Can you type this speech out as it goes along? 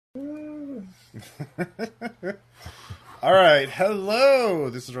All right, hello.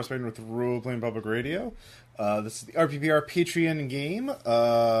 This is Russ Payton with Role Playing Public Radio. This is the RPPR Patreon game.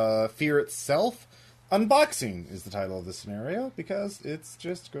 Fear Itself. Unboxing is the title of this scenario because it's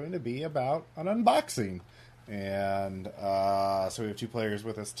just going to be about an unboxing. And so we have two players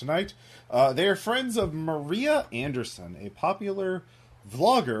with us tonight. They are friends of Maria Anderson, a popular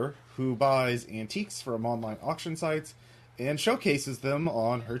vlogger who buys antiques from online auction sites and showcases them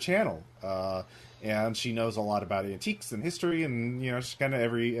on her channel. And she knows a lot about antiques and history, and she's kind of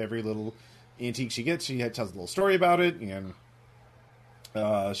every little antique she gets, she tells a little story about it, and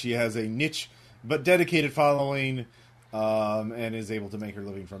she has a niche but dedicated following, and is able to make her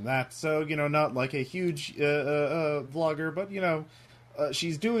living from that. So not like a huge vlogger, but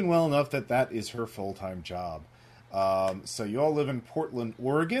she's doing well enough that is her full-time job. So you all live in Portland,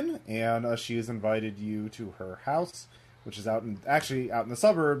 Oregon, and she has invited you to her house, which is out in the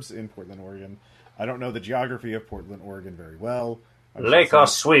suburbs in Portland, Oregon. I don't know the geography of Portland, Oregon very well. Lake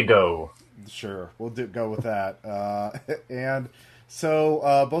Oswego. Sure, we'll go with that. And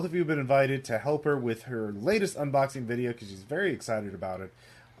so both of you have been invited to help her with her latest unboxing video because she's very excited about it.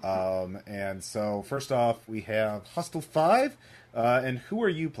 And so first off, we have Hostile 5. And who are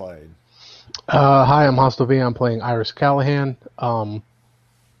you playing? Hi, I'm Hostile V. I'm playing Iris Callahan.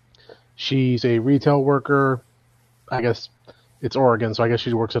 She's a retail worker. I guess it's Oregon, so I guess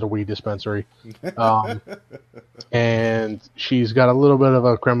she works at a weed dispensary. And she's got a little bit of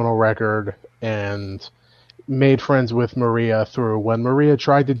a criminal record and made friends with Maria through when Maria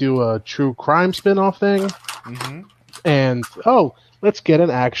tried to do a true crime spin-off thing. Mm-hmm. And, let's get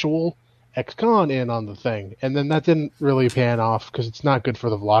an actual ex-con in on the thing. And then that didn't really pan off because it's not good for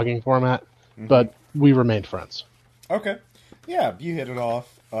the vlogging format. Mm-hmm. But we remained friends. Okay. Yeah, you hit it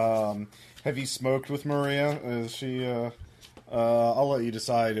off. Have you smoked with Maria? Is she... I'll let you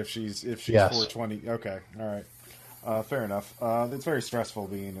decide if she's yes. 420. Okay, all right, fair enough. It's very stressful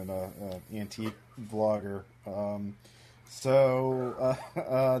being an antique vlogger. So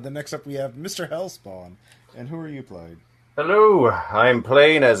the next up we have Mr. Hellspawn, and who are you playing? Hello, I'm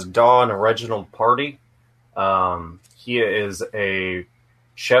playing as Don Reginald Party. He is a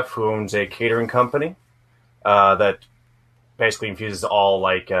chef who owns a catering company that basically infuses all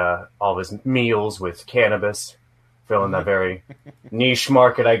of his meals with cannabis. Filling that very niche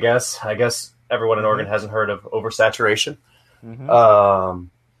market, I guess. I guess everyone in Oregon hasn't heard of oversaturation. Mm-hmm.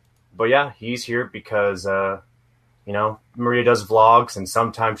 But yeah, he's here because, Maria does vlogs, and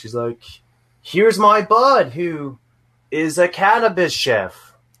sometimes she's like, here's my bud who is a cannabis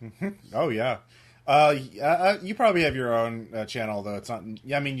chef. Mm-hmm. Oh, yeah. You probably have your own channel, though it's not.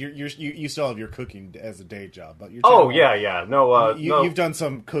 I mean, you still have your cooking as a day job, but your channel, no. You've done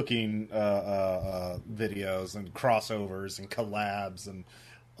some cooking videos and crossovers and collabs and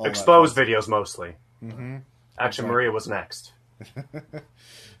all exposed videos mostly. Mm-hmm. Actually, okay. Maria was next.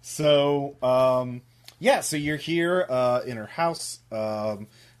 So, so you're here in her house.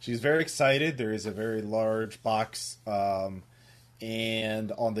 She's very excited. There is a very large box.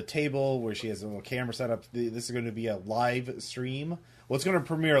 And on the table where she has a little camera set up, this is going to be a live stream. Well, it's going to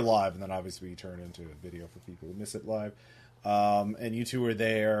premiere live, and then obviously we turn into a video for people who miss it live. And you two are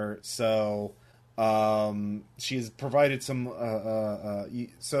there, so she's provided some.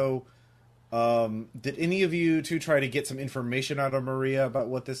 Did any of you two try to get some information out of Maria about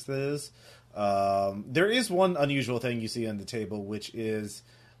what this is? There is one unusual thing you see on the table, which is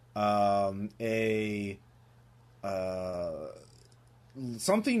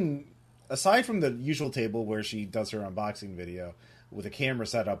something aside from the usual table where she does her unboxing video with a camera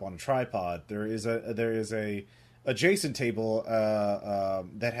set up on a tripod. There is a adjacent table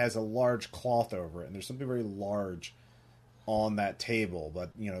that has a large cloth over it, and there's something very large on that table.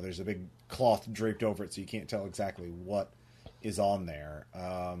 But there's a big cloth draped over it, so you can't tell exactly what is on there.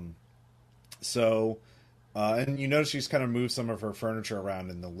 And you notice she's kind of moved some of her furniture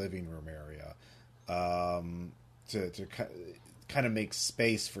around in the living room area to kind of make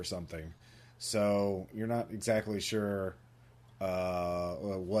space for something, so you're not exactly sure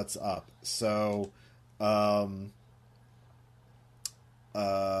what's up. So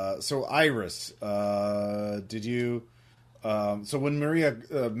Iris, did you? So when Maria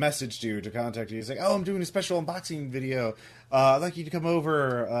messaged you to contact you, he's like, "Oh, I'm doing a special unboxing video. I'd like you to come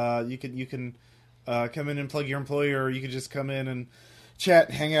over. You can come in and plug your employer, or you could just come in and chat,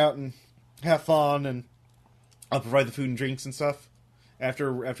 hang out, and have fun, and I'll provide the food and drinks and stuff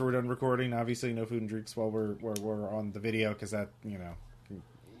after we're done recording. Obviously, no food and drinks while we're on the video because that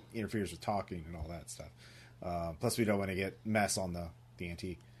interferes with talking and all that stuff. Plus, we don't want to get mess on the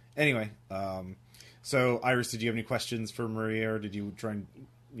antique. Anyway, so Iris, did you have any questions for Maria, or did you try and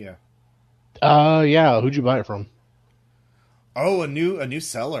Yeah. Who'd you buy it from? Oh, a new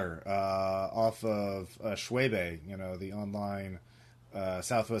seller off of Schwebe, the online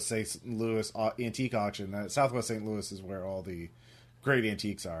Southwest St. Louis antique auction. Southwest St. Louis is where all the great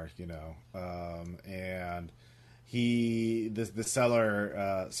antiques are, and the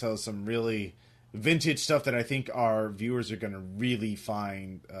seller sells some really vintage stuff that I think our viewers are going to really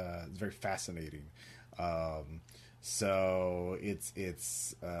find very fascinating. So it's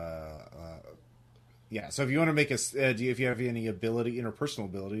yeah. So if you want to make if you have any interpersonal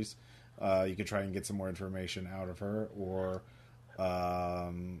abilities, you could try and get some more information out of her, or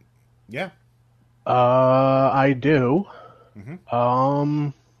yeah. I do.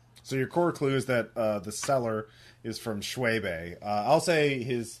 So your core clue is that the seller is from Schwebe. I'll say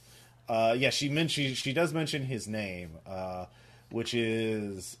his. She does mention his name, which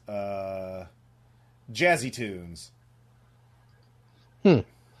is Jazzy Tunes. I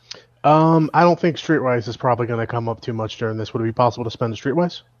don't think Streetwise is probably going to come up too much during this. Would it be possible to spend a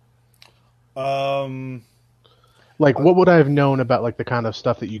Streetwise? Like, what would I have known about, like, the kind of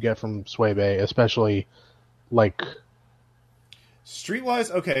stuff that you get from Swaybe, especially, like... Streetwise?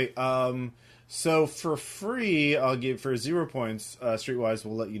 Okay, so for free, I'll give, for 0 points, Streetwise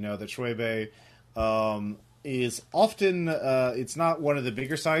will let you know that Schwebe is often, it's not one of the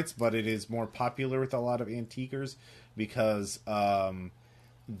bigger sites, but it is more popular with a lot of antiquers, because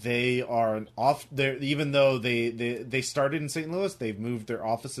they are even though they started in St. Louis, they've moved their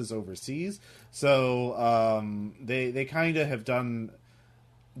offices overseas. So they kind of have done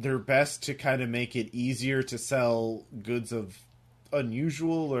their best to kind of make it easier to sell goods of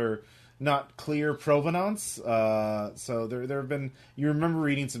unusual or not clear provenance. So there have been, you remember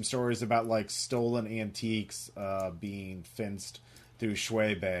reading some stories about like stolen antiques being fenced through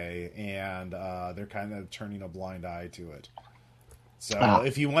Schwebe, and they're kind of turning a blind eye to it. So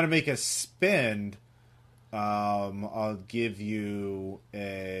if you want to make a spend, I'll give you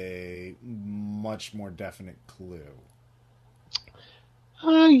a much more definite clue.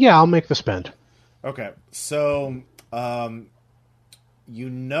 Yeah, I'll make the spend. Okay, so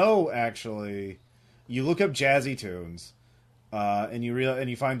actually, you look up Jazzy Tunes, and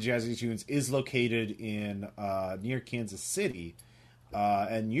you find Jazzy Tunes is located in near Kansas City.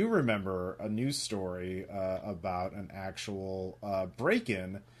 And you remember a news story about an actual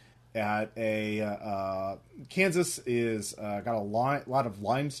break-in at a Kansas is got a lot of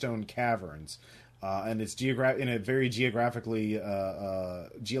limestone caverns, and it's in a very geologically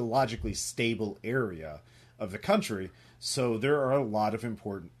stable area of the country. So there are a lot of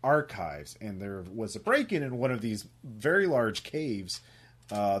important archives, and there was a break-in in one of these very large caves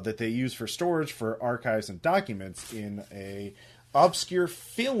that they use for storage for archives and documents in a obscure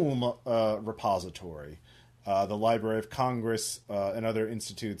film repository. The Library of Congress and other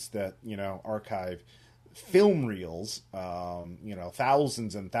institutes that archive film reels,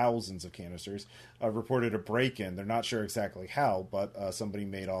 thousands and thousands of canisters, reported a break-in. They're not sure exactly how, but somebody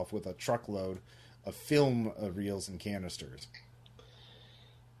made off with a truckload of film reels and canisters.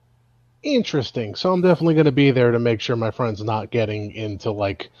 Interesting. So I'm definitely going to be there to make sure my friend's not getting into,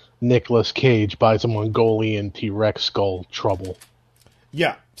 like, Nicolas Cage buys a Mongolian T-Rex skull trouble.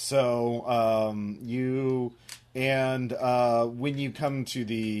 Yeah, so when you come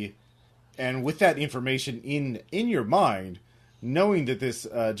to and with that information in your mind, knowing that this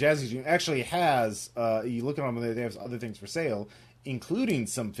Jazzy Tune actually has, you look at them, they have other things for sale, including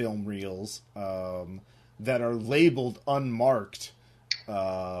some film reels that are labeled unmarked.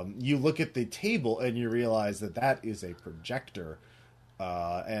 You look at the table and you realize that is a projector,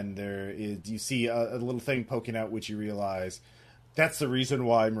 and you see a little thing poking out, which you realize that's the reason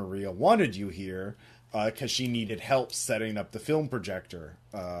why Maria wanted you here, because she needed help setting up the film projector,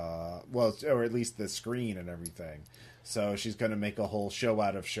 or at least the screen and everything. So she's going to make a whole show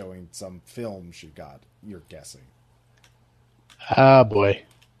out of showing some film she got, you're guessing. Ah, boy.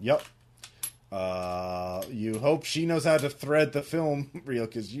 Yep. You hope she knows how to thread the film reel,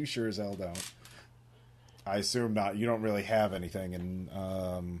 because you sure as hell don't. I assume not. You don't really have anything,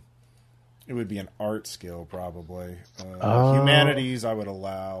 and it would be an art skill, probably. Humanities, I would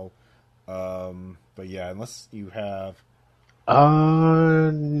allow. But yeah, unless you have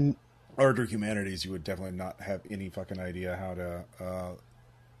art or humanities, you would definitely not have any fucking idea how to.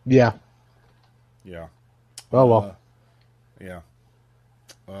 Yeah. Yeah. Oh well. Yeah.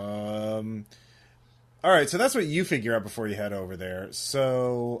 All right, so that's what you figure out before you head over there.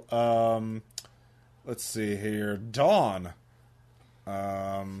 So, let's see here. Dawn.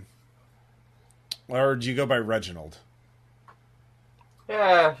 Or do you go by Reginald?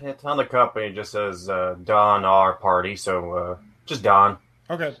 Yeah, it's on the company. It just says Dawn, our party, so just Dawn.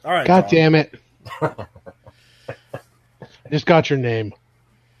 Okay. All right. God Dawn. damn it! I just got your name.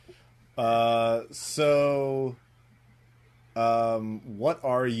 What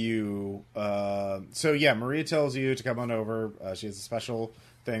are you? So yeah, Maria tells you to come on over. She has a special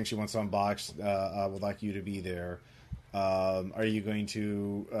thing she wants to unbox. Would like you to be there. Are you going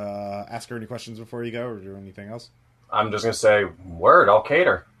to ask her any questions before you go, or do anything else? I'm just gonna say, word, I'll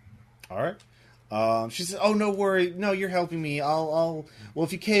cater. All right. She says, "Oh, no worry. No, you're helping me. Well,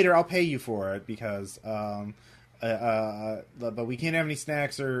 if you cater, I'll pay you for it because, but we can't have any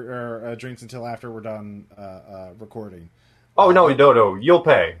snacks or drinks until after we're done recording." Oh, no, you'll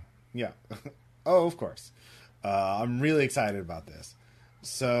pay. Yeah. Oh, of course. I'm really excited about this.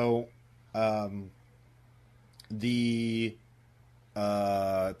 So, the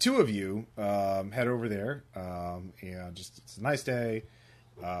two of you head over there, and just it's a nice day.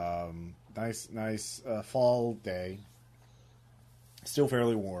 Nice fall day. Still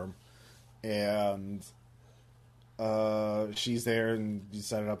fairly warm, and she's there, and you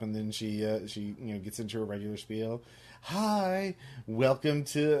set it up, and then she gets into her regular spiel. Hi, welcome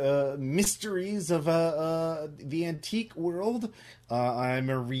to Mysteries of the Antique World. I'm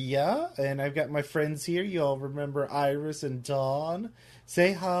Maria, and I've got my friends here. You all remember Iris and Dawn?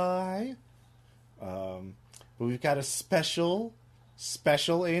 Say hi. But we've got a special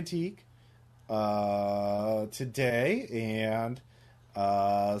antique today, and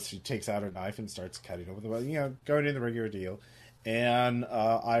she takes out her knife and starts cutting open going in the regular deal. And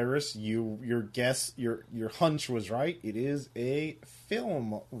Iris, your guess, your hunch was right. It is a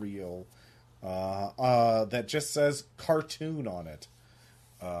film reel that just says cartoon on it.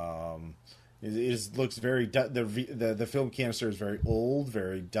 Looks very the film canister is very old,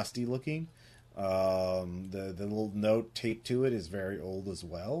 very dusty looking. The little note taped to it is very old as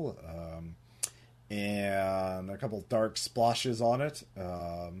well, and a couple dark splashes on it.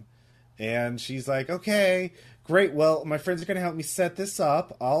 And she's like, "Okay, great. Well, my friends are going to help me set this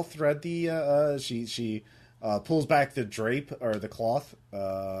up. I'll thread the." She pulls back the drape or the cloth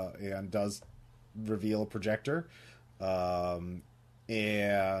and does reveal a projector. And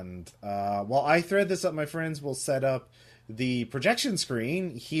while I thread this up, my friends will set up the projection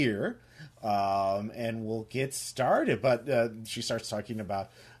screen here, and we'll get started. But she starts talking about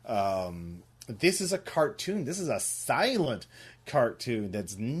this is a cartoon. This is a silent cartoon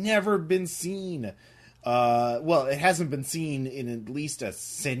that's never been seen. Well, it hasn't been seen in at least a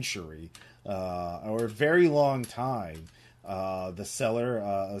century or a very long time. The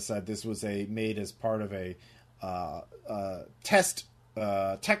seller said this was made as part of a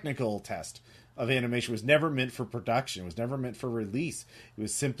technical test of animation. It was never meant for production. It was never meant for release. It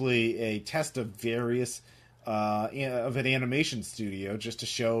was simply a test of various of an animation studio just to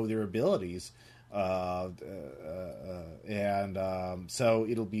show their abilities. So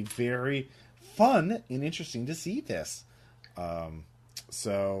it'll be very fun and interesting to see this. The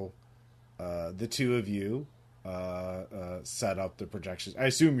two of you set up the projections. I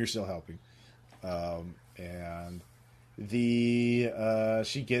assume you're still helping. And she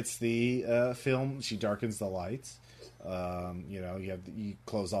gets the film. She darkens the lights. You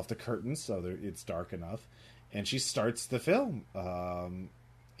close off the curtains so it's dark enough, and she starts the film.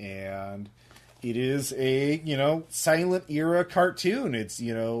 And it is a silent era cartoon. It's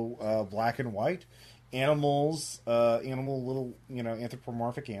black and white animals, little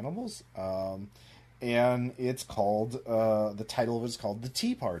anthropomorphic animals, and it's called the title of it is called The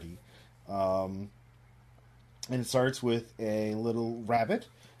Tea Party, and it starts with a little rabbit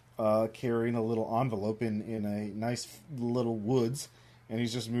carrying a little envelope in a nice little woods, and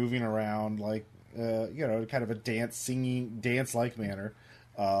he's just moving around like kind of a dance-like manner.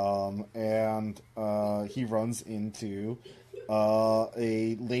 And he runs into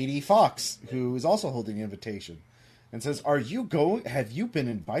a lady fox who is also holding an invitation and says, have you been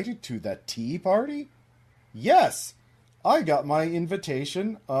invited to that tea party? Yes, I got my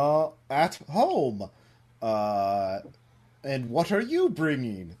invitation at home. And what are you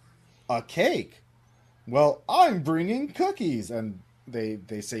bringing? A cake. Well, I'm bringing cookies. And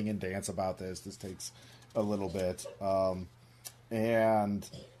they sing and dance about this. This takes a little bit. And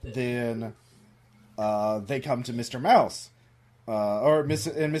then they come to Mr. Mouse. And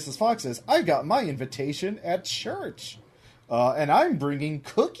Mrs. Fox says, I got my invitation at church. And I'm bringing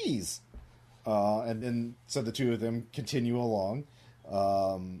cookies. And then so the two of them continue along.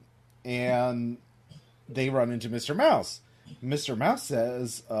 And they run into Mr. Mouse. Mr. Mouse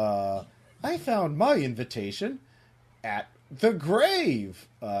says, I found my invitation at the grave.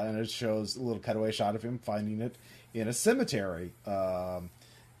 And it shows a little cutaway shot of him finding it in a cemetery.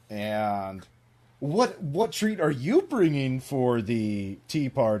 And What treat are you bringing for the tea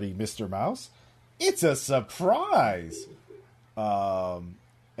party, Mr. Mouse? It's a surprise.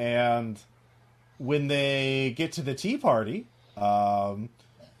 And when they get to the tea party, Mr.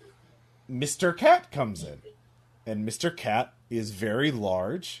 Cat comes in. And Mr. Cat is very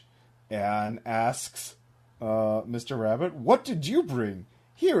large and asks Mr. Rabbit, "What did you bring?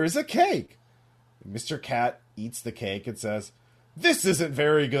 Here is a cake." Mr. Cat eats the cake and says, "This isn't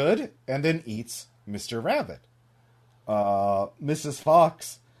very good," and then eats Mr. Rabbit. Mrs.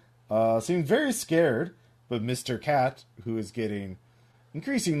 Fox seems very scared, but Mr. Cat, who is getting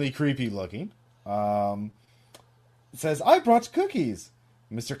increasingly creepy looking, says, "I brought cookies."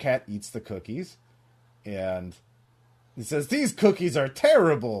 Mr. Cat eats the cookies, and he says, "These cookies are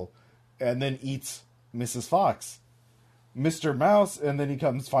terrible," and then eats Mrs. Fox. Mr. Mouse, and then he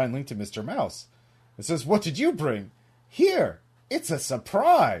comes finally to Mr. Mouse. It says, "What did you bring?" "Here, it's a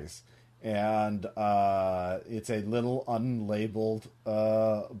surprise." And it's a little unlabeled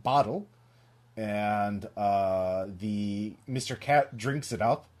bottle. And the Mr. Cat drinks it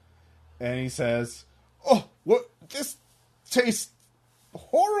up. And he says, "Oh, what? This tastes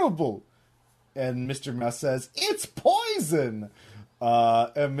horrible." And Mr. Mouse says, "It's poison."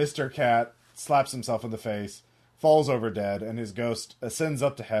 And Mr. Cat slaps himself in the face, falls over dead, and his ghost ascends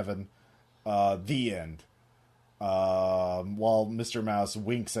up to heaven. The end. While Mr. Mouse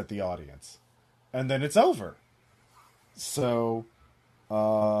winks at the audience. And then it's over. So,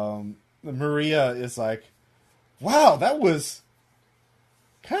 Maria is like, "Wow, that was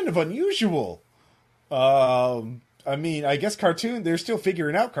kind of unusual." I mean, I guess they're still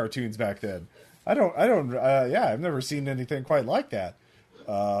figuring out cartoons back then. I've never seen anything quite like that.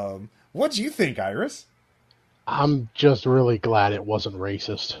 What do you think, Iris? I'm just really glad it wasn't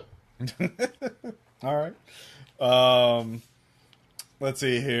racist. All right. Let's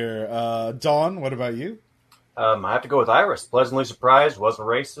see here. Dawn, what about you? I have to go with Iris. Pleasantly surprised, wasn't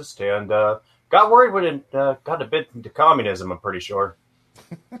racist, and got worried when it got a bit into communism, I'm pretty sure.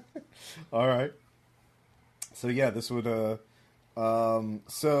 All right. So yeah, this would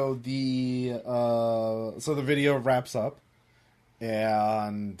so the video wraps up,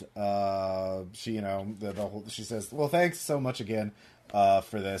 and she says, "Well, thanks so much again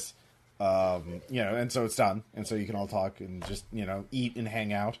for this." And so it's done, and so you can all talk and just eat and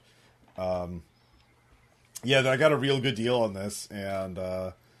hang out. I got a real good deal on this, and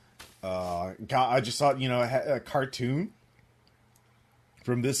I just thought a cartoon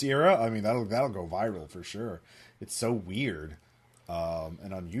from this era. I mean, that'll go viral for sure. It's so weird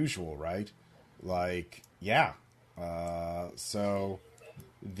and unusual, right? Like, yeah. So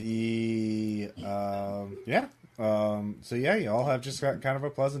you all have just got kind of a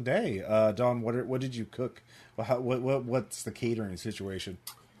pleasant day. Dawn, what did you cook? What's the catering situation?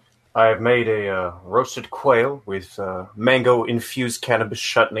 I have made a roasted quail with mango-infused cannabis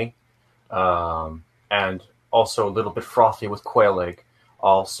chutney, and also a little bit frothy with quail egg,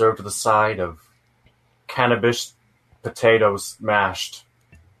 all served with a side of cannabis potatoes mashed.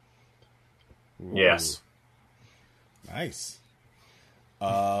 Ooh. Yes. Nice.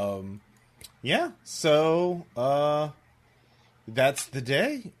 Yeah, so that's the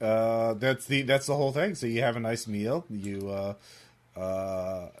day. That's the whole thing. So you have a nice meal. You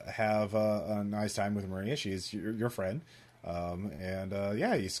have a nice time with Maria. She's your friend.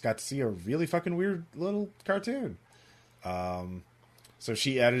 You just got to see a really fucking weird little cartoon. So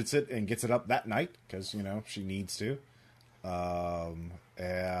she edits it and gets it up that night because she needs to.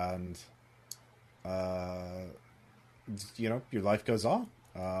 Your life goes on.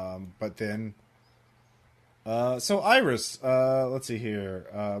 But then, so Iris, let's see here.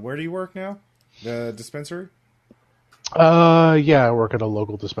 Where do you work now? The dispensary? I work at a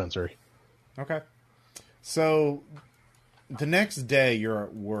local dispensary. Okay. So the next day you're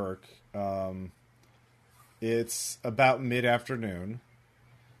at work. It's about mid-afternoon.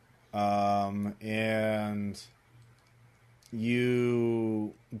 And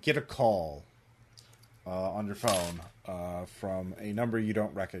you get a call on your phone from a number you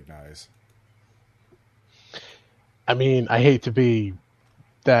don't recognize. I mean, I hate to be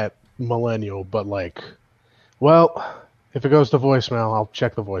that millennial, but if it goes to voicemail, I'll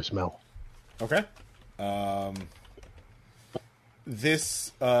check the voicemail. Okay.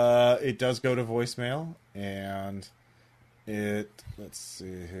 It does go to voicemail, and let's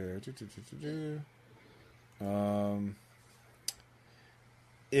see here.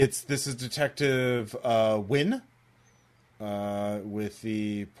 This is Detective Wynn with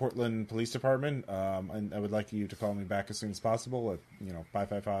the Portland Police Department. And I would like you to call me back as soon as possible at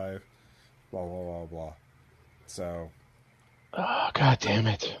 555 blah blah blah blah. So, oh, god damn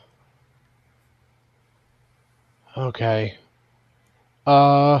it. Okay.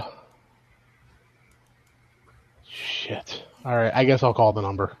 Uh, shit. All right, I guess I'll call the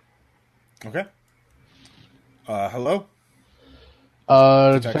number. Okay. Hello?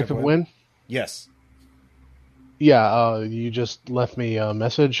 Detective Wynn? Yes. Yeah, you just left me a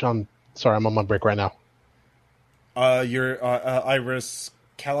message. Sorry, I'm on my break right now. You're Iris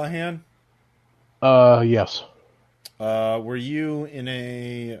Callahan? Yes. Were you in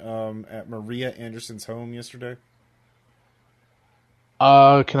at Maria Anderson's home yesterday?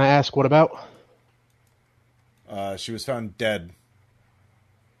 Can I ask what about? She was found dead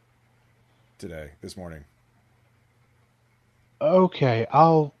this morning. Okay,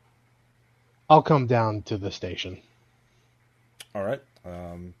 I'll come down to the station. All right.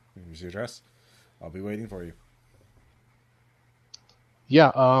 Here's your address. I'll be waiting for you.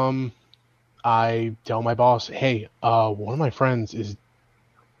 Yeah, I tell my boss, hey, one of my friends is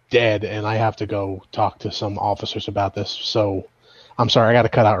dead, and I have to go talk to some officers about this. So, I'm sorry, I got to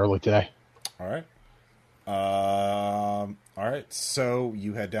cut out early today. All right. All right. So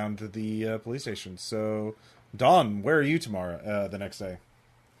you head down to the police station. So, Dawn, where are you tomorrow? The next day.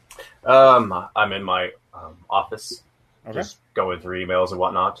 I'm in my office, Okay. just going through emails and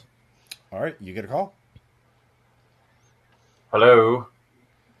whatnot. All right. You get a call. Hello.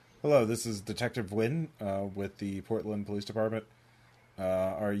 Hello. This is Detective Wynn with the Portland Police Department.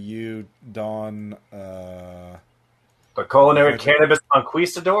 Are you Dawn? The culinary cannabis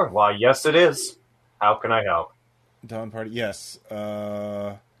conquistador? Why, yes, it is. How can I help? Dawn Party. Yes.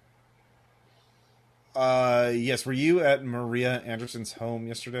 Yes. Were you at Maria Anderson's home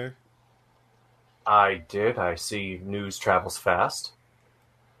yesterday? I did. I see news travels fast.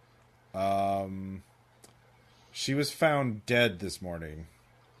 She was found dead this morning.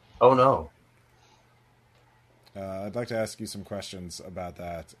 Oh, no. I'd like to ask you some questions about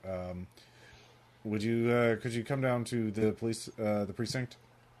that. Could you come down to the the precinct?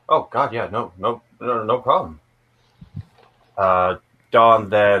 Oh, God, yeah, no problem. Don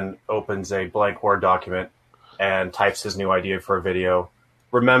then opens a blank Word document and types his new idea for a video,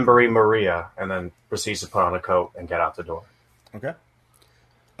 remembering Maria, and then proceeds to put on a coat and get out the door. Okay.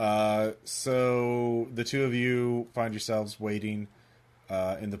 So the two of you find yourselves waiting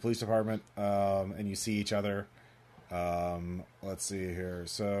in the police department, and you see each other. Let's see here.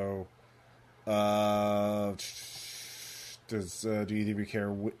 So, do either of you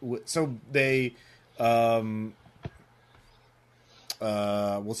care? So they,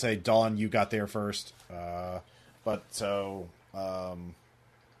 we'll say Dawn, you got there first. But so,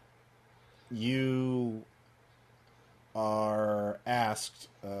 you are asked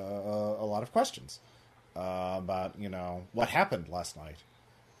a lot of questions about what happened last night,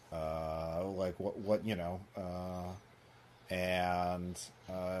 like what and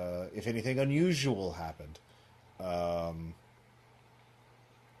if anything unusual happened,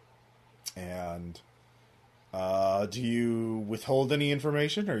 and do you withhold any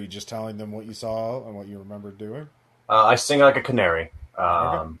information, or are you just telling them what you saw and what you remember doing? I sing like a canary.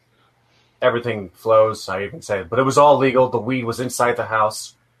 Okay. Everything flows. I even say, but it was all legal. The weed was inside the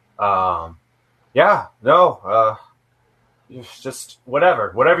house. Just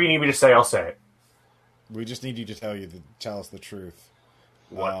whatever you need me to say, I'll say it. We just need you to tell us the truth.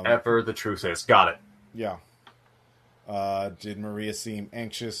 Whatever the truth is. Got it. Yeah. Did Maria seem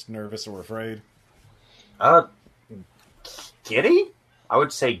anxious, nervous, or afraid? Giddy? I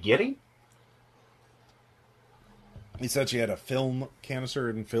would say giddy. He said she had a film canister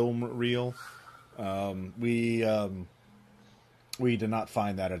and film reel. We did not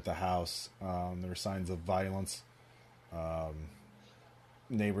find that at the house. There were signs of violence.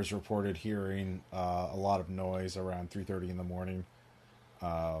 Neighbors reported hearing a lot of noise around 3:30 in the morning.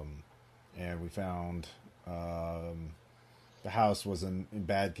 And we found the house was in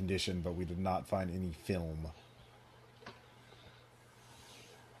bad condition, but we did not find any film.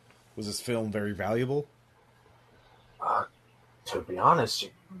 Was this film very valuable? To be honest, you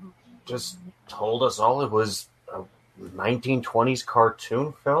just told us all it was a 1920s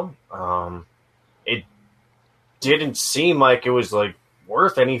cartoon film. It didn't seem like it was like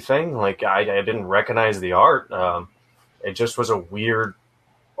worth anything. Like I didn't recognize the art. It just was a weird,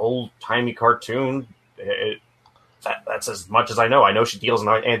 old-timey cartoon. That's as much as I know. I know she deals in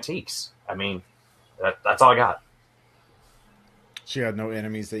antiques. I mean, that's all I got. She had no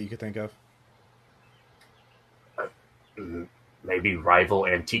enemies that you could think of? Maybe rival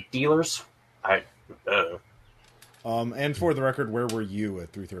antique dealers? And for the record, where were you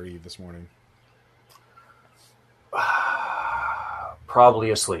at 3:30 this morning?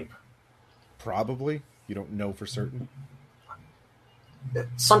 Probably asleep. Probably? You don't know for certain?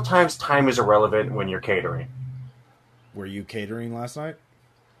 Sometimes time is irrelevant when you're catering. Were you catering last night?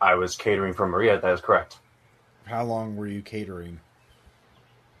 I was catering for Maria. That is correct. How long were you catering?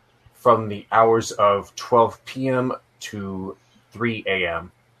 From the hours of 12 p.m. to 3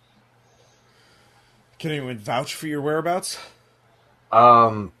 a.m. Can anyone vouch for your whereabouts?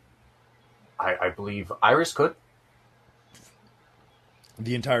 I believe Iris could.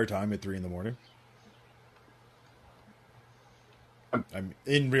 The entire time at 3 in the morning? I'm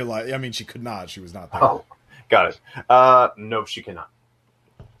in real life. I mean, she could not. She was not there. Oh, got it. No, she cannot.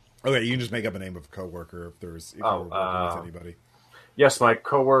 Okay, you can just make up a name of a coworker if you're working with anybody. Yes, my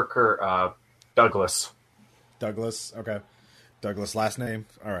coworker, Douglas. Douglas, okay. Douglas, last name?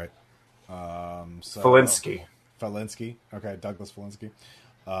 All right. Falinsky. Falinsky, okay. Douglas Falinsky.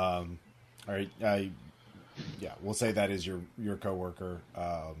 All right. Yeah, we'll say that is your coworker,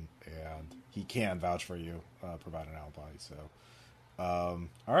 and he can vouch for you, provide an alibi. So, all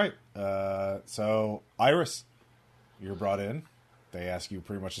right. So Iris, you're brought in. They ask you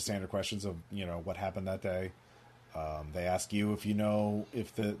pretty much the standard questions of what happened that day. They ask you if you know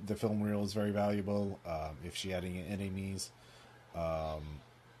if the film reel is very valuable, if she had any enemies, all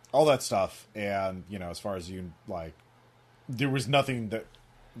that stuff. And as far as you there was nothing that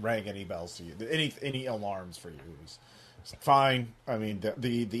rang any bells to you, any alarms for you. It was fine. I mean,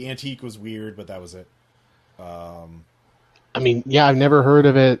 the antique was weird, but that was it. I mean, yeah, I've never heard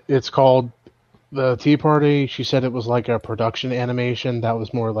of it. It's called The Tea Party. She said it was like a production animation that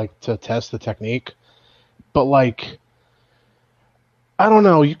was more like to test the technique. But I don't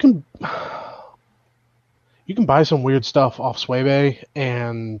know. You can buy some weird stuff off Swaybe,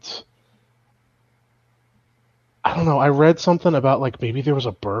 and I don't know. I read something about maybe there was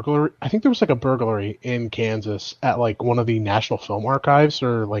a burglary. I think there was a burglary in Kansas at one of the National Film Archives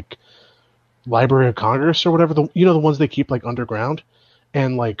or Library of Congress or whatever, the ones they keep underground,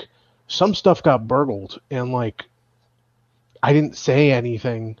 and some stuff got burgled, and I didn't say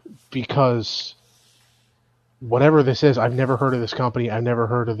anything because whatever this is, I've never heard of this company, I've never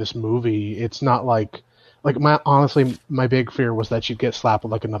heard of this movie. It's not honestly my big fear was that she'd get slapped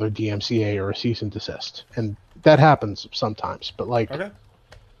with another DMCA or a cease and desist, and that happens sometimes, but okay.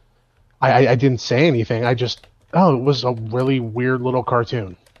 I didn't say anything. I just it was a really weird little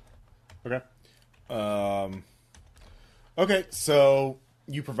cartoon. Okay. Okay, so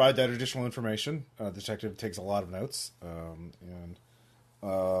you provide that additional information. The detective takes a lot of notes, and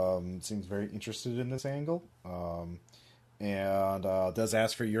seems very interested in this angle. And does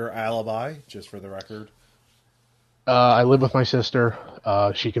ask for your alibi, just for the record. I live with my sister.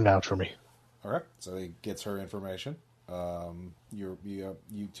 She can vouch for me. All right, so he gets her information. You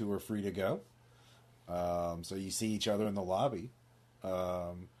two are free to go. So you see each other in the lobby.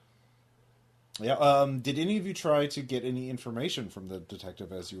 Yeah. Did any of you try to get any information from the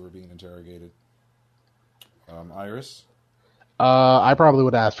detective as you were being interrogated? Iris? I probably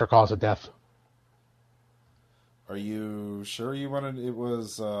would ask for cause of death. Are you sure you wanted? It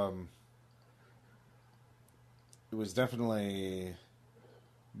was definitely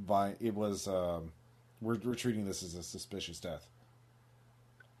we're treating this as a suspicious death.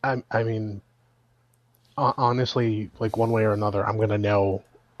 I mean, honestly, one way or another, I'm gonna know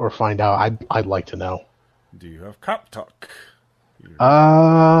or find out. I'd like to know. Do you have cop talk?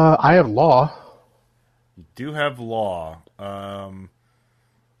 I have law. You do have law. All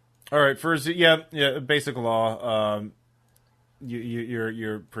right. First, yeah, basic law.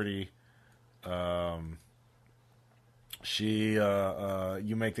 You're pretty. You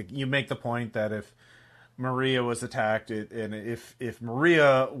make the point that if Maria was attacked, and if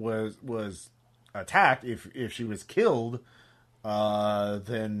Maria was attacked, if she was killed,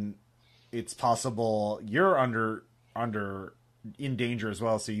 then it's possible you're in danger as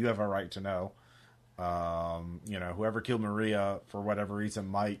well. So you have a right to know. Whoever killed Maria for whatever reason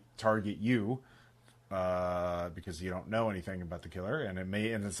might target you, because you don't know anything about the killer, and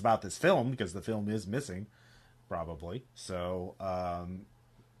it's about this film because the film is missing, probably. So,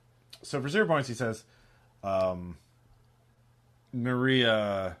 so for 0 points, he says,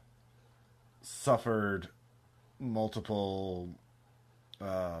 Maria suffered multiple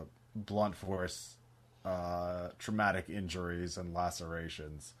blunt force traumatic injuries and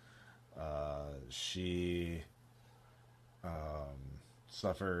lacerations. She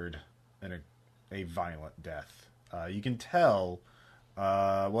suffered a violent death. You can tell.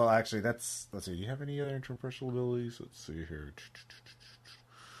 Well, actually, let's see. Do you have any other interpersonal abilities? Let's see here.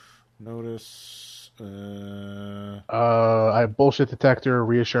 Notice. I have bullshit detector,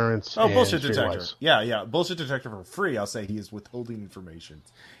 reassurance. Oh, and bullshit detector. Streetwise. Yeah. Bullshit detector for free. I'll say he is withholding information.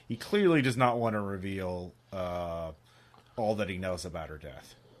 He clearly does not want to reveal all that he knows about her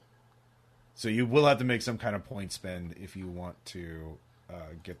death. So you will have to make some kind of point spend if you want to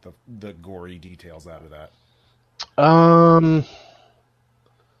get the gory details out of that.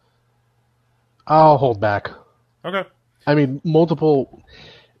 I'll hold back. Okay. I mean, multiple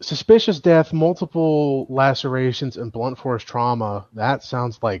suspicious death, multiple lacerations, and blunt force trauma. That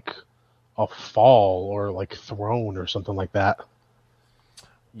sounds like a fall or like thrown or something like that.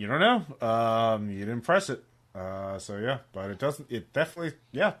 You don't know. You didn't press it. So yeah, but it doesn't. It definitely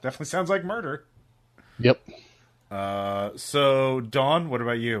sounds like murder. Yep. So Dawn, what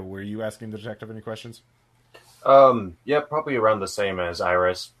about you? Were you asking the detective any questions? Yeah, probably around the same as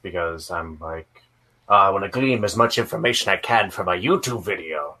Iris, because I'm like, I want to glean as much information I can for my YouTube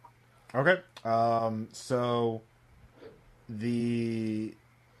video. Okay. So the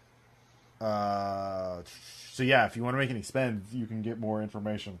so yeah, if you want to make any spends, you can get more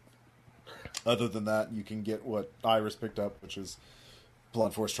information. Other than that, you can get what Iris picked up, which is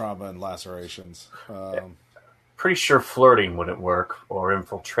blunt force trauma and lacerations. Pretty sure flirting wouldn't work, or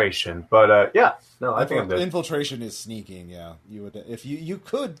infiltration, but yeah, no, I think I'm good. Infiltration is sneaking. Yeah, you would if you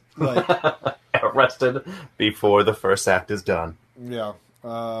could like arrested before the first act is done. Yeah,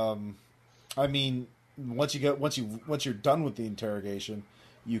 I mean, once you're done with the interrogation,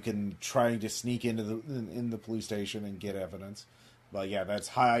 you can try to sneak into the police station and get evidence. But yeah, that's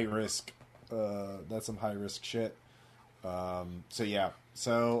high risk. That's some high risk shit. So yeah.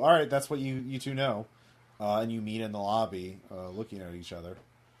 So all right, that's what you two know, and you meet in the lobby, looking at each other.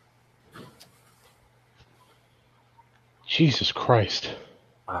 Jesus Christ.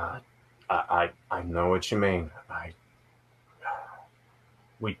 I know what you mean.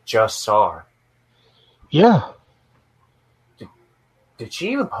 We just saw her. Yeah. Did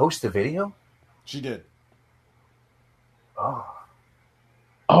she even post the video? She did.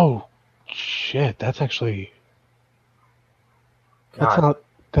 Oh, shit. That's actually. God.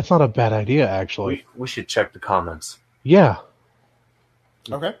 That's not a bad idea, actually. We should check the comments. Yeah.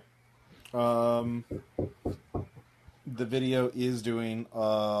 Okay. The video is doing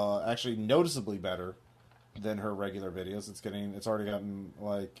actually noticeably better than her regular videos. It's already gotten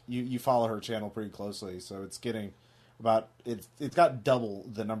like you follow her channel pretty closely, so it's getting about it's got double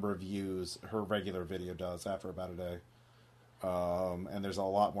the number of views her regular video does after about a day. And there's a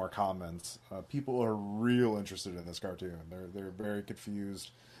lot more comments. People are real interested in this cartoon. They're very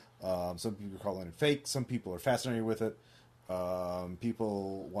confused. Some people are calling it fake. Some people are fascinated with it.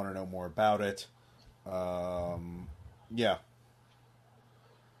 People want to know more about it. Yeah.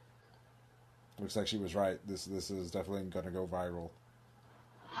 Looks like she was right. This is definitely going to go viral.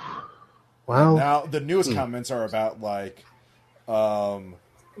 Wow. Now the newest comments are about like,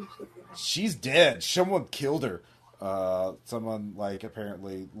 she's dead. Someone killed her. Someone like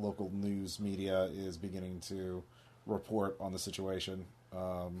apparently local news media is beginning to report on the situation.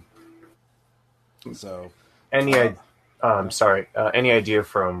 So any idea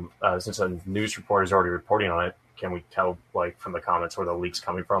from since a news reporter is already reporting on it? Can we tell like from the comments where the leak's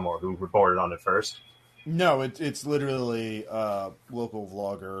coming from or who reported on it first? No, it's literally local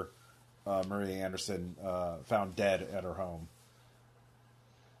vlogger Maria Anderson found dead at her home.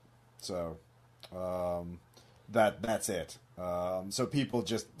 So that's it. So people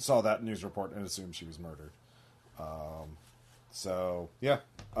just saw that news report and assumed she was murdered. So yeah,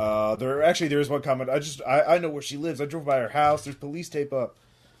 there is one comment. I know where she lives. I drove by her house. There's police tape up.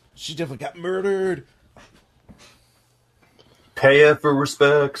 She definitely got murdered. Pay it for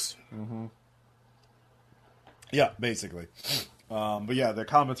respects. Mm-hmm. Yeah, basically. But yeah, the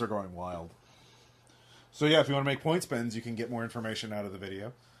comments are going wild. So yeah, if you want to make point spends, you can get more information out of the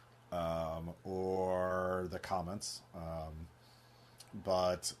video. Or the comments.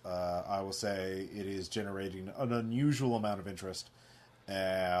 But I will say it is generating an unusual amount of interest,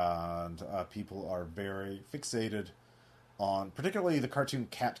 and people are very fixated on particularly the cartoon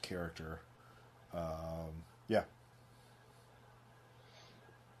cat character. Yeah.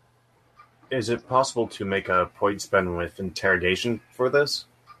 Is it possible to make a point spend with interrogation for this?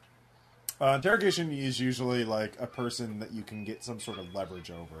 Interrogation is usually like a person that you can get some sort of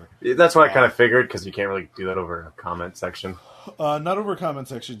leverage over. That's what I kind of figured, because you can't really do that over a comment section. Not over comment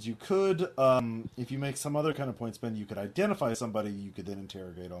sections. You could, if you make some other kind of point spend, you could identify somebody you could then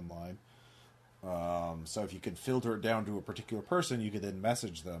interrogate online. So if you could filter it down to a particular person, you could then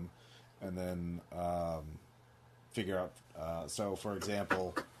message them and then figure out. So, for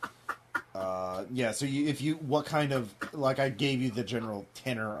example... yeah, so what kind of, like I gave you the general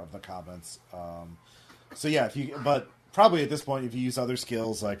tenor of the comments. So yeah, but probably at this point, if you use other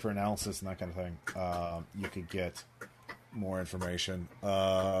skills, like for analysis and that kind of thing, you could get more information.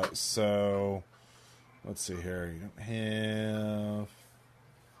 So, let's see here. You don't have,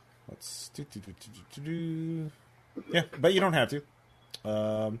 let's yeah, but you don't have to.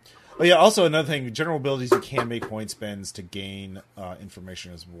 But yeah, also another thing, general abilities, you can make point spends to gain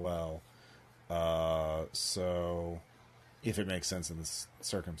information as well. So if it makes sense in this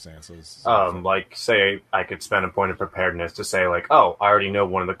circumstances. Like, say I could spend a point of preparedness to say, like, oh, I already know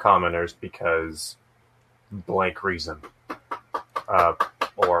one of the commoners because blank reason.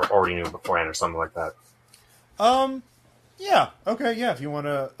 Or already knew beforehand or something like that. Yeah, okay, yeah, if you want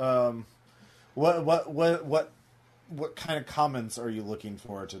to, what kind of comments are you looking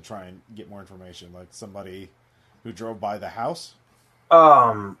for to try and get more information? Like somebody who drove by the house?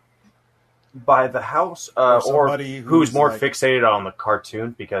 By the house, or who's more fixated on the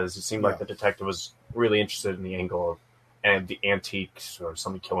cartoon, because it seemed like the detective was really interested in the angle of and the antiques or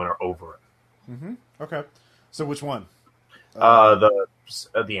somebody killing her over it. Mm-hmm. Okay. So which one? The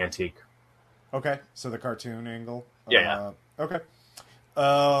antique. Okay. So the cartoon angle? Yeah. Okay.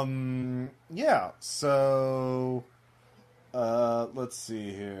 Yeah. So, let's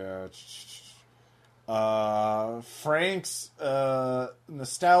see here. Frank's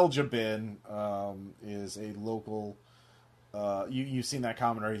Nostalgia Bin is a local. You've seen that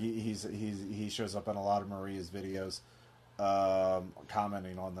commenter. He shows up in a lot of Maria's videos,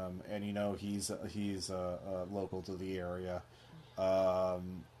 commenting on them, and he's local to the area. So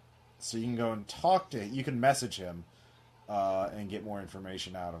you can go and talk to. You can message him and get more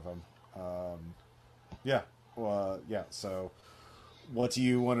information out of him. Yeah. So, what do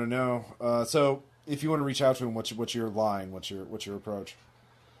you want to know? So, if you want to reach out to him, what's your line? What's your approach?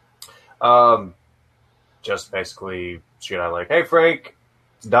 Just basically shoot out like, hey Frank,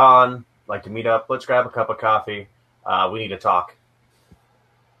 it's Don. Like to meet up. Let's grab a cup of coffee. We need to talk.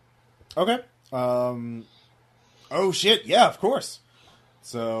 Okay. Oh shit! Yeah, of course.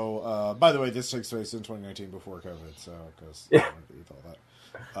 So, by the way, this takes place in 2019 before COVID. So, because all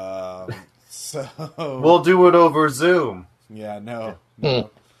that. So we'll do it over Zoom. Yeah, no. This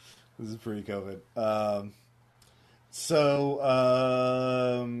is pre-COVID.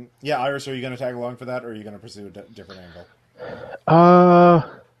 Yeah, Iris, are you going to tag along for that, or are you going to pursue a different angle?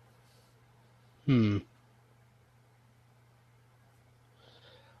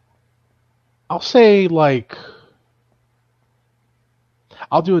 I'll say, like,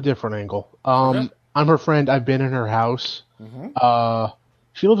 I'll do a different angle. Okay. I'm her friend. I've been in her house. Mm-hmm.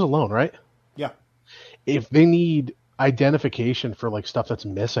 She lives alone, right? Yeah. If they need identification for, like, stuff that's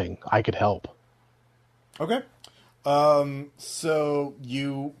missing, I could help. Okay. So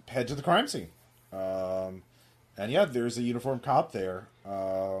you head to the crime scene. And yeah, there's a uniformed cop there,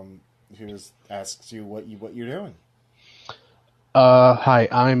 who asks you what you're doing. Hi,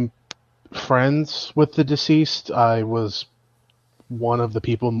 I'm friends with the deceased. I was one of the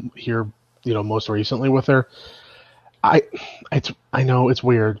people here, most recently with her. I know it's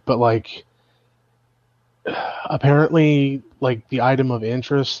weird, but like, apparently, like, the item of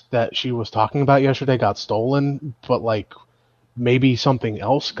interest that she was talking about yesterday got stolen, but like, maybe something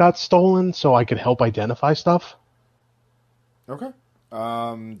else got stolen, so I could help identify stuff. Okay.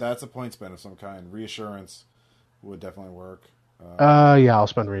 That's a point spend of some kind. Reassurance would definitely work. Yeah, I'll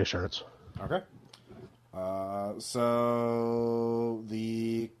spend reassurance. Okay. So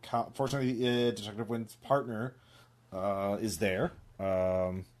fortunately, Detective Wynn's partner is there,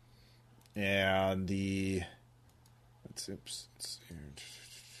 and Helen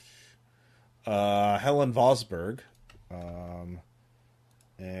Vosberg,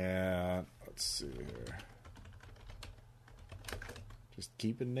 and let's see here. Just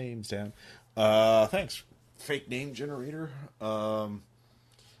keeping names down. Thanks, fake name generator.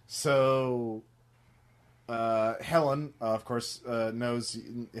 So Helen, of course,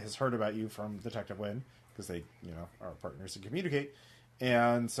 has heard about you from Detective Wynn, because they, are partners and communicate.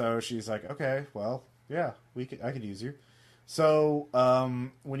 And so she's like, okay, well, yeah, I could use you. So,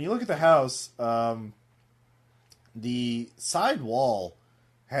 when you look at the house, the side wall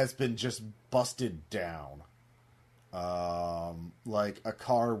has been just busted down. Like a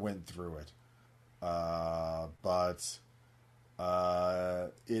car went through it. But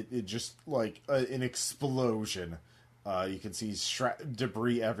it just like an explosion. You can see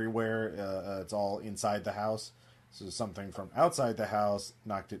debris everywhere. It's all inside the house. So something from outside the house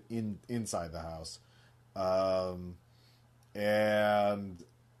knocked it inside the house. And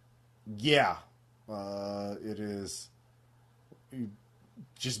yeah, it is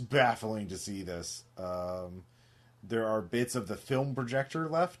just baffling to see this. There are bits of the film projector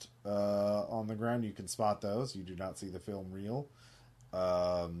left on the ground. You can spot those. You do not see the film reel.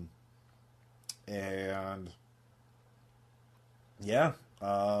 And yeah,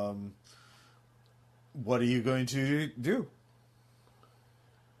 what are you going to do?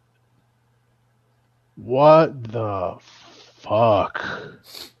 What the fuck?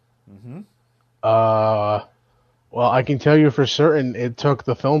 Mm-hmm. Well, I can tell you for certain it took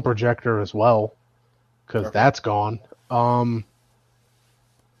the film projector as well, because Okay. that's gone.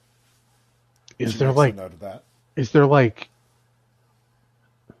 Is She there makes like, a note of that. is there like,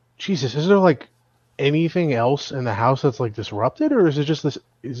 Jesus, is there like anything else in the house that's like disrupted, or is it just this?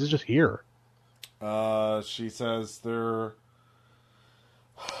 Is it just here? She says there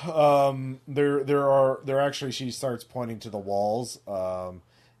actually, she starts pointing to the walls,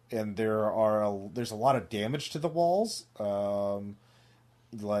 and there's a lot of damage to the walls,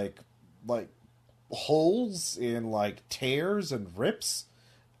 like like holes and like tears and rips.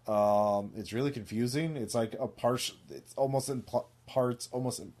 It's really confusing. It's like a partial. It's almost in parts,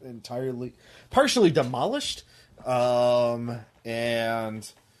 almost entirely, partially demolished. And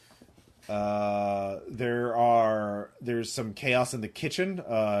there's some chaos in the kitchen.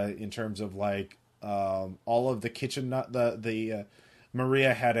 In terms of like all of the kitchen. Not the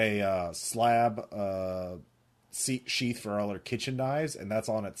Maria had a slab sheath for all her kitchen knives, and that's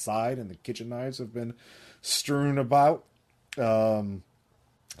on its side, and the kitchen knives have been strewn about.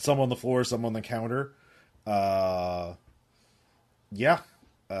 Some on the floor, some on the counter. Yeah.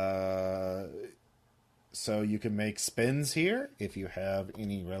 So you can make spins here if you have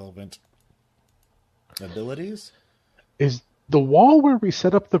any relevant abilities. Is the wall where we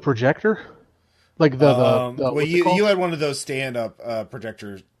set up the projector? Like the Well, what's it called? you had one of those stand-up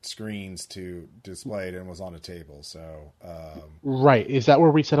projector screens to display it, and was on a table. So Right. Is that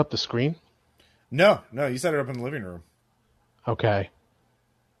where we set up the screen? no, you set it up in the living room. Okay.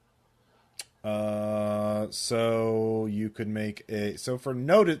 So you could make for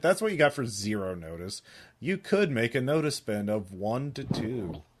notice. That's what you got for 0 notice. You could make a notice spend of 1 to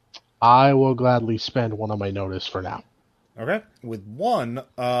 2. I will gladly spend one of my notice for now. Okay, with 1,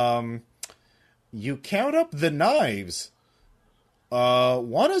 you count up the knives.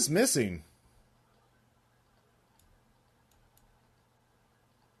 1 is missing.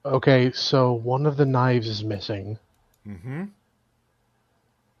 Okay, so one of the knives is missing. Mm-hmm.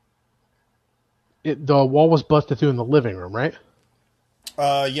 The wall was busted through in the living room, right?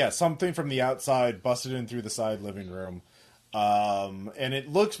 Yeah, something from the outside busted in through the side living room. And it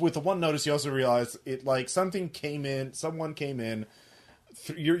looks, with the 1 notice, you also realize it like someone came in.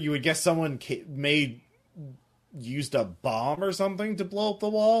 You would guess someone used a bomb or something to blow up the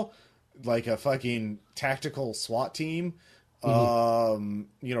wall, like a fucking tactical SWAT team.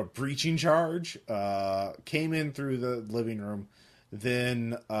 Breaching charge, came in through the living room,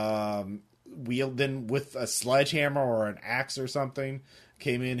 then, with a sledgehammer or an axe or something,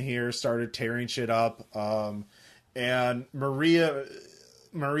 came in here, started tearing shit up. And Maria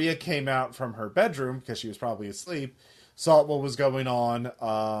came out from her bedroom because she was probably asleep, saw what was going on,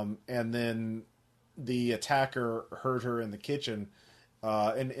 and then the attacker heard her in the kitchen,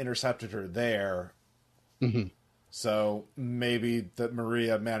 and intercepted her there. Mm-hmm. So maybe that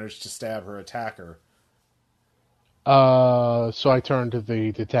Maria managed to stab her attacker. So I turn to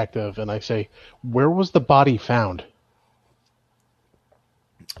the detective and I say, "Where was the body found?"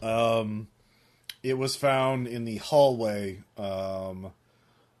 It was found in the hallway.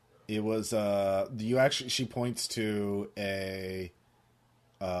 It was she points to a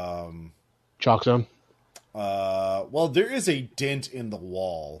Chalk zone. well, there is a dent in the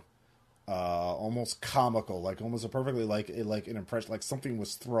wall. Almost comical, like almost a perfectly like an impression, like something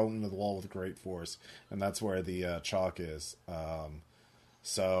was thrown into the wall with great force, and that's where the chalk is.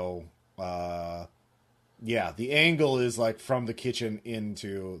 Yeah, the angle is like from the kitchen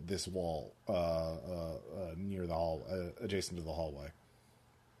into this wall, near the hall, adjacent to the hallway.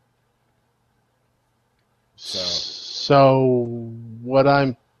 So what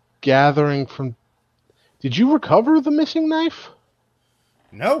I'm gathering from, did you recover the missing knife?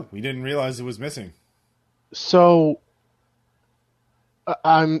 No, we didn't realize it was missing. So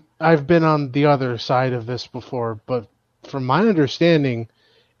I've been on the other side of this before, but from my understanding,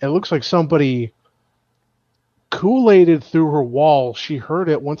 it looks like somebody Kool-Aided through her wall. She heard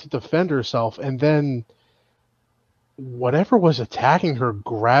it, went to defend herself, and then whatever was attacking her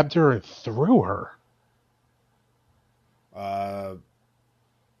grabbed her and threw her.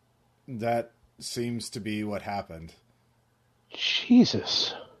 That seems to be what happened.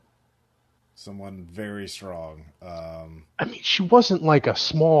 Jesus. Someone very strong. I mean, she wasn't like a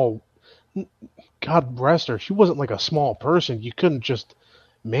small, God rest her, she wasn't like a small person. You couldn't just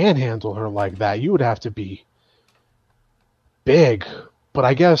manhandle her like that. You would have to be big. But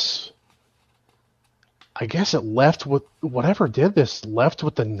I guess it left with, whatever did this, left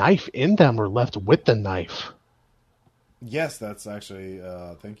with the knife in them, or left with the knife. Yes, that's actually,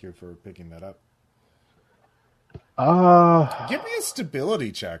 thank you for picking that up. Give me a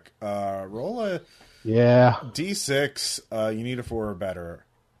stability check. Roll a Yeah. D6. You need a 4 or better.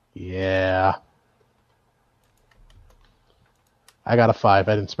 Yeah. I got a 5.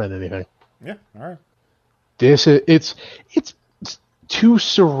 I didn't spend anything. Yeah, all right. This is it's too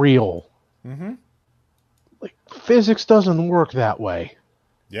surreal. Mm-hmm. Like physics doesn't work that way.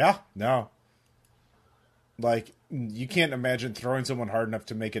 Yeah, no. Like, you can't imagine throwing someone hard enough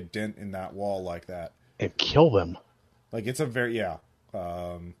to make a dent in that wall like that. And kill them. Like, it's a very, yeah.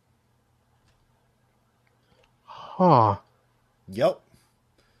 Huh. Yep.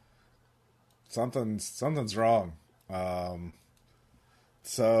 Something's wrong.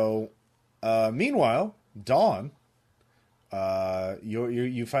 Meanwhile, Dawn,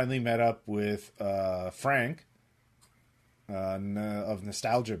 you finally met up with Frank of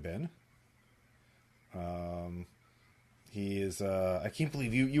Nostalgia Bin. He is. I can't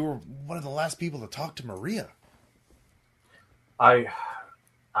believe you were one of the last people to talk to Maria. I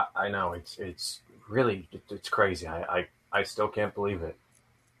know it's really it's crazy. I still can't believe it.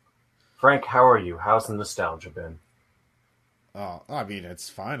 Frank, how are you? How's the nostalgia been? Oh, I mean, it's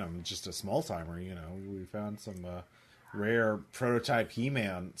fine. I'm just a small timer. You know, we found some rare prototype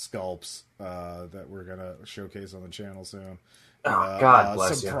He-Man sculpts that we're gonna showcase on the channel soon. Oh, God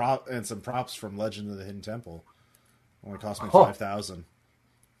bless you. And some props from Legend of the Hidden Temple. Only cost me Oh. 5,000.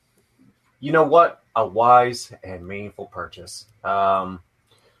 You know what? A wise and meaningful purchase.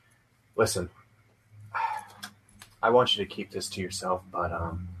 Listen, I want you to keep this to yourself, but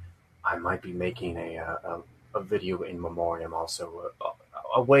I might be making a video in memoriam, also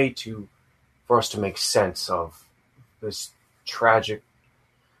a way for us to make sense of this tragic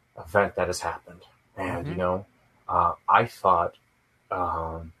event that has happened. And I thought,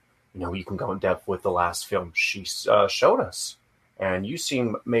 you can go in depth with the last film she showed us, and you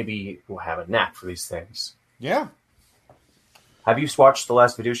seem maybe will have a knack for these things. Yeah. Have you watched the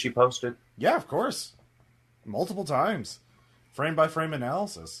last video she posted? Yeah, of course. Multiple times. Frame by frame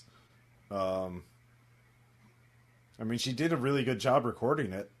analysis. I mean, she did a really good job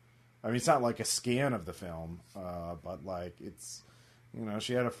recording it. I mean, it's not like a scan of the film, but like it's,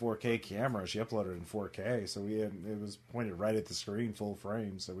 she had a 4K camera. She uploaded it in 4K, so it was pointed right at the screen, full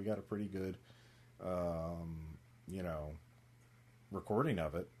frame. So we got a pretty good, recording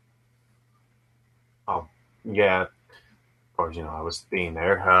of it. Oh, yeah. Of course, I was being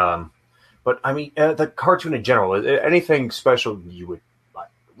there. But I mean, the cartoon in general, anything special you would like?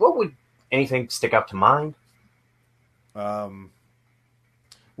 What would anything stick out to mind? Well,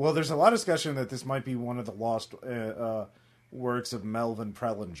 there's a lot of discussion that this might be one of the lost works of Melvin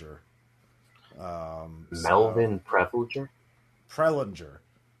Prellinger. Melvin Prellinger? Prellinger.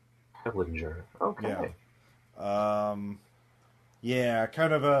 Okay. Yeah,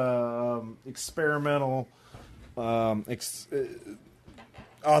 kind of a experimental,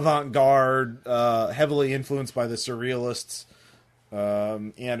 avant-garde, heavily influenced by the Surrealists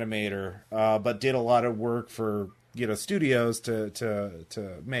animator, but did a lot of work for studios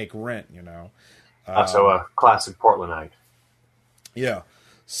to make Rent. So a classic Portlandite. Yeah,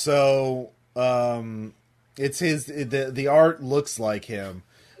 so it's the art looks like him,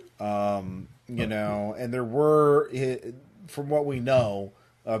 and there were, from what we know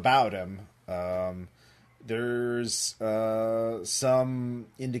about him, there's some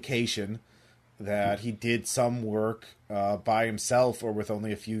indication that he did some work by himself or with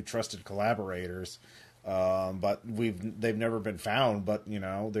only a few trusted collaborators, but they've never been found. But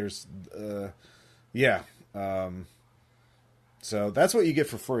there's so that's what you get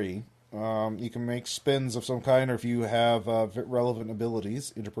for free. You can make spins of some kind, or if you have relevant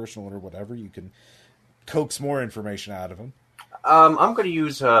abilities, interpersonal or whatever, you can coax more information out of them. I'm going to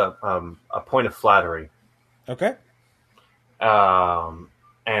use a point of flattery. Okay.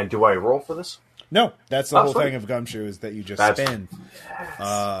 And do I roll for this? No, that's the whole sweet. thing of Gumshoe is that you just spin.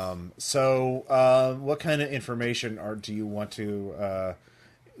 What kind of information do you want to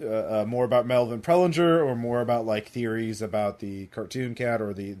more about Melvin Prellinger, or more about like theories about the cartoon cat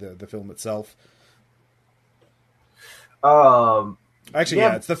or the film itself? Actually,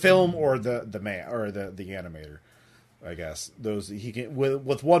 yeah, it's the film or the man or the animator. I guess those he can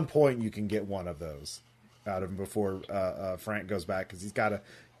with 1 point you can get one of those out of him before Frank goes back, because he's got to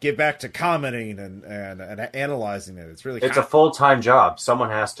get back to commenting and analyzing it. It's really a full-time job.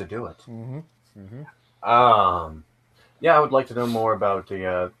 Someone has to do it. Mm-hmm. Mm-hmm. Yeah, I would like to know more about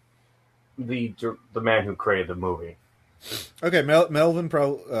the man who created the movie. Okay, Melvin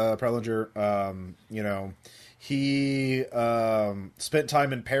Prellinger. He spent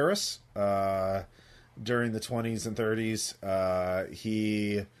time in Paris during the 20s and 30s.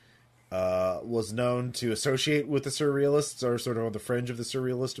 He was known to associate with the Surrealists, or sort of on the fringe of the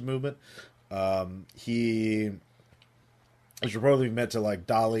Surrealist movement. He was reportedly met to like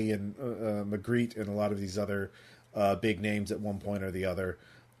Dali and Magritte and a lot of these other big names at one point or the other.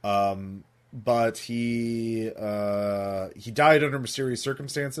 But he died under mysterious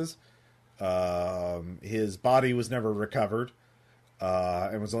circumstances. His body was never recovered,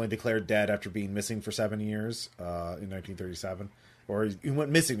 and was only declared dead after being missing for 7 years in 1937. Or he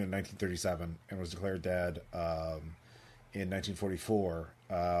went missing in 1937 and was declared dead in 1944.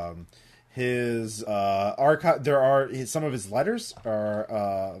 His archive, some of his letters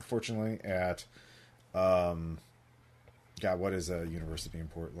are fortunately at what is a university in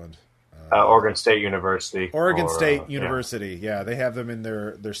Portland? Oregon State University. Oregon State University. Yeah, they have them in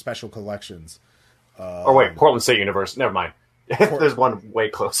their special collections. Or wait, Portland State University. Never mind. There's one way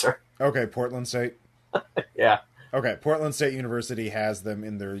closer. Okay, Portland State. Yeah. Okay, Portland State University has them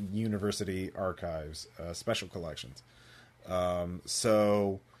in their university archives, special collections.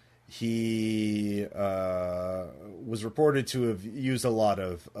 So he was reported to have used a lot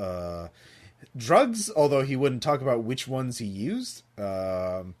of drugs, although he wouldn't talk about which ones he used.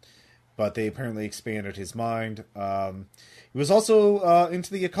 But they apparently expanded his mind. He was also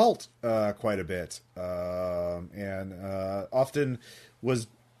into the occult quite a bit, and often was.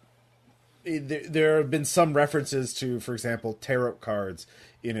 There have been some references to, for example, tarot cards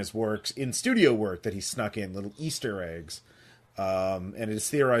in his works, in studio work that he snuck in, little Easter eggs. And it is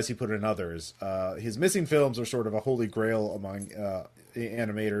theorized he put in others. His missing films are sort of a holy grail among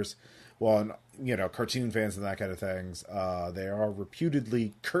animators. Well, cartoon fans and that kind of things. They are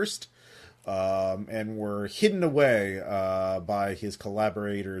reputedly cursed and were hidden away by his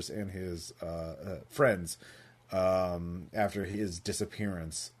collaborators and his friends. After his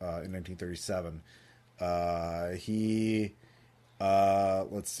disappearance in 1937.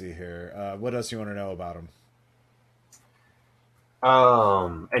 Let's see here. What else do you want to know about him?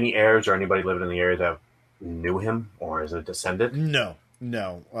 Any heirs or anybody living in the area that knew him, or is a descendant? No.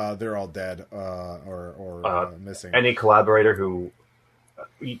 They're all dead or missing. Any collaborator who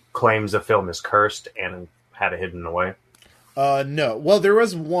claims the film is cursed and had it hidden away? No. Well, there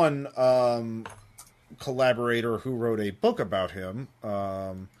was one collaborator who wrote a book about him.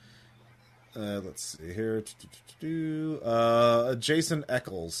 Let's see here. Jason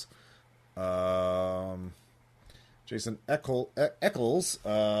Eccles. Jason Eccles.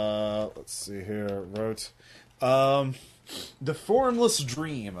 Let's see here. Wrote The Formless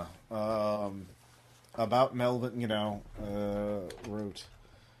Dream. About Melvin. Wrote.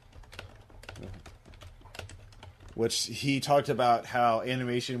 Which he talked about how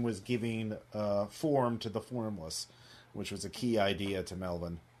animation was giving form to the formless, which was a key idea to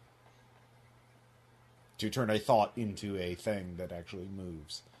Melvin. To turn a thought into a thing that actually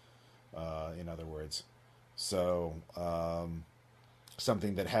moves, in other words. So,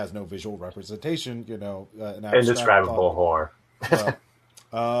 something that has no visual representation, an indescribable horror.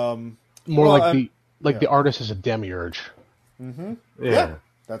 The artist is a demiurge. Mm-hmm. Yeah,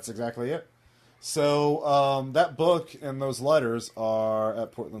 that's exactly it. So that book and those letters are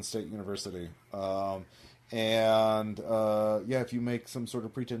at Portland State University, if you make some sort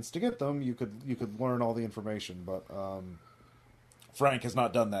of pretense to get them, you could learn all the information. But Frank has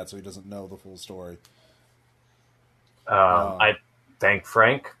not done that, so he doesn't know the full story. I thank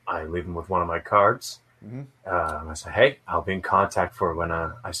Frank. I leave him with one of my cards. Mm-hmm. I say, hey, I'll be in contact for when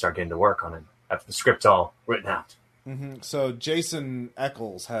I start getting to work on it. After the script's all written out. Mm-hmm. So Jason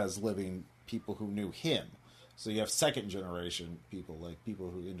Eccles has living people who knew him. So you have second generation people, like people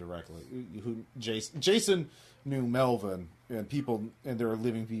who indirectly Jason knew Melvin, and there are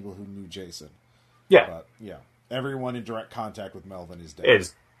living people who knew Jason. Yeah. But everyone in direct contact with Melvin is dead.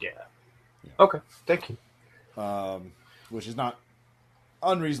 Yeah. Okay. Thank you. Which is not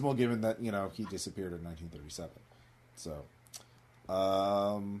unreasonable given that, he disappeared in 1937. So,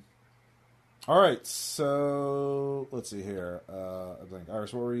 all right, so let's see here. I think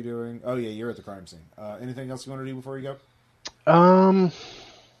Iris, what were you doing? Oh yeah, you're at the crime scene. Anything else you want to do before you go?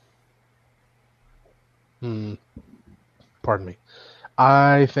 Pardon me.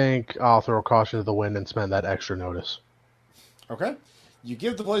 I think I'll throw caution to the wind and spend that extra notice. Okay. You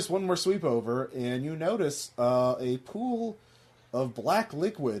give the place one more sweep over, and you notice a pool of black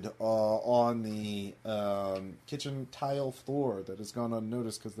liquid on the kitchen tile floor that has gone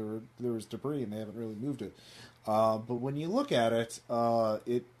unnoticed because there was debris and they haven't really moved it. But when you look at it,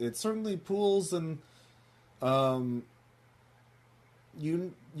 it certainly pools, and you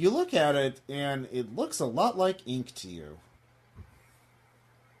look at it and it looks a lot like ink to you.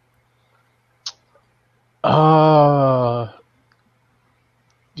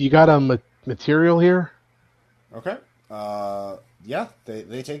 you got a material here? Okay. Yeah,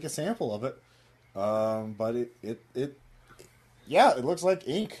 they take a sample of it. But it yeah, it looks like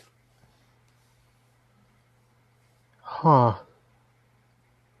ink. Huh.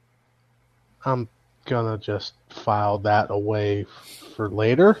 I'm gonna just file that away for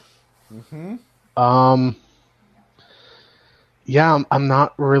later. Mm-hmm. Yeah, I'm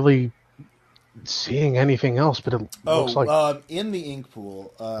not really seeing anything else, but it looks like... In the ink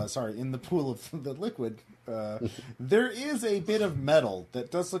pool, in the pool of the liquid, there is a bit of metal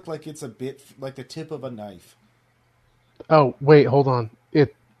that does look like it's a bit like the tip of a knife. Oh, wait, hold on.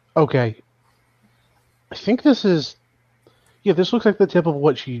 Okay. I think this is... Yeah, this looks like the tip of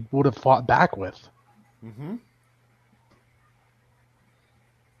what she would have fought back with. Mm-hmm.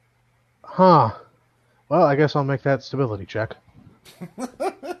 Huh. Well, I guess I'll make that stability check.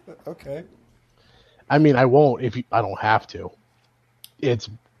 Okay. I mean, I won't if I don't have to. It's...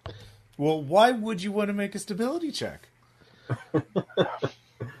 Well, why would you want to make a stability check?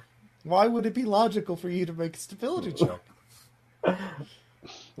 Why would it be logical for you to make a stability check?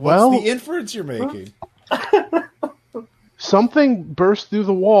 What's the inference you're making? Something burst through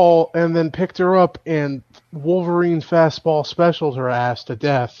the wall and then picked her up, and Wolverine's fastball specialed her ass to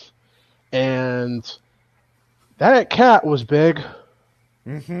death. And that cat was big.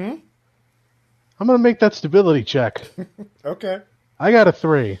 Mm-hmm. I'm going to make that stability check. Okay. I got a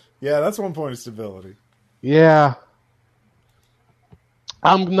 3. Yeah, that's 1 point of stability. Yeah.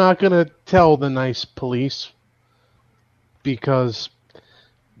 I'm not going to tell the nice police because,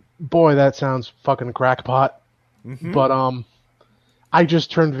 boy, that sounds fucking crackpot. Mm-hmm. But I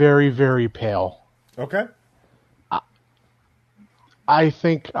just turned very, very pale. Okay. I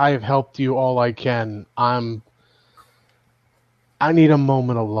think I've helped you all I can. I need a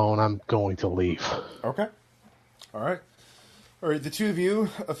moment alone. I'm going to leave. Okay. All right. All right. The two of you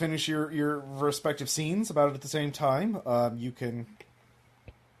finish your respective scenes about it at the same time. You can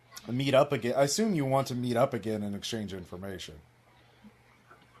meet up again. I assume you want to meet up again and exchange information.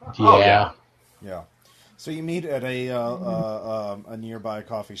 Yeah. Yeah. So you meet at a nearby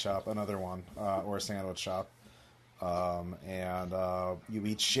coffee shop, another one, or a sandwich shop, and you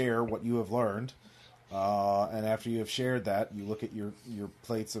each share what you have learned. And after you have shared that, you look at your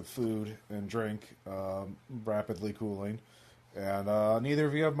plates of food and drink, rapidly cooling, and neither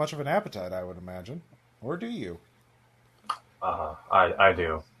of you have much of an appetite, I would imagine, or do you? I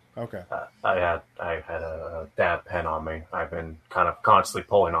do. Okay. I had a dab pen on me. I've been kind of constantly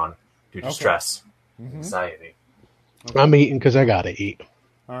pulling on due to stress, anxiety. Okay. I'm eating because I gotta eat.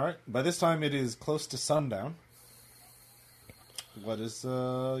 All right. By this time, it is close to sundown. What is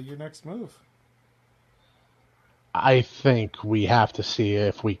your next move? I think we have to see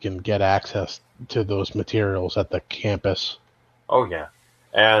if we can get access to those materials at the campus. Oh yeah,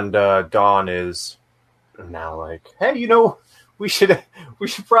 and Dawn is now like, hey, we should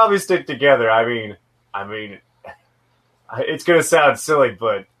probably stick together. I mean, it's gonna sound silly,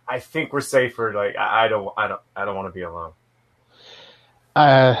 but I think we're safer. Like, I don't want to be alone.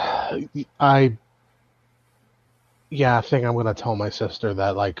 I think I'm gonna tell my sister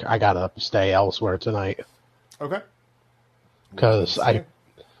that like I gotta stay elsewhere tonight. Okay. Because I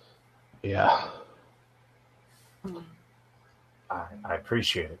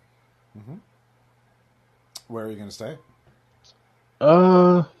appreciate it. Mm-hmm. Where are you going to stay?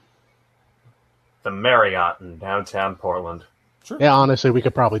 The Marriott in downtown Portland. Sure. Yeah, honestly, we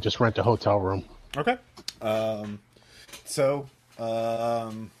could probably just rent a hotel room. Okay. So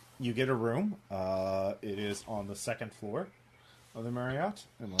you get a room. It is on the second floor of the Marriott,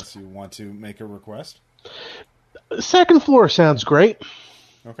 unless you want to make a request. Second floor sounds great.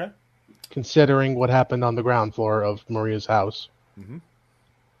 Okay. Considering what happened on the ground floor of Maria's house. Mm-hmm.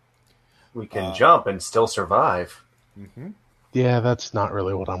 We can jump and still survive. Mm-hmm. Yeah, that's not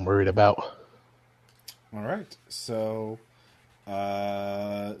really what I'm worried about. All right. So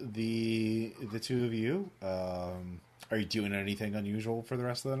the two of you, are you doing anything unusual for the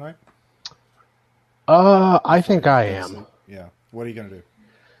rest of the night? I think I am. Yeah. What are you going to do?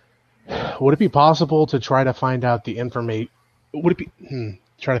 Would it be possible to try to find out the information? Would it be...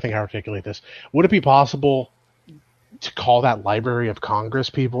 try to think how to articulate this. Would it be possible to call that Library of Congress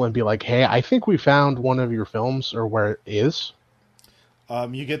people and be like, hey, I think we found one of your films, or where it is?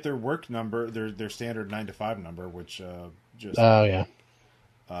 You get their work number, their standard 9 to 5 number, which just... Oh, yeah.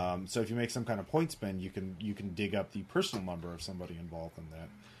 So if you make some kind of point spin, you can dig up the personal number of somebody involved in that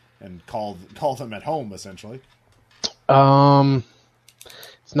and call them at home, essentially.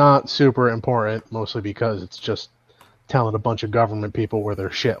 It's not super important, mostly because it's just telling a bunch of government people where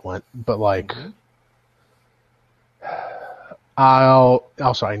their shit went. But, like,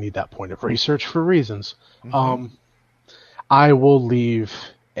 I need that point of research for reasons. I will leave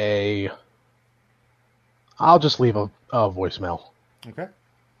I'll just leave a voicemail. Okay.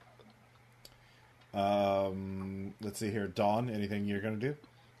 Let's see here. Dawn, anything you're going to do?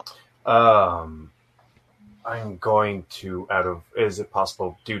 I'm going to, is it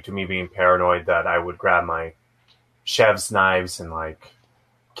possible, due to me being paranoid, that I would grab my chef's knives and, like,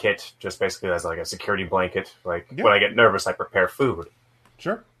 kit, just basically as, like, a security blanket. Like, when I get nervous, I prepare food.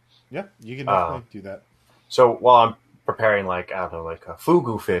 Sure. Yeah, you can definitely do that. So, while I'm preparing, like, I don't know, like a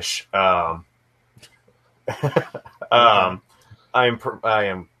fugu fish, I am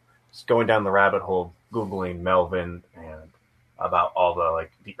going down the rabbit hole, Googling Melvin and about all the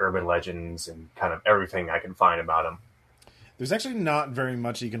urban legends and kind of everything I can find about him. There's actually not very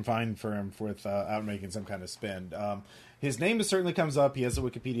much you can find for him without making some kind of spin. His name certainly comes up. He has a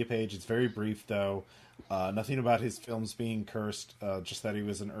Wikipedia page. It's very brief, though. Nothing about his films being cursed. Just that he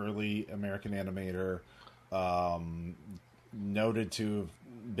was an early American animator, noted to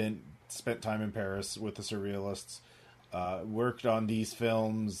have spent time in Paris with the Surrealists. Worked on these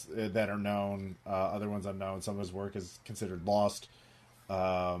films that are known, other ones unknown. Some of his work is considered lost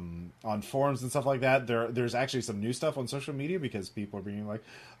on forums and stuff like that. There's actually some new stuff on social media because people are being like,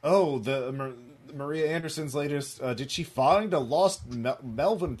 "Oh, Maria Anderson's latest. Did she find a lost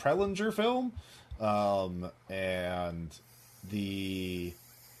Melvin Prelinger film?" And the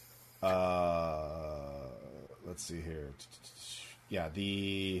let's see here. Yeah,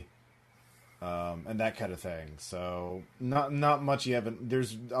 and that kind of thing. So not much you haven't.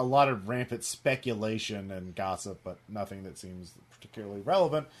 There's a lot of rampant speculation and gossip, but nothing that seems particularly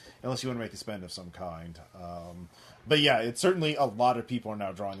relevant unless you want to make a spend of some kind. But yeah, it's certainly a lot of people are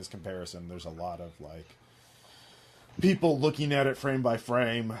now drawing this comparison. There's a lot of people looking at it frame by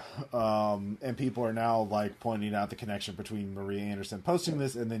frame, and people are now pointing out the connection between Maria Anderson posting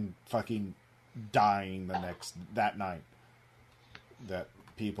this and then fucking dying that night. That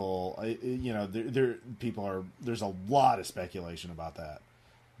people, there's a lot of speculation about that,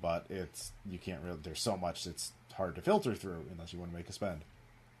 but you can't really, there's so much it's hard to filter through unless you want to make a spend.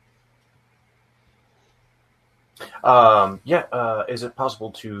 Is it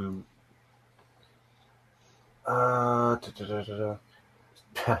possible to I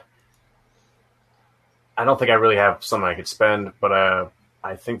don't think I really have something I could spend, but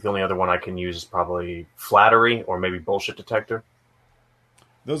I think the only other one I can use is probably flattery or maybe bullshit detector.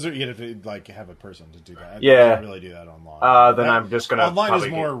 Those are, you have to have a person to do that. Yeah, I can't really do that online. Then I'm just gonna. Online is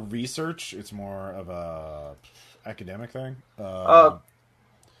more research. It's more of a academic thing. Then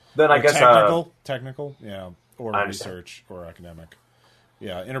I guess technical, yeah, or research or academic.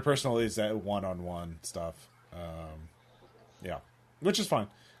 Yeah, interpersonal is that one-on-one stuff. Yeah, which is fine.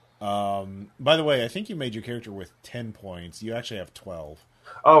 By the way, I think you made your character with 10 points. You actually have 12.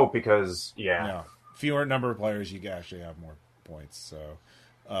 Oh, because yeah, fewer number of players, you actually have more points. So.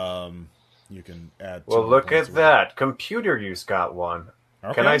 You can add. Well, look at that. Computer use got one.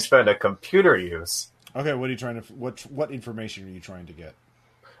 Okay. Can I spend a computer use? Okay, what are you trying to? What information are you trying to get?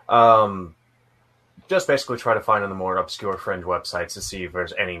 Just basically try to find on the more obscure fringe websites to see if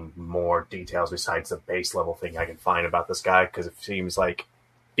there's any more details besides the base level thing I can find about this guy, because it seems like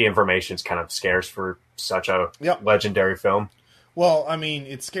the information's kind of scarce for such a legendary film. Well, I mean,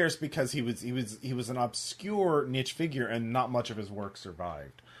 it's scarce because he was an obscure niche figure, and not much of his work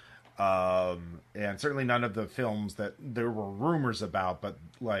survived. And certainly none of the films that there were rumors about, but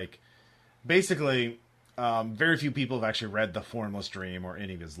basically, very few people have actually read The Formless Dream or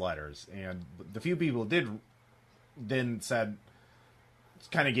any of his letters. And the few people did then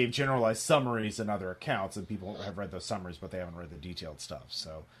kind of gave generalized summaries in other accounts, and people have read those summaries, but they haven't read the detailed stuff.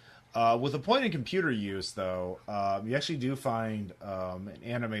 So, with a point in computer use, though, you actually do find an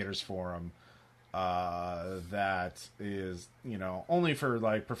animators forum that is, only for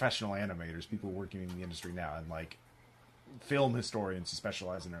professional animators, people working in the industry now, and film historians who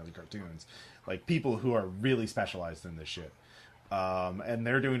specialize in early cartoons, people who are really specialized in this shit. And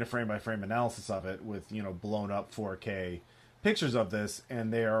they're doing a frame by frame analysis of it with blown up 4K pictures of this,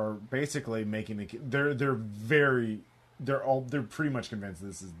 and they are basically making they're pretty much convinced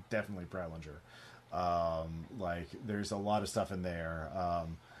this is definitely Prelinger. There's a lot of stuff in there,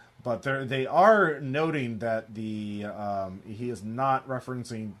 but they are noting that he is not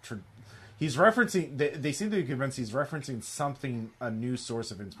referencing. He's referencing. They seem to be convinced he's referencing something, a new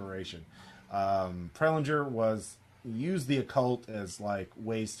source of inspiration. Prelinger used the occult as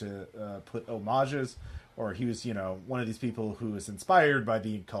ways to put homages. Or he was, one of these people who was inspired by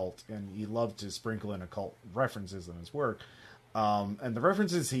the occult, and he loved to sprinkle in occult references in his work. And the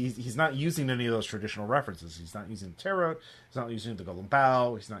references, he's not using any of those traditional references. He's not using tarot. He's not using the golden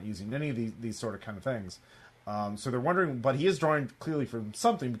bow. He's not using any of these sort of kind of things. So they're wondering, but he is drawing clearly from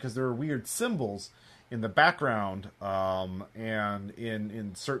something because there are weird symbols in the background and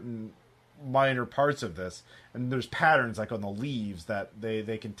in certain minor parts of this, and there's patterns like on the leaves that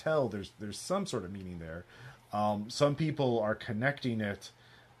they can tell there's some sort of meaning there. Some people are connecting it.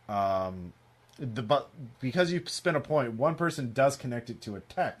 But because you spin a point, one person does connect it to a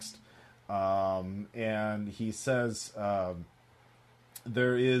text, and he says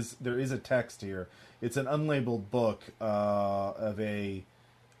there is a text here. It's an unlabeled book of a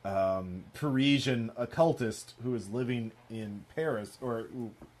Parisian occultist who is living in Paris, or who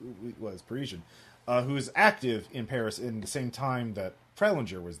was Parisian, who is active in Paris in the same time that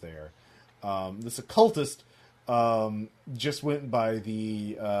Frelinger was there. This occultist just went by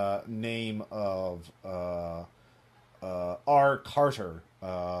the name of R. Carter,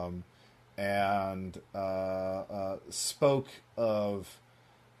 and spoke of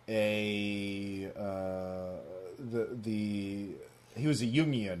he was a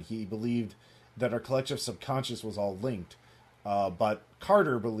Jungian. He believed that our collective subconscious was all linked, but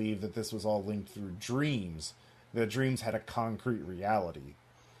Carter believed that this was all linked through dreams. That dreams had a concrete reality.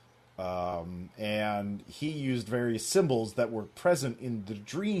 And he used various symbols that were present in the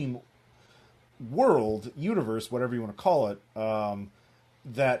dream world, universe, whatever you want to call it,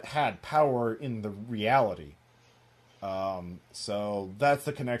 that had power in the reality. So that's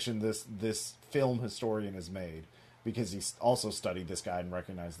the connection this film historian has made, because he also studied this guy and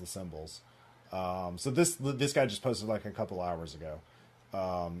recognized the symbols. So this guy just posted like a couple hours ago.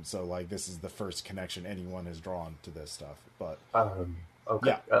 So like this is the first connection anyone has drawn to this stuff. But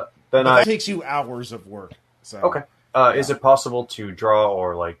okay. Yeah. Then that takes you hours of work. So okay. Is it possible to draw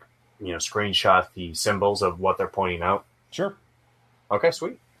or screenshot the symbols of what they're pointing out? Sure. Okay,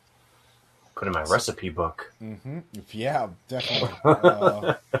 sweet. Put in my recipe book. Mm-hmm. Yeah,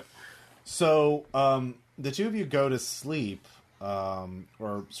 definitely. So the two of you go to sleep,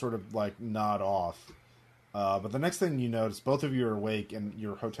 or sort of like nod off. But the next thing you notice, both of you are awake and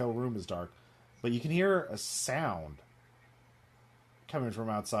your hotel room is dark, but you can hear a sound coming from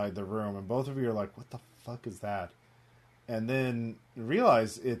outside the room, and both of you are like, what the fuck is that? And then you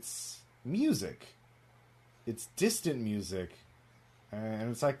realize it's music. It's distant music.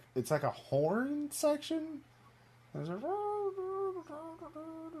 And it's like a horn section.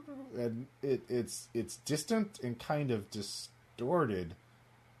 And it's distant and kind of distorted.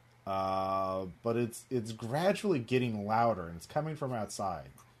 But it's gradually getting louder, and it's coming from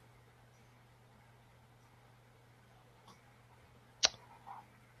outside.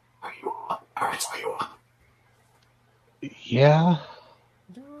 Are you up? Are you up? Yeah.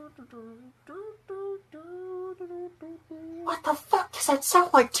 What the fuck does that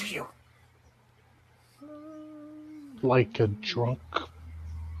sound like to you? Like a drunk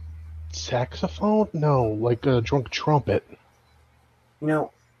saxophone? No, like a drunk trumpet. We're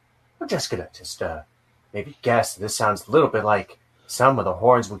just gonna maybe guess this sounds a little bit like some of the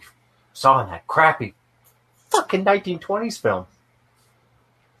horns we saw in that crappy fucking 1920s film.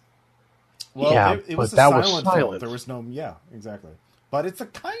 Well, yeah, it was but that was film. silent. There was no, yeah, exactly. But it's a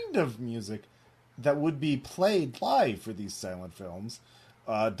kind of music that would be played live for these silent films.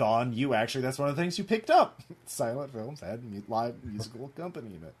 Dawn, that's one of the things you picked up. Silent films had live musical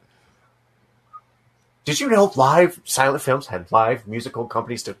accompaniment. Did you know silent films had live musical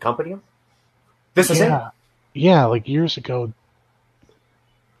companies to accompany them? This is it? Yeah, like years ago,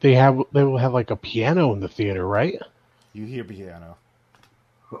 they will have like a piano in the theater, right? You hear piano.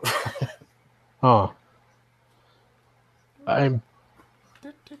 Huh.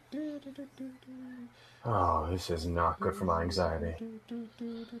 Oh, this is not good for my anxiety.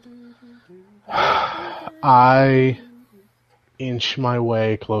 I inch my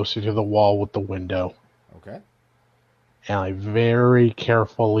way closer to the wall with the window. Okay. And I very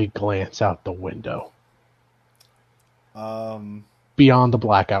carefully glance out the window. Beyond the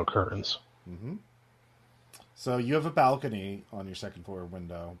blackout curtains. Mm-hmm. So you have a balcony on your second floor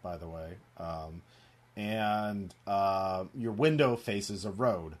window, by the way. And your window faces a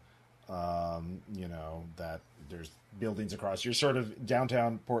road. That there's buildings across. You're sort of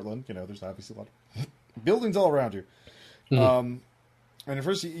downtown Portland. There's obviously a lot of buildings all around you. Mm-hmm. And at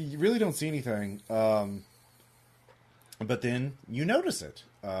first you really don't see anything. But then you notice it.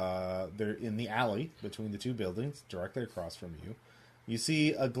 They're in the alley between the two buildings, directly across from you. You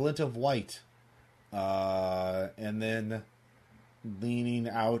see a glint of white. And then leaning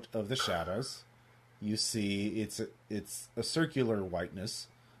out of the shadows, you see it's a circular whiteness.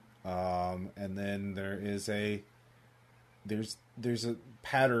 And then there is a there's a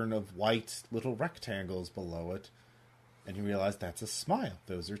pattern of white little rectangles below it, and you realize that's a smile.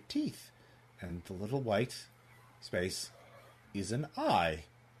 Those are teeth, and the little white space is an eye.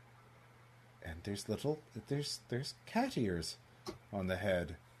 And there's cat ears on the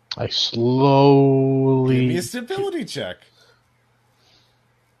head. I slowly... Give me a stability check.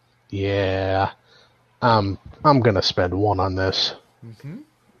 Yeah. I'm gonna spend 1 on this. Mm-hmm.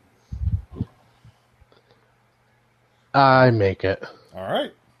 I make it. All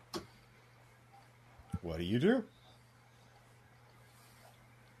right. What do you do?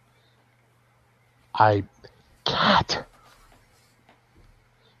 Cat.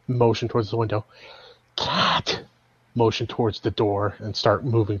 Motion towards the window. Cat. Motion towards the door and start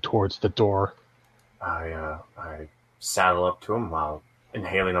moving towards the door. I saddle up to him while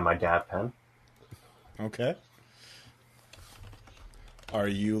inhaling on my dab pen. Okay. Are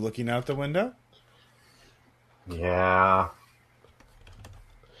you looking out the window? Yeah.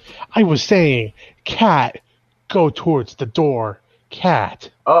 I was saying, cat, go towards the door. Cat.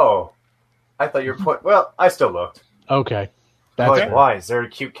 Oh, I thought you were well, I still looked. Okay. That's like, why? Is there a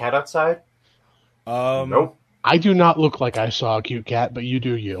cute cat outside? Nope. I do not look like I saw a cute cat, but you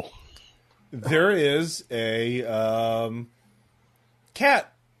do you. There is a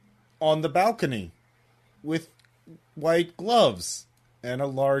cat on the balcony with white gloves and a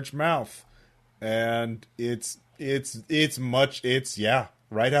large mouth, and it's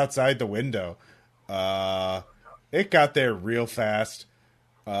right outside the window. It got there real fast.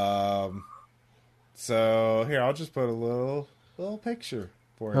 So here, I'll just put a little picture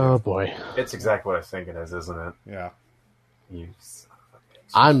for you. Oh boy, it's exactly what I think it is, isn't it? Yeah. You son of a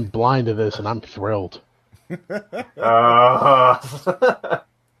bitch. I'm blind to this, and I'm thrilled.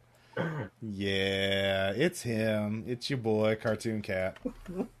 Yeah, it's him. It's your boy, Cartoon Cat.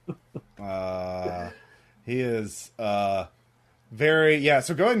 He is very... Yeah,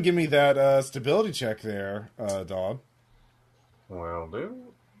 so go ahead and give me that stability check there, Dog. Will do.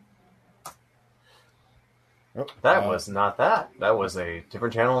 Oh, that was not that. That was a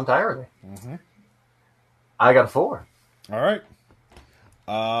different channel entirely. Mm-hmm. I got a 4. All right.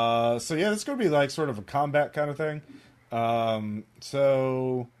 So yeah, this is going to be like sort of a combat kind of thing.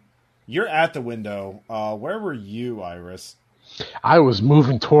 So you're at the window. Where were you, Iris? I was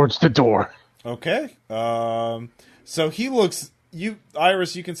moving towards the door. Okay. So he looks...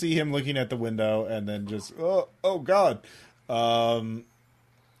 Iris, you can see him looking at the window and then just... Oh God.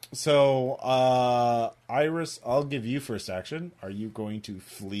 So, Iris, I'll give you first action. Are you going to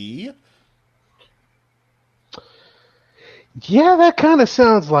flee? Yeah, that kind of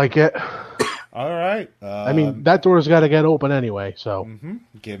sounds like it. All right. I mean, that door's got to get open anyway, so... Mm-hmm.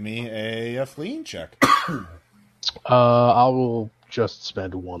 Give me a fleeing check. I will just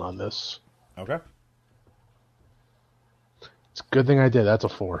spend 1 on this. Okay. It's a good thing I did. That's a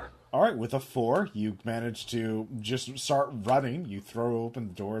 4. All right, with a 4, you manage to just start running. You throw open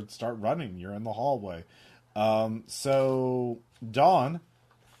the door and start running. You're in the hallway. So, Dawn,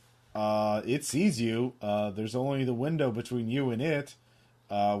 it sees you. There's only the window between you and it.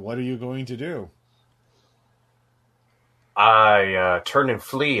 What are you going to do? I turn and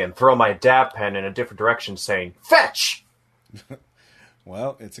flee and throw my dab pen in a different direction, saying, "Fetch!"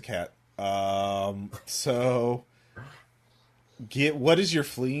 Well, it's a cat. So... What is your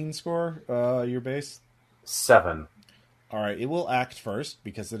fleeing score, your base? 7. All right, it will act first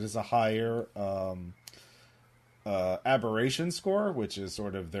because it is a higher aberration score, which is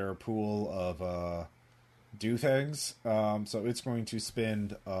sort of their pool of do things. So it's going to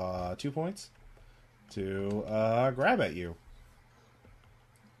spend 2 points to grab at you.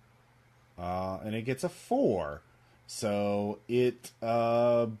 And it gets a 4. So it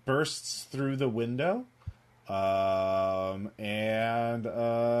bursts through the window. And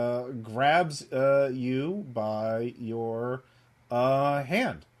grabs you by your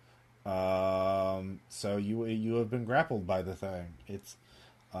hand. So you have been grappled by the thing. It's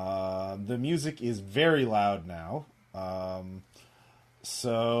the music is very loud now.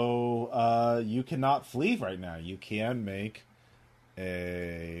 So you cannot flee right now. You can make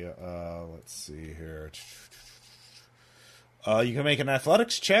a let's see here. You can make an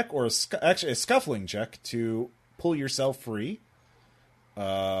athletics check or actually a scuffling check to pull yourself free.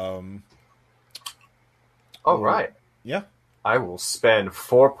 All right. Yeah. I will spend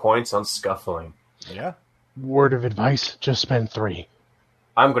 4 points on scuffling. Yeah. Word of advice, just spend 3.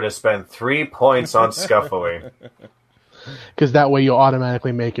 I'm going to spend 3 points on scuffling. Because that way you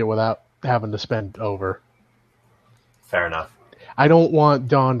automatically make it without having to spend over. Fair enough. I don't want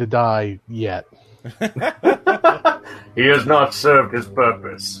Dawn to die yet. He has not served his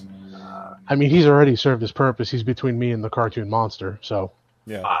purpose. I mean, he's already served his purpose. He's between me and the cartoon monster, so...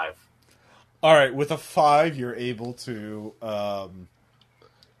 Yeah. 5. All right, with a 5, you're able to...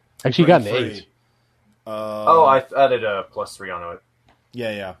 Actually, he got an 8. I added a +3 on it.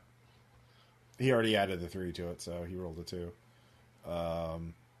 Yeah. He already added the 3 to it, so he rolled a 2. You're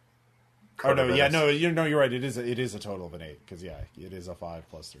right. It is a total of an 8 because it is a 5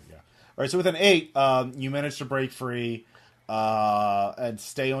 plus 3. Yeah. All right. So with an 8, you managed to break free and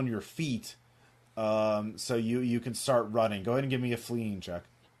stay on your feet. So you can start running. Go ahead and give me a fleeing check.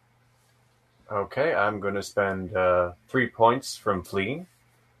 Okay, I'm going to spend 3 points from fleeing.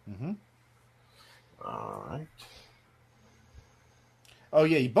 Mm-hmm. All right. Oh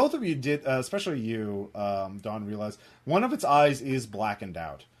yeah, both of you did, especially you, Dawn, realized one of its eyes is blackened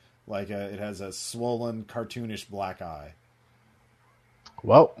out. Like, it has a swollen, cartoonish black eye.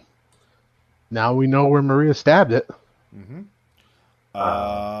 Well, now we know where Maria stabbed it. Mm-hmm.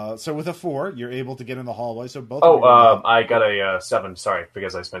 So with a 4, you're able to get in the hallway. So both. I got a 7. Sorry,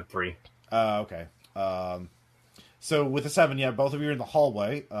 because I spent 3. Okay. So with a 7, yeah, both of you are in the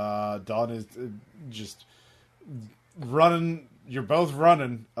hallway. Dawn is just running. You're both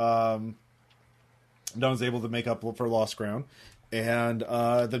running. Dawn's able to make up for lost ground. And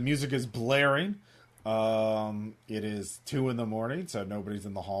the music is blaring. It is 2 a.m, so nobody's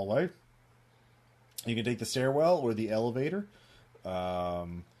in the hallway. You can take the stairwell or the elevator.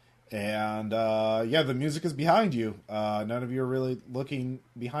 The music is behind you. None of you are really looking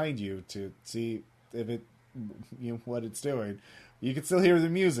behind you to see if what it's doing. You can still hear the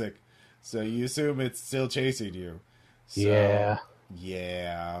music, so you assume it's still chasing you. So, yeah.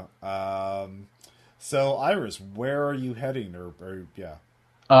 Yeah. So, Iris, where are you heading?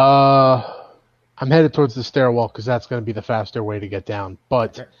 I'm headed towards the stairwell because that's going to be the faster way to get down.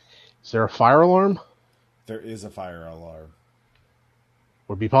 But Is there a fire alarm? There is a fire alarm.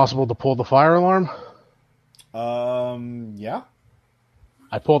 Would it be possible to pull the fire alarm? Yeah.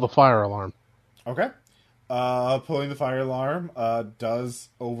 I pull the fire alarm. Okay. Pulling the fire alarm does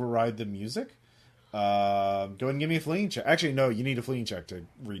override the music. Go ahead and give me a fleeing check. Actually, no, you need a fleeing check to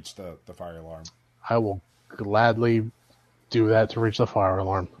reach the fire alarm. I will gladly do that to reach the fire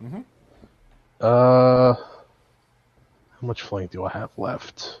alarm. Mm-hmm. How much fleeing do I have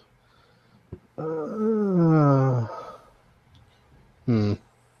left?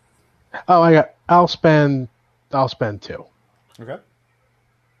 I'll spend 2. Okay.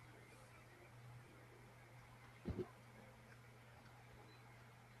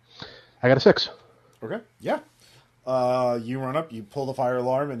 I got a 6. Okay. Yeah. You run up, you pull the fire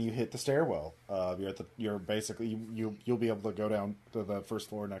alarm, and you hit the stairwell. You'll be able to go down to the first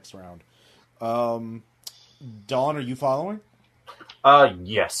floor next round. Dawn, are you following?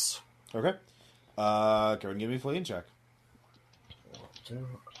 Yes. Okay. Go ahead and give me a fleeing check.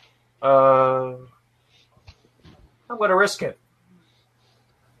 I'm gonna risk it.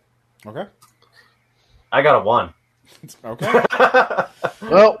 Okay. I got a 1. Okay.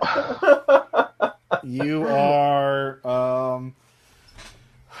 Well, you are,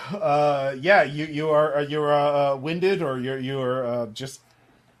 you're winded, or you're just,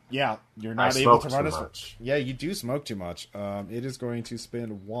 you're not able to run as much. Yeah, you do smoke too much. It is going to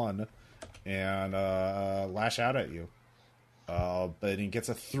spend 1 and lash out at you. But it gets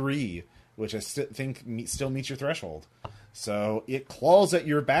a 3, which I think still meets your threshold. So it claws at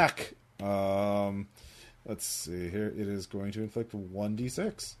your back. Let's see here. It is going to inflict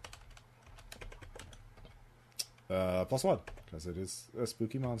 1d6. +1, because it is a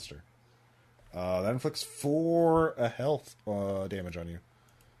spooky monster. That inflicts 4 health damage on you.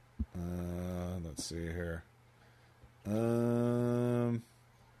 Let's see here. What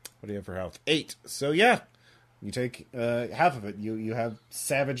do you have for health? 8. So yeah, you take half of it. You have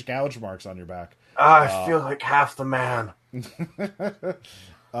savage gouge marks on your back. I feel like half the man.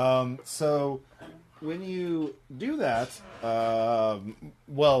 So when you do that,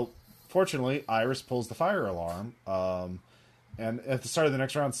 fortunately, Iris pulls the fire alarm. And at the start of the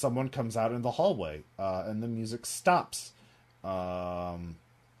next round, someone comes out in the hallway, and the music stops. You're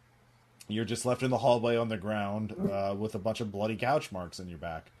just left in the hallway on the ground with a bunch of bloody gouge marks in your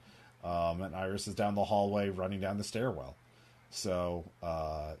back. And Iris is down the hallway running down the stairwell. So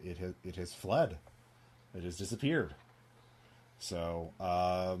it has fled. It has disappeared. So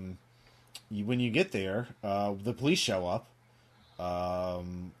when you get there, the police show up.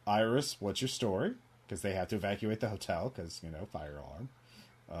 Iris, what's your story? Because they have to evacuate the hotel because, fire alarm.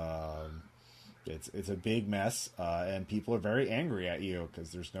 It's a big mess, and people are very angry at you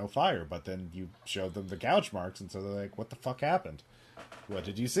because there's no fire. But then you showed them the gouge marks, and so they're like, what the fuck happened? What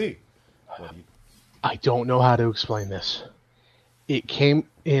did you see? I don't know how to explain this. It came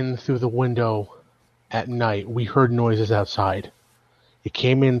in through the window at night. We heard noises outside. It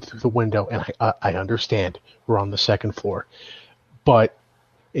came in through the window, and I understand we're on the second floor. But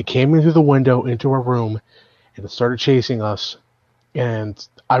it came in through the window into our room, and it started chasing us. And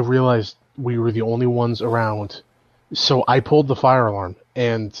I realized we were the only ones around. So I pulled the fire alarm,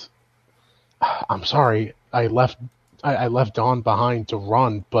 and I'm sorry, I left Dawn behind to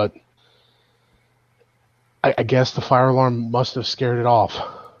run, but I guess the fire alarm must have scared it off.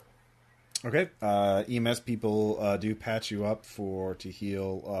 Okay. EMS people do patch you up to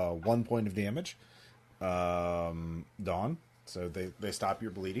heal 1 point of damage. Dawn. So they stop your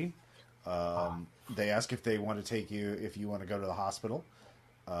bleeding. They ask if they want to take you, if you want to go to the hospital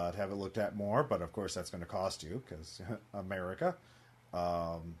to have it looked at more, but of course that's going to cost you because America.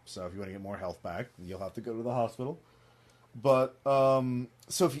 So if you want to get more health back, you'll have to go to the hospital. But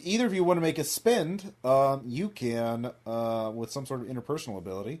so if either of you want to make a spend, you can with some sort of interpersonal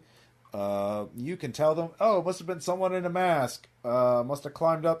ability. You can tell them, oh, it must have been someone in a mask. Must have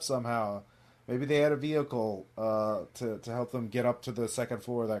climbed up somehow. Maybe they had a vehicle to help them get up to the second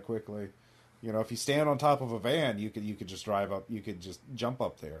floor that quickly. You know, if you stand on top of a van, you could just drive up. You could just jump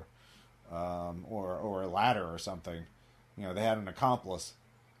up there, or a ladder or something. You know, they had an accomplice.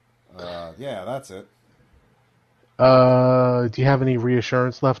 Yeah, that's it. Do you have any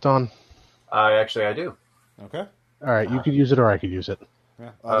reassurance left on? I do. Okay. All right, you could use it or I could use it. Yeah.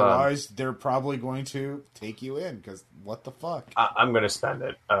 Otherwise, they're probably going to take you in because what the fuck? I'm going to spend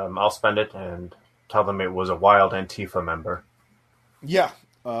it. I'll spend it and tell them it was a wild Antifa member. Yeah.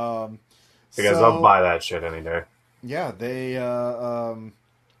 Because I'll buy that shit any day. Yeah, they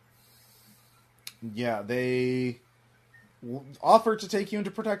offer to take you into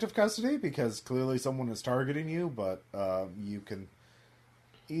protective custody because clearly someone is targeting you, but you can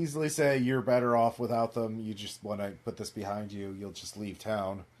easily say you're better off without them. You just want to put this behind you. You'll just leave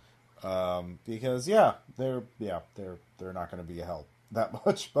town because they're not going to be a help that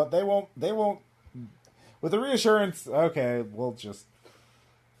much, but they won't with the reassurance. Okay, we'll just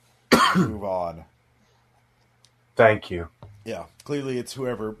move on. Thank you. Yeah, clearly it's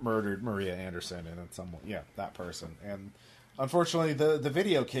whoever murdered Maria Anderson, and it's someone. Yeah, that person. And unfortunately, the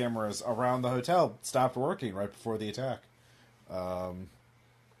video cameras around the hotel stopped working right before the attack.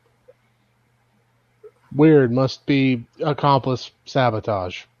 Weird. Must be accomplice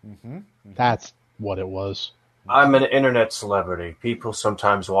sabotage. Mm-hmm. That's what it was. I'm an internet celebrity. People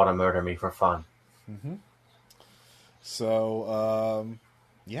sometimes want to murder me for fun. Mm-hmm. So,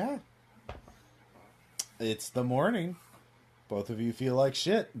 yeah. It's the morning. Both of you feel like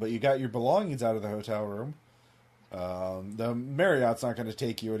shit, but you got your belongings out of the hotel room. The Marriott's not going to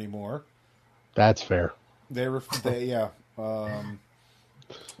take you anymore. That's fair. Yeah.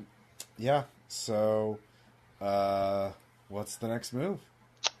 Yeah. So, what's the next move?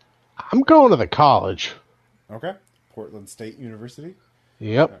 I'm going to the college. Okay. Portland State University.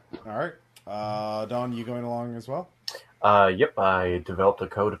 Yep. All right. Dawn, you going along as well? Yep. I developed a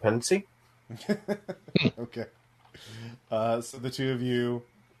codependency. Okay. So the two of you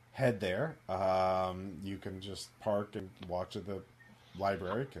head there. You can just park and walk to the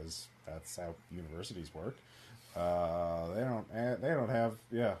library because that's how universities work. They don't have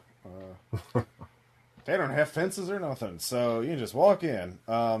they don't have fences or nothing, so you can just walk in.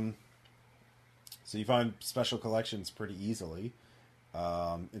 So you find special collections pretty easily.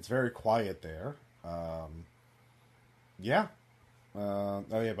 It's very quiet there. Yeah. Oh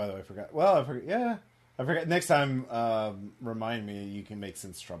yeah. By the way, I forgot. Well, I forgot. Yeah. I forgot. Next time, remind me. You can make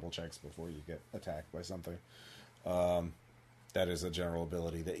sense trouble checks before you get attacked by something. That is a general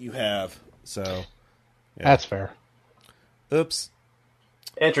ability that you have. So, yeah. That's fair. Oops.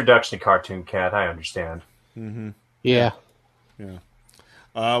 Introduction to Cartoon Cat. I understand. Mm-hmm. Yeah. Yeah.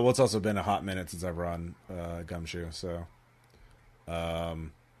 Well, it's also been a hot minute since I've run Gumshoe, so.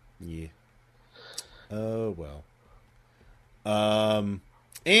 Yeah. Oh well.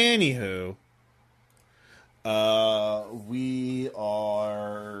 Anywho. We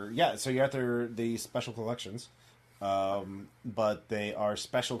are so you're at the special collections, but they are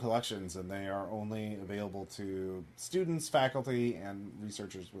special collections and they are only available to students, faculty, and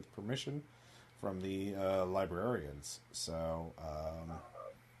researchers with permission from the librarians. So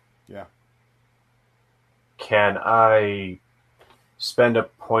yeah. Can I spend a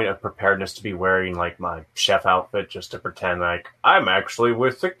point of preparedness to be wearing like my chef outfit just to pretend like I'm actually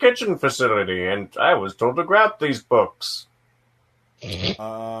with the kitchen facility and I was told to grab these books?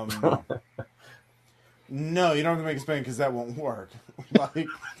 No, you don't have to make a spend because that won't work.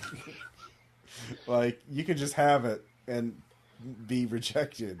 like you can just have it, and be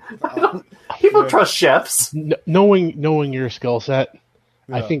rejected. People trust chefs. Knowing your skill set,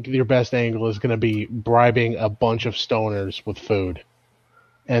 I Yeah. think your best angle is going to be bribing a bunch of stoners with food,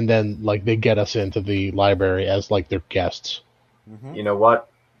 and then like they get us into the library as like their guests. You know what?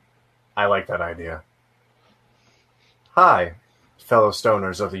 I like that idea. Hi, fellow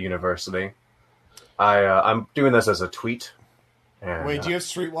stoners of the university. I'm doing this as a tweet. And, Wait, do you have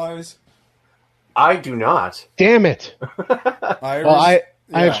Streetwise? I do not. Damn it! Iris? Well, I have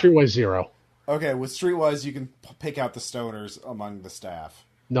Yeah. Streetwise 0. Okay, with Streetwise, you can pick out the stoners among the staff.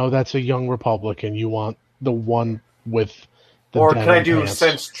 No, that's a young Republican. You want the one with the Or can I denim do pants.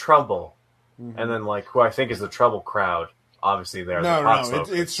 sense trouble? And then, like, who I think is the trouble crowd. Obviously, they're the pot No,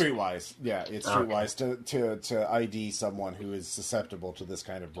 smokers. it's Streetwise. Yeah, it's Okay. Streetwise to ID someone who is susceptible to this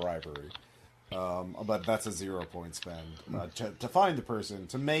kind of bribery. But that's a 0 point spend. To find the person,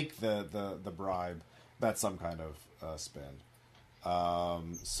 to make the bribe, that's some kind of spend.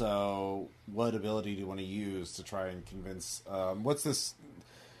 So, what ability do you want to use to try and convince? What's this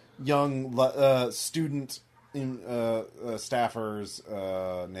young student staffer's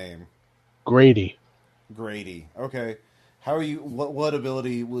name? Grady. Grady. Okay. How are you? What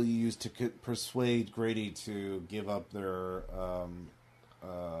ability will you use to persuade Grady to give up their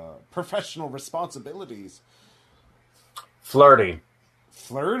professional responsibilities? Flirting.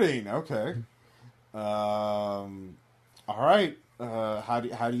 Flirting. Okay. All right. How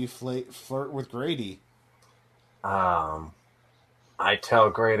do you flirt with Grady? I tell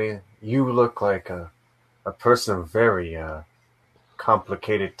Grady, you look like a person of very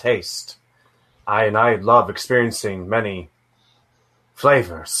complicated taste. I love experiencing many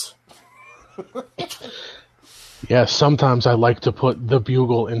flavors. Yes, sometimes I like to put the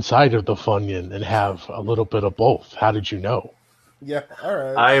bugle inside of the Funyun and have a little bit of both. How did you know? Yeah. All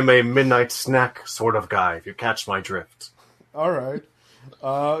right. I am a midnight snack sort of guy, if you catch my drift. All right.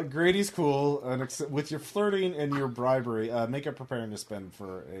 Grady's cool, and with your flirting and your bribery, make a preparing to spend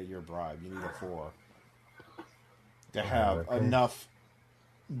for your bribe. You need a 4 to have enough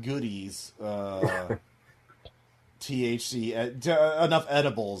goodies, THC, enough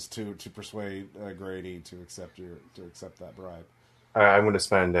edibles to persuade Grady to accept that bribe. I'm going to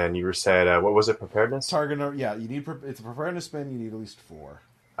spend, and you said, what was it, preparedness? Target, yeah, you need it's a preparing to spend. You need at least 4.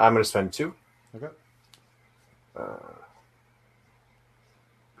 I'm going to spend 2. Okay.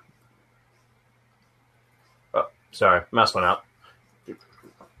 Oh, sorry, mouse went out.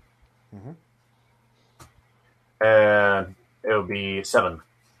 And it'll be 7.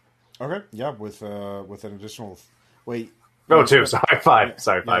 Okay. Yeah, with an additional. Wait. No, 2. Sorry, 5.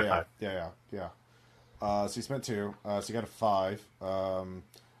 Sorry, 5. Yeah. 5. Yeah. So you spent 2. So you got a 5.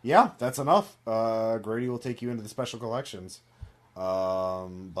 Yeah, that's enough. Grady will take you into the special collections.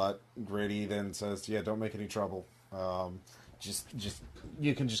 But Grady then says, "Yeah, don't make any trouble. Just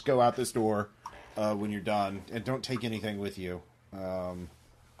you can just go out this door when you're done, and don't take anything with you."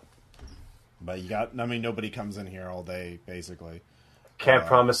 But nobody comes in here all day, basically. Can't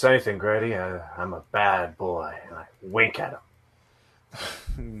promise anything, Grady. I'm a bad boy. And I wink at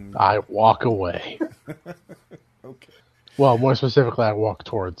him. I walk away. Okay. Well, more specifically, I walk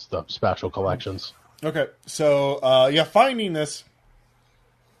towards the special collections. Okay, so finding this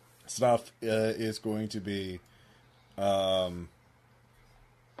stuff is going to be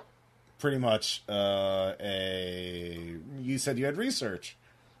pretty much You said you had research.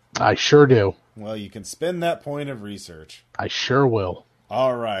 I sure do. Well, you can spend that point of research. I sure will.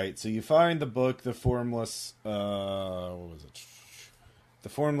 All right, so you find the book, The Formless. What was it? The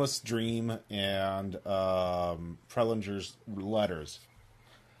Formless Dream and Prelinger's letters.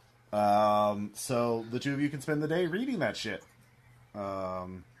 So the two of you can spend the day reading that shit.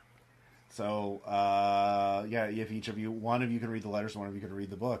 If each of you, one of you can read the letters, one of you can read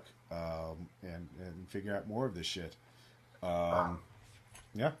the book, and figure out more of this shit.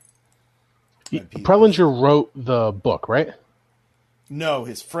 Yeah. Prelinger wrote the book, right? No,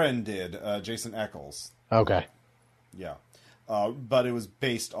 his friend did, Jason Eccles. Okay. Yeah. But it was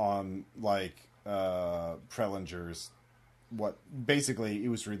based on, Prelinger's... Basically, it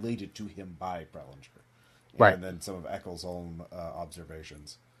was related to him by Prelinger. Right. And then some of Eccles' own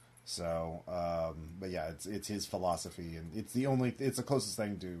observations. So, but yeah, it's his philosophy, and it's the closest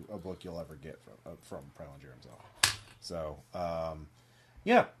thing to a book you'll ever get from Prelinger himself. So,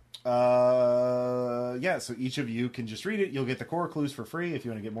 so each of you can just read it. You'll get the core clues for free. If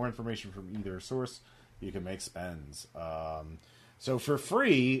you want to get more information from either source, you can make spends. So for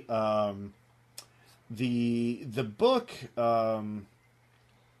free, the book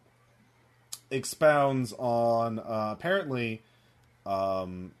expounds on apparently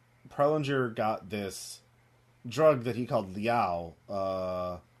Prelinger got this drug that he called Liao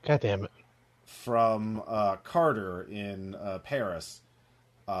God damn it. from Carter in Paris.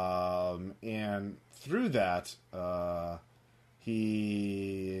 And through that,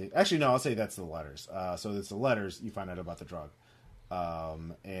 he... Actually, no, I'll say that's the letters. So it's the letters you find out about the drug.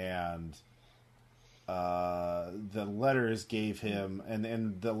 And the letters gave him...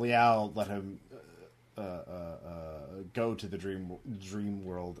 And the Liao let him go to the dream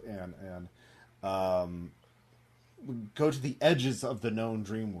world and go to the edges of the known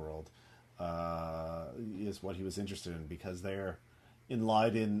dream world is what he was interested in, because they're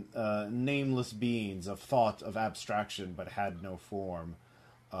lied in nameless beings of thought, of abstraction, but had no form.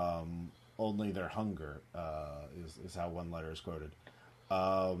 Only their hunger is how one letter is quoted.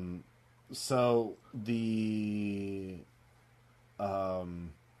 So the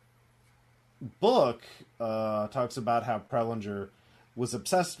book talks about how Prelinger was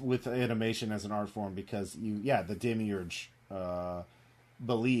obsessed with animation as an art form because the Demiurge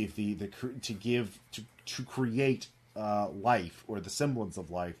belief, to create life, or the semblance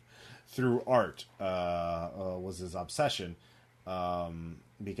of life, through art was his obsession,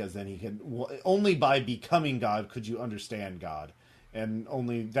 because then he could only by becoming God could you understand God, and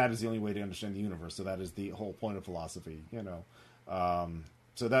only that is the only way to understand the universe. So that is the whole point of philosophy,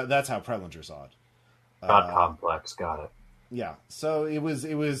 so that's how Prelinger saw it. God complex, got it. Yeah, so it was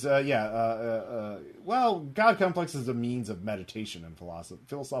well, God complex is a means of meditation and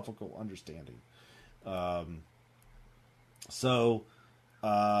philosophical understanding. So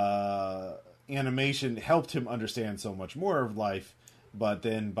animation helped him understand so much more of life, but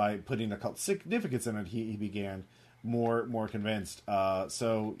then by putting occult significance in it, he began more convinced.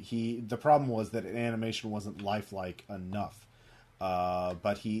 So the problem was that animation wasn't lifelike enough.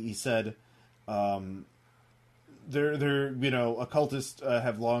 But he said, occultists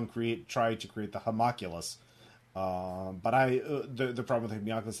have long tried to create the homunculus, but the problem with the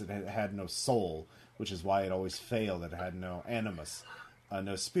homunculus is it had no soul, which is why it always failed. It had no animus,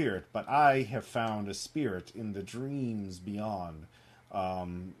 no spirit. But I have found a spirit in the dreams beyond.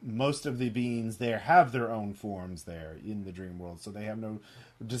 Most of the beings there have their own forms there in the dream world, so they have no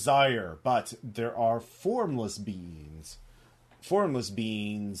desire. But there are formless beings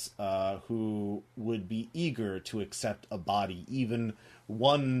who would be eager to accept a body, even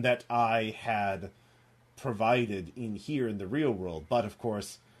one that I had provided here in the real world. But of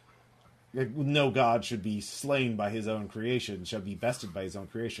course, no god should be slain by his own creation, shall be bested by his own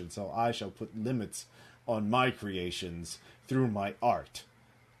creation, so I shall put limits on my creations through my art.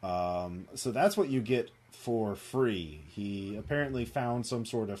 So that's what you get for free. He apparently found some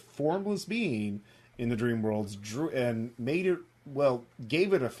sort of formless being in the dream worlds, and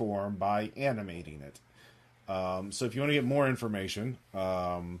gave it a form by animating it. So if you want to get more information,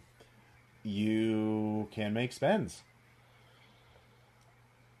 you can make spends.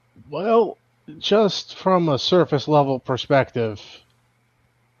 Well, just from a surface level perspective,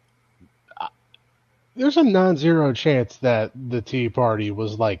 there's a non-zero chance that the Tea Party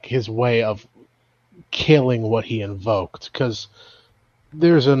was like his way of killing what he invoked, because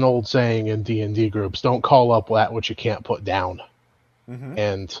there's an old saying in D&D groups, don't call up that which you can't put down. Mm-hmm.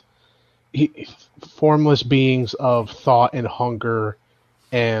 And formless beings of thought and hunger,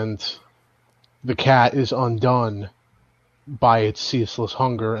 and the cat is undone by its ceaseless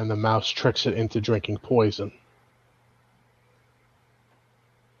hunger, and the mouse tricks it into drinking poison.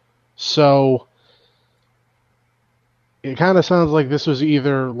 So it kind of sounds like this was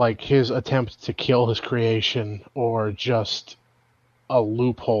either like his attempt to kill his creation, or just a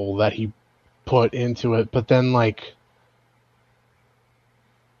loophole that he put into it. But then, like,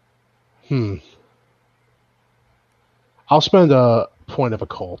 I'll spend a point of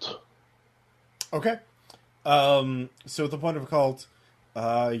occult. Okay. So at the point of occult,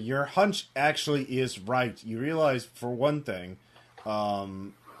 your hunch actually is right. You realize, for one thing,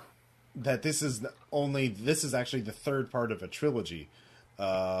 that this is actually the third part of a trilogy.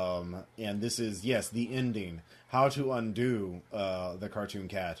 And this is, yes, the ending. How to undo the cartoon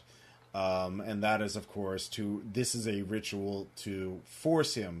cat. And that is, of course, this is a ritual to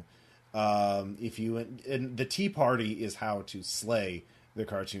force him. And the Tea Party is how to slay the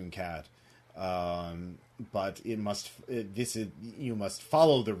cartoon cat. But you must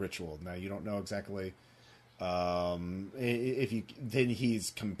follow the ritual. Now, you don't know exactly then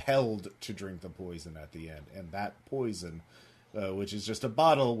he's compelled to drink the poison at the end, and that poison, which is just a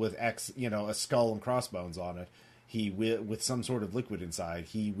bottle with a skull and crossbones on it, he will, with some sort of liquid inside,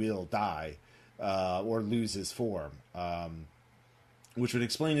 he will die or lose his form, which would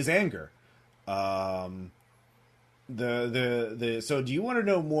explain his anger. So do you want to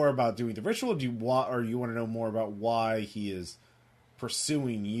know more about doing the ritual? Or you want to know more about why he is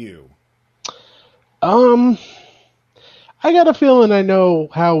pursuing you? I got a feeling I know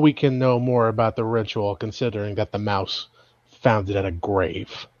how we can know more about the ritual, considering that the mouse found it at a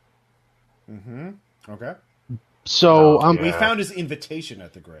grave. Mm-hmm. Okay. So we found his invitation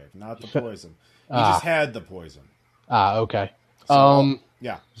at the grave, not the poison. He just had the poison. Okay. So,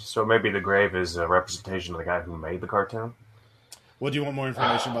 yeah. So maybe the grave is a representation of the guy who made the cartoon? Well, do you want more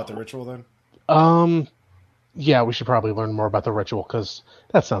information about the ritual then? Yeah, we should probably learn more about the ritual, because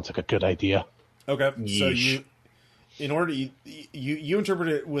that sounds like a good idea. Okay. Yeesh. So you interpret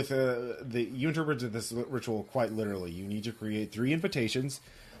it with you interpreted this ritual quite literally. You need to create 3 invitations.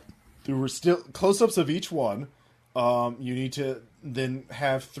 There were still close-ups of each one. You need to then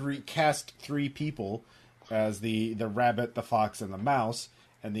have cast 3 people as the rabbit, the fox, and the mouse,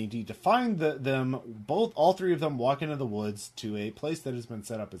 and they need to find all 3 of them walk into the woods to a place that has been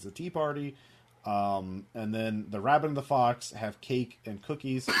set up as a tea party. And then the rabbit and the fox have cake and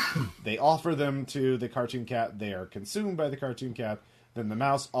cookies. They offer them to the cartoon cat. They are consumed by the cartoon cat. Then the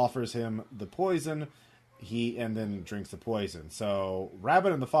mouse offers him the poison. And then drinks the poison. So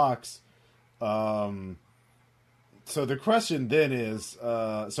rabbit and the fox. So the question then is,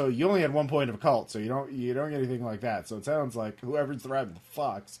 so you only had 1 point of occult, so you don't get anything like that. So it sounds like whoever's the rabbit and the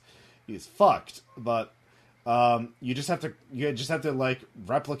fox is fucked. But you just have to like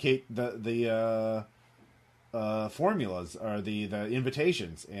replicate the formulas or the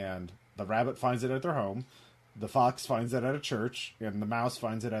invitations, and the rabbit finds it at their home, the fox finds it at a church, and the mouse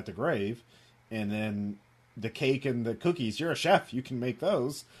finds it at the grave, and then the cake and the cookies. You're a chef; you can make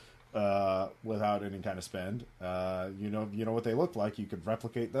those without any kind of spend. You know what they look like. You could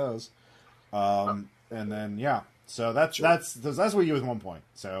replicate those, and then yeah. So that's what you with 1 point.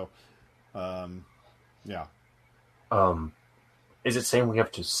 So. Yeah. Is it saying we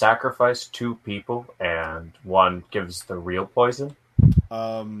have to sacrifice 2 people and one gives the real poison?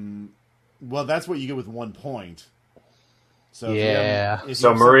 Well, that's what you get with 1 point. So yeah.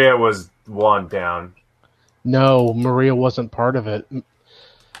 So Maria was 1 down. No, Maria wasn't part of it.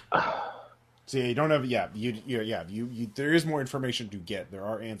 So yeah, you don't have. Yeah, you. There is more information to get. There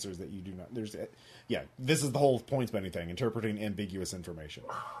are answers that you do not. This is the whole point spending thing, interpreting ambiguous information.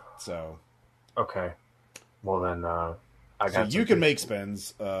 So. Okay. Well then, I got. So you can make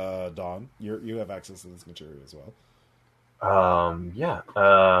spends, Dawn. You have access to this material as well. Yeah.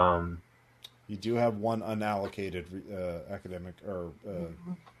 You do have 1 unallocated academic or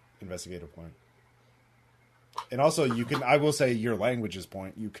investigative point, and also you can. I will say your languages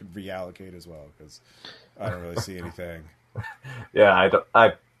point you could reallocate as well, because I don't really see anything. Yeah, I don't.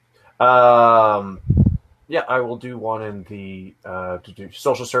 Yeah, I will do 1 in the to do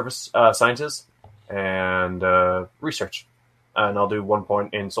social service sciences and research, and I'll do 1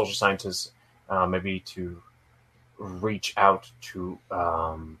 point in social sciences, maybe to reach out to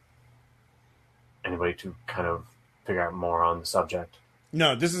anybody to kind of figure out more on the subject.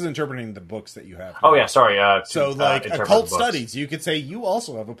 No, this is interpreting the books that you have. Oh yeah, sorry. Occult studies. You could say you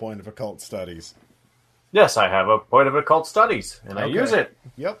also have a point of occult studies. Yes, I have a point of occult studies, and I use it.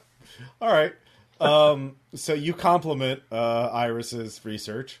 Yep. All right. So you compliment Iris's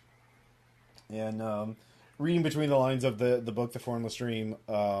research, and reading between the lines of the book, The Formless Dream,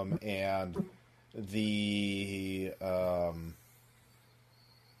 and the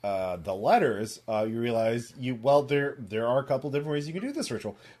letters, you realize there are a couple different ways you can do this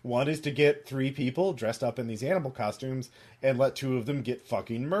ritual. One is to get 3 people dressed up in these animal costumes and let 2 of them get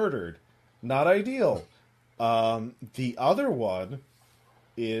fucking murdered. Not ideal. The other one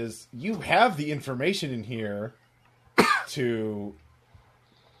is you have the information in here to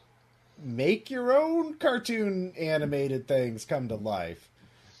make your own cartoon animated things come to life.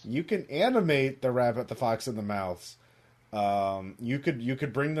 You can animate the rabbit, the fox, and the mouse. You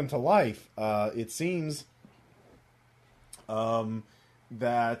could bring them to life. It seems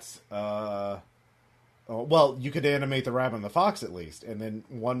that well, you could animate the rabbit and the fox at least, and then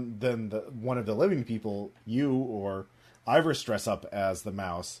one of the living people, you or Iris, dress up as the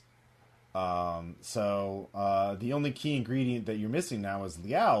mouse. So the only key ingredient that you're missing now is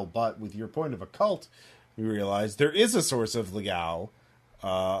Liao, but with your point of occult, you realize there is a source of Liao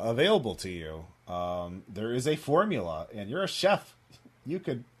available to you. There is a formula, and you're a chef. You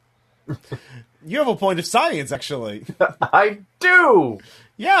could... You have a point of science, actually. I do!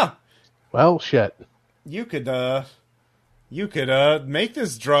 Yeah. Well, shit. You could make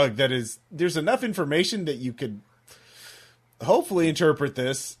this drug that is... There's enough information that you could hopefully interpret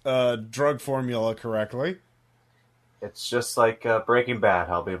this drug formula correctly. It's just like Breaking Bad.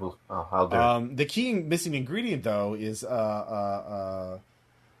 I'll be able. Oh, I'll do it. The key missing ingredient, though, is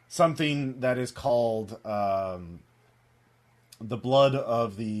something that is called the blood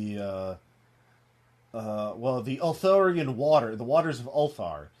of the the Ultharian water, the waters of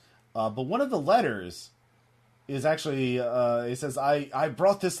Ulthar. But one of the letters is actually it says, "I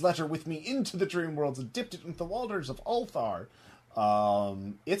brought this letter with me into the dream worlds and dipped it into the waters of Ulthar."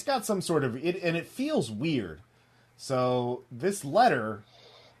 It's got some sort of and it feels weird. So this letter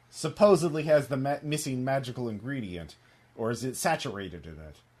supposedly has the missing magical ingredient, or is it saturated in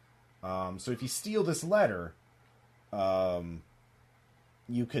it? So if you steal this letter,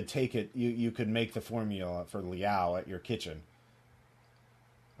 you could take it. You could make the formula for Liao at your kitchen.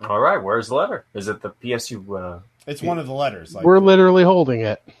 All right, where's the letter? Is it the PSU? It's one of the letters. Like, We're literally holding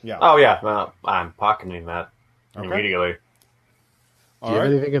it. Yeah. Oh yeah, I'm pocketing that immediately. Do you have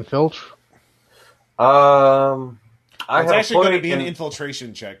anything in Filch? It's actually going to be an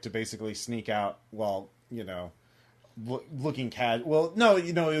infiltration check to basically sneak out while, looking Well, no,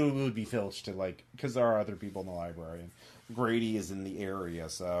 it would be Filch to, because there are other people in the library, and Grady is in the area,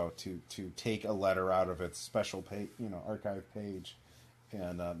 so to take a letter out of its special page, archive page,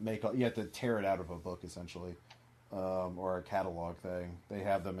 and you have to tear it out of a book, essentially, or a catalog thing. They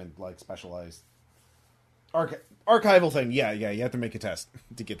have them in, specialized archival thing. Yeah, you have to make a test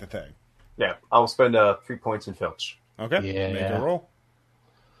to get the thing. Yeah, I'll spend 3 points in Filch. Okay, Yeah. make a roll.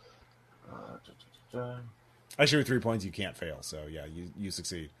 Actually, with 3 points, you can't fail. So yeah, you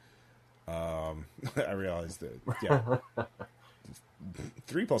succeed. I realized that. Yeah,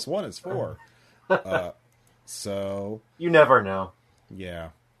 3 + 1 is 4. So you never know. Yeah.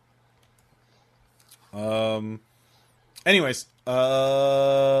 Anyways,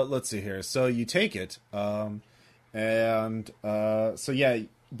 let's see here. So you take it, so yeah,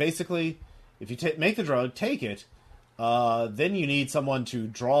 basically, if you make the drug, take it. Then you need someone to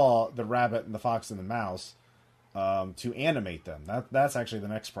draw the rabbit and the fox and the mouse to animate them. That's actually the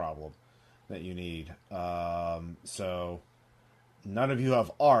next problem that you need. So none of you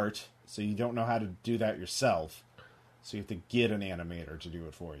have art, so you don't know how to do that yourself. So you have to get an animator to do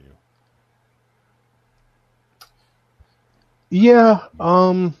it for you. Yeah.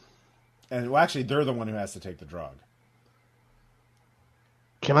 And actually, they're the one who has to take the drug.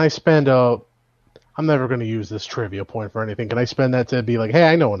 Can I spend I'm never going to use this trivia point for anything. Can I spend that to be like, hey,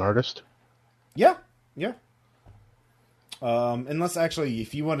 I know an artist? Yeah. Unless actually,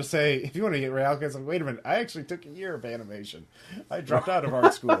 if you want to get Ray Alkins, like, wait a minute, I actually took a year of animation. I dropped out of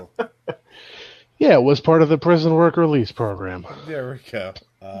art school. Yeah, it was part of the prison work release program. There we go.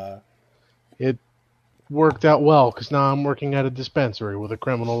 It worked out well because now I'm working at a dispensary with a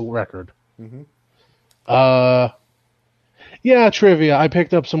criminal record. Mm-hmm. Yeah, trivia. I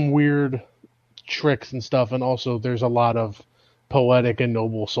picked up some weird tricks and stuff, and also there's a lot of poetic and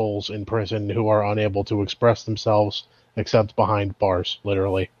noble souls in prison who are unable to express themselves except behind bars,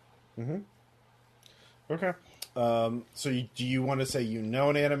 literally. Mm-hmm. Okay. So do you want to say you know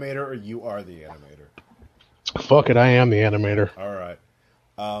an animator, or you are the animator? Fuck it, I am the animator. All right.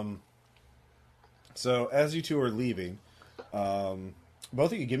 So as you two are leaving,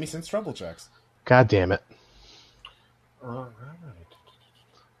 both of you give me sense trouble checks. God damn it. All right.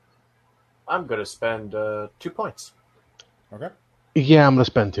 I'm going to spend 2 points. Okay. Yeah, I'm going to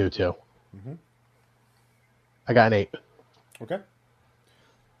spend 2, too. Mm-hmm. I got an 8. Okay.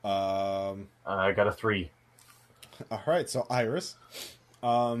 I got a 3. All right, so Iris,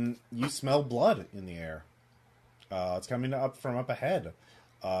 you smell blood in the air. It's coming up from up ahead.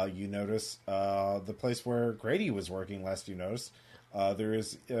 You notice the place where Grady was working last. You noticed there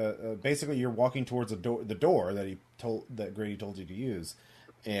is basically you're walking towards the door that Grady told you to use,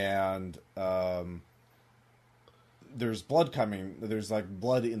 and there's blood coming. There's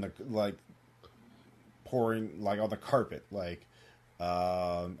blood in the pouring on the carpet,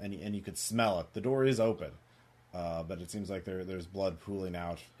 and you could smell it. The door is open. But it seems like there's blood pooling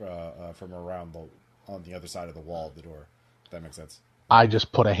out from around on the other side of the wall of the door. If that makes sense. I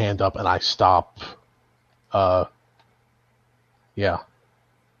just put a hand up and I stop. Yeah.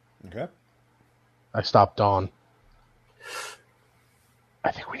 Okay. I stopped Dawn.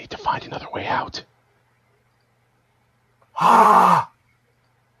 I think we need to find another way out.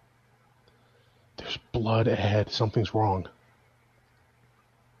 There's blood ahead. Something's wrong.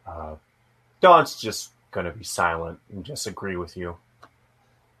 Dawn's just going to be silent and just agree with you.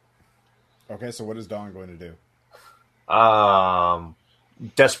 Okay, so what is Dawn going to do?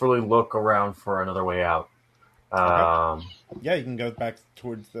 Desperately look around for another way out. Okay. Yeah, you can go back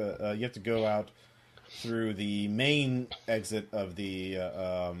towards you have to go out through the main exit of the,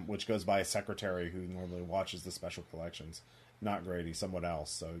 which goes by a secretary who normally watches the special collections. Not Grady, someone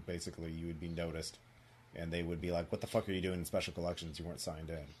else. So basically, you would be noticed, and they would be like, "What the fuck are you doing in special collections? You weren't signed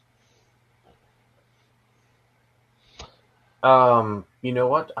in." You know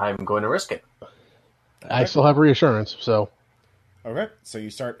what? I'm going to risk it. I still have reassurance, so Okay, so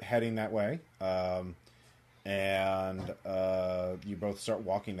you start heading that way, and you both start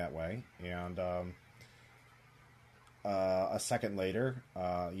walking that way, and a second later,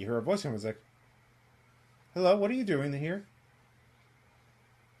 you hear a voice come. It's like, "Hello, what are you doing here?"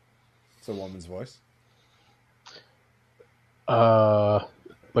 It's a woman's voice.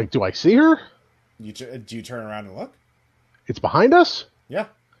 like, do I see her? Do you turn around and look? It's behind us? Yeah.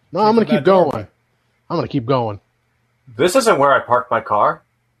 No, I'm going to keep going. I'm going to keep going. This isn't where I parked my car.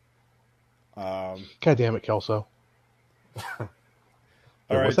 God damn it, Kelso. All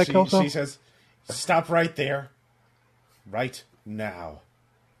right, was that Kelso? She says, "Stop right there. Right now."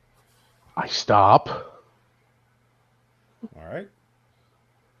 I stop. All right.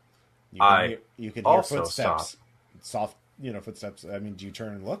 You can hear also footsteps. Soft, footsteps. I mean, do you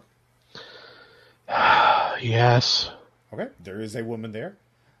turn and look? Yes. Okay. There is a woman there.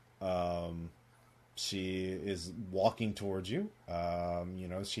 She is walking towards you.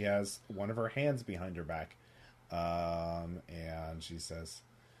 She has one of her hands behind her back. And she says,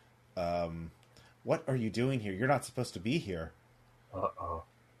 "What are you doing here? You're not supposed to be here." Uh-oh.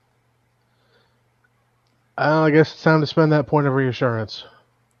 I guess it's time to spend that point of reassurance.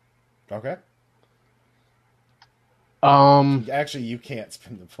 Okay. Actually, you can't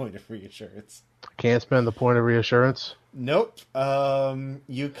spend the point of reassurance. Can't spend the point of reassurance. Nope.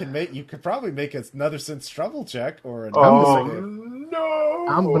 You could probably make another sense trouble check or a no.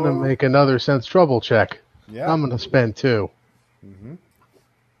 I'm gonna make another sense trouble check. Yeah. I'm gonna spend 2. Mm-hmm.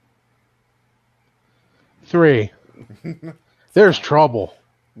 3. There's trouble.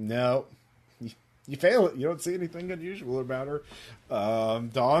 No. You fail it. You don't see anything unusual about her.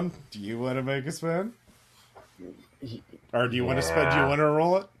 Dawn, do you want to make a spin? Or do you want to spend? Do you want to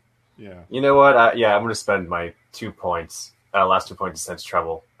roll it? Yeah. You know what? I'm going to spend my 2 points, last 2 points of sense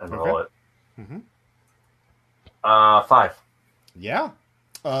trouble, and roll it. Mm-hmm. 5. Yeah.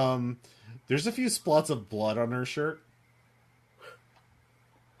 There's a few spots of blood on her shirt.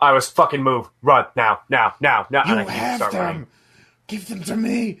 I was fucking move. Run now. You and I have start them. running. Give them to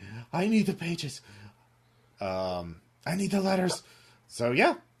me. I need the pages. I need the letters. So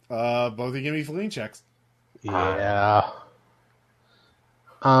yeah, both of you give me fleeing checks. Yeah.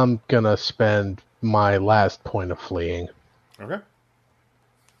 I'm gonna spend my last point of fleeing. Okay.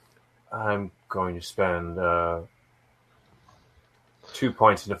 I'm going to spend 2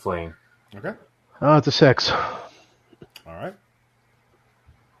 points into fleeing. Okay. Oh, it's a 6. All right.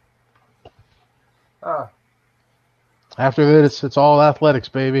 After this, it's all athletics,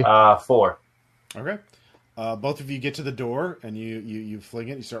 baby. 4. Okay. Both of you get to the door and you fling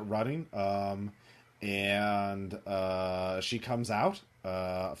it. You start running. And she comes out,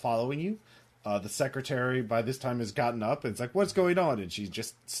 following you. The secretary by this time has gotten up and it's like, "What's going on?" And she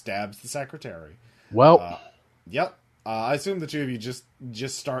just stabs the secretary. Well, yep. I assume the two of you just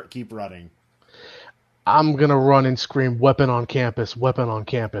keep running. I'm gonna run and scream, "Weapon on campus! Weapon on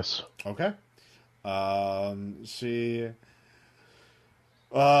campus!" Okay. She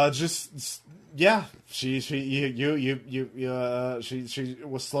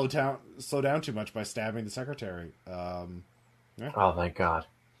was slowed down too much by stabbing the secretary. Oh, thank God.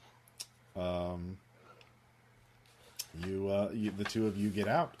 The two of you get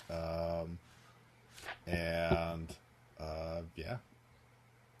out.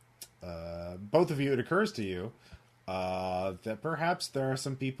 Both of you, it occurs to you that perhaps there are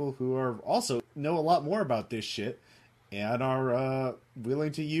some people who are also know a lot more about this shit and are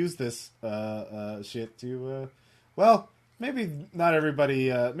willing to use this shit to maybe not everybody,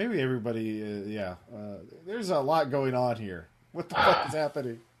 maybe everybody, there's a lot going on here. What the fuck is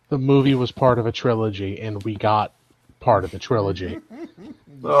happening? The movie was part of a trilogy, and we got part of the trilogy.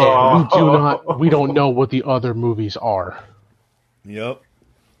 Oh. And we don't know what the other movies are. Yep.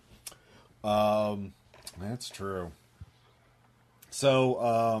 That's true.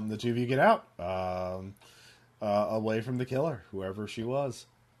 So, the two of you get out, away from the killer, whoever she was.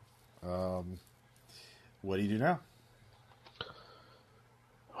 What do you do now?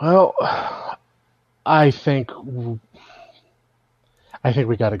 Well, I think we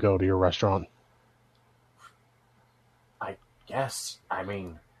got to go to your restaurant. I guess. I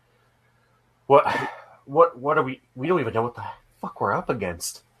mean, what are we? We don't even know what the fuck we're up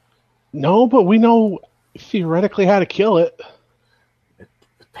against. No, but we know theoretically how to kill it.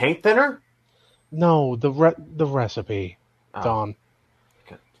 Paint thinner? No, the recipe, Oh. Don.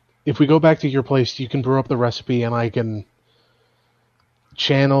 Okay. If we go back to your place, you can brew up the recipe, and I can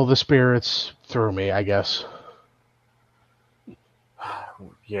channel the spirits through me, I guess.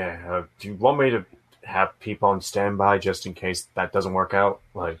 Yeah. Do you want me to have people on standby just in case that doesn't work out?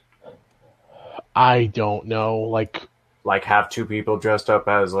 I don't know. Like have 2 people dressed up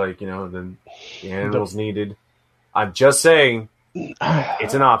as the animals needed. I'm just saying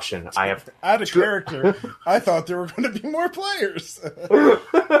it's an option. I have Out of character, I thought there were going to be more players.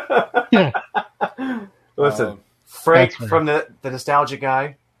 Listen, Frank from the nostalgia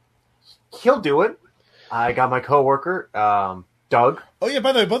guy, he'll do it. I got my coworker, Doug. Oh yeah,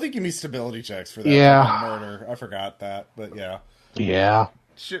 by the way, both of you give me stability checks for that murder. I forgot that, but yeah. Yeah.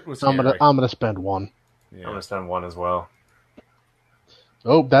 Shit was I'm gonna spend 1. Yeah. I'm gonna spend 1 as well.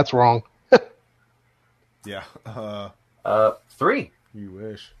 Oh, that's wrong. Yeah. 3. You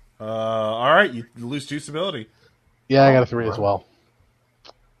wish. All right, you lose 2 stability. Yeah, I got a 3 as well.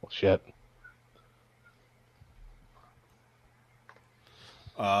 Well, shit.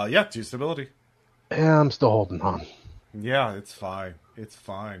 Yeah, 2 stability. Yeah, I'm still holding on. Yeah, it's fine. It's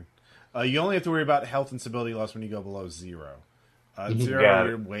fine. You only have to worry about health and stability loss when you go below 0. 0,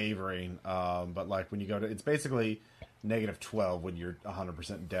 you're wavering. But when you go to, it's basically -12 when you're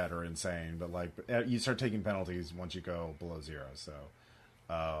 100% dead or insane. But you start taking penalties once you go below 0. So,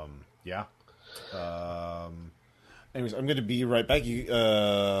 yeah. Anyways, I'm going to be right back. You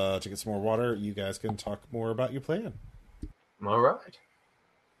to get some more water. You guys can talk more about your plan. All right.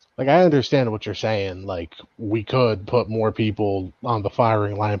 I understand what you're saying. We could put more people on the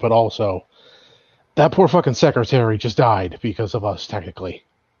firing line, but also, that poor fucking secretary just died because of us, technically.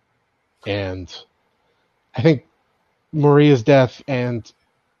 And I think Maria's death and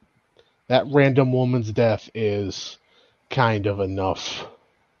that random woman's death is kind of enough.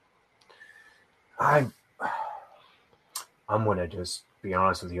 I'm gonna just be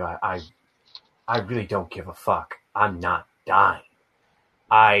honest with you. I really don't give a fuck. I'm not dying.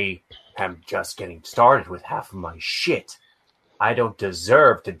 I am just getting started with half of my shit. I don't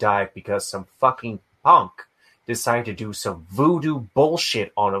deserve to die because some fucking punk decided to do some voodoo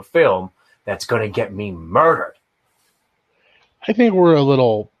bullshit on a film that's gonna get me murdered. I think we're a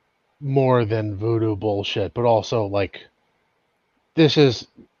little more than voodoo bullshit, but also this is,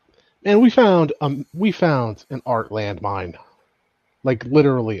 man. We found an art landmine,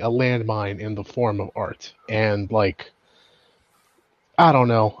 literally a landmine in the form of art, and I don't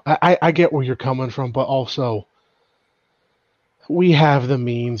know. I get where you're coming from, but also we have the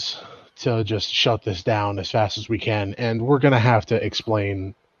means to just shut this down as fast as we can, and we're gonna have to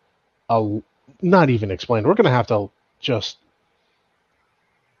explain. Not even explain. We're gonna have to just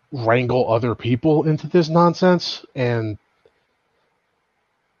wrangle other people into this nonsense. And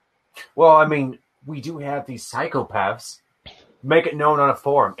well, I mean, we do have these psychopaths. Make it known on a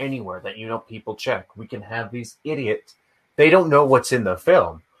forum anywhere that people check. We can have these idiots. They don't know what's in the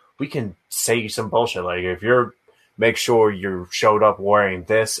film. We can say some bullshit if you're make sure you showed up wearing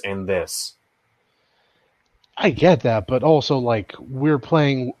this and this. I get that, but also we're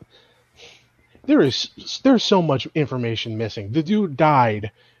playing. There's so much information missing. The dude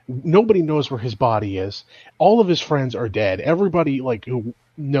died. Nobody knows where his body is. All of his friends are dead. Everybody who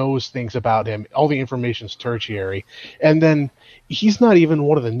knows things about him, all the information's tertiary. And then he's not even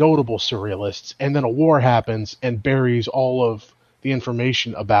one of the notable surrealists. And then a war happens and buries all of the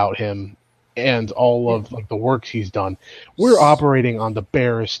information about him and all of the works he's done. We're operating on the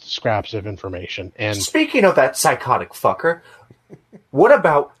barest scraps of information. And speaking of that psychotic fucker, what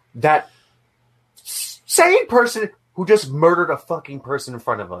about that sane person who just murdered a fucking person in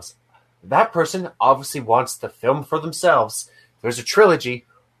front of us? That person obviously wants the film for themselves. There's a trilogy,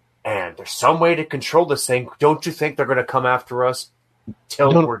 and there's some way to control this thing. Don't you think they're going to come after us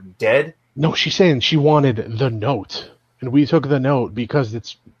till we're dead? No, she's saying she wanted the note. And we took the note because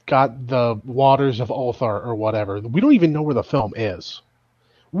it's got the waters of Ulthar or whatever. We don't even know where the film is.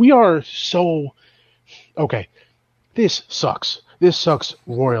 We are so... Okay, this sucks. This sucks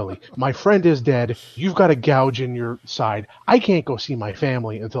royally. My friend is dead. You've got a gouge in your side. I can't go see my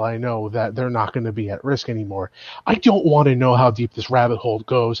family until I know that they're not going to be at risk anymore. I don't want to know how deep this rabbit hole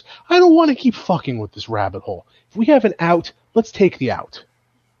goes. I don't want to keep fucking with this rabbit hole. If we have an out, let's take the out.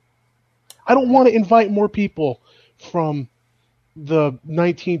 I don't want to invite more people from the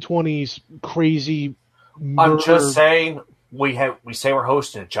 1920s crazy murder. I'm just saying we say we're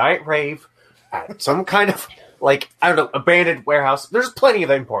hosting a giant rave at some kind of I don't know, abandoned warehouse. There's plenty of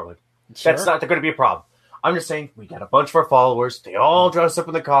them in Portland. Sure. That's not going to be a problem. I'm just saying we got a bunch of our followers. They all dress up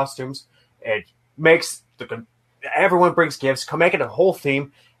in the costumes. It makes everyone brings gifts. Come make it a whole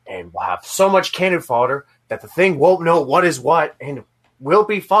theme, and we'll have so much cannon fodder that the thing won't know what is what, and we'll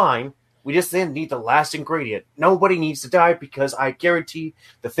be fine. We just then need the last ingredient. Nobody needs to die because I guarantee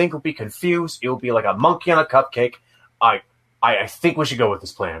the thing will be confused. It will be like a monkey on a cupcake. I think we should go with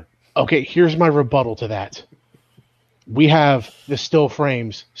this plan. Okay, here's my rebuttal to that. We have the still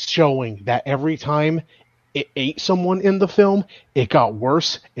frames showing that every time it ate someone in the film, it got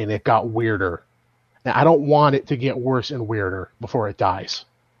worse and it got weirder. Now, I don't want it to get worse and weirder before it dies.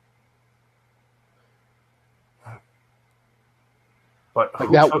 But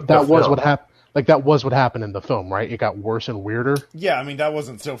Like that was what happened. Like that was what happened in the film, right? It got worse and weirder. Yeah, I mean that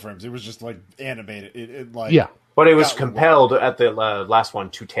wasn't still frames. It was just like animated. It like Yeah. But it was compelled at the last one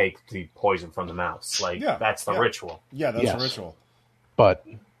to take the poison from the mouse. Like, that's the ritual. Yeah, that's the ritual. But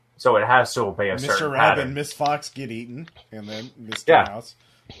so it has to obey a Mr. certain Rabbit pattern. and Miss Fox get eaten, and then Mr. Mouse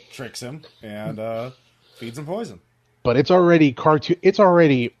tricks him and feeds him poison. But it's already cartoon. It's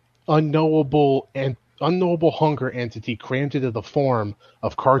already unknowable hunger entity crammed into the form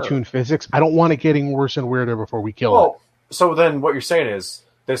of cartoon physics. I don't want it getting worse and weirder before we kill it. So then what you're saying is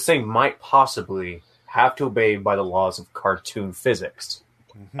this thing might possibly have to obey by the laws of cartoon physics.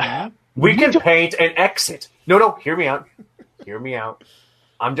 Mm-hmm. We can paint an exit. No, hear me out. Hear me out.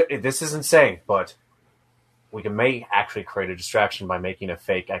 This is insane, but we may actually create a distraction by making a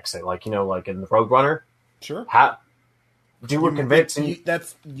fake exit, like like in the Roadrunner. Sure. We're convincing.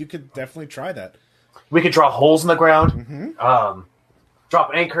 You could definitely try that. We could draw holes in the ground,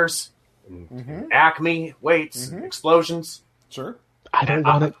 drop anchors, Acme weights, explosions. Sure. I don't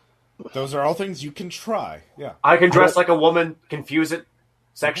want it. Those are all things you can try. Yeah. I can dress like a woman, confuse it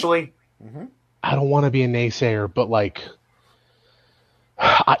sexually. Mm-hmm. I don't want to be a naysayer, but like,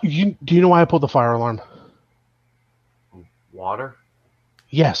 do you know why I pulled the fire alarm? Water?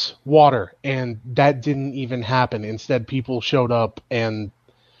 Yes, water. And that didn't even happen. Instead, people showed up and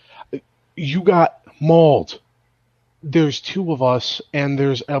you got mauled. There's two of us and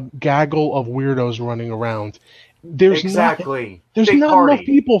there's a gaggle of weirdos running around. There's exactly. There's not enough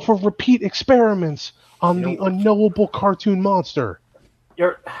people for repeat experiments on the unknowable cartoon monster.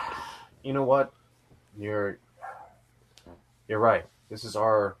 You know what? You're right. This is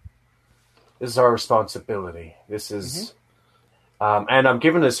our responsibility. This is, and I'm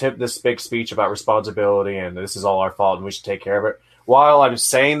giving this big speech about responsibility, and this is all our fault, and we should take care of it. While I'm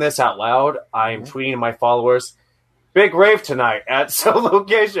saying this out loud, I'm tweeting my followers, "Big rave tonight at so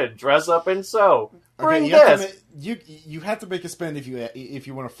location. Dress up and sew. Bring this." You have to make a spend if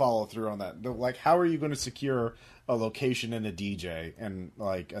you want to follow through on that. Like, how are you going to secure a location and a DJ and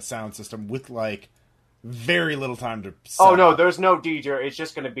like a sound system with like very little time to set Oh no, up? there's no DJ. It's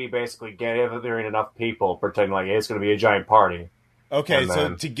just going to be basically gathering enough people, pretending like it's going to be a giant party. Okay,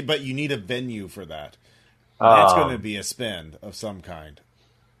 but you need a venue for that. That's going to be a spend of some kind.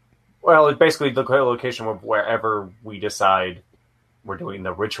 Well, it's basically the location wherever we decide we're doing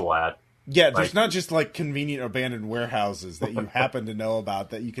the ritual at. Yeah, there's not just like convenient abandoned warehouses that you happen to know about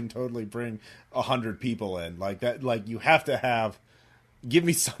that you can totally bring 100 people in like that. Like you have to have. Give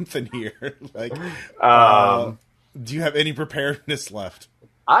me something here. Like, do you have any preparedness left?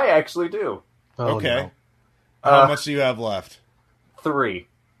 I actually do. Oh, okay. no. How much do you have left? 3.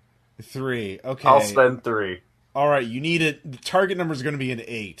 3. Okay. I'll spend 3. All right. You need it. The target number is going to be an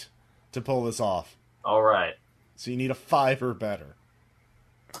 8 to pull this off. All right. So you need a 5 or better.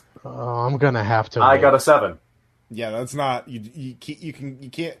 I'm gonna have to. I got a 7. Yeah, that's not you can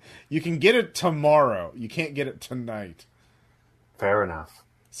get it tomorrow. You can't get it tonight. Fair enough.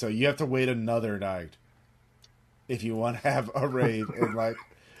 So you have to wait another night if you want to have a raid and like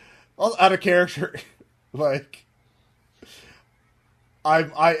out of character. Like I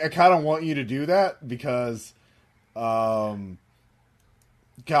kind of want you to do that because God,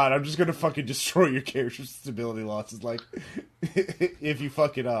 I'm just gonna fucking destroy your character's stability losses. Like, if you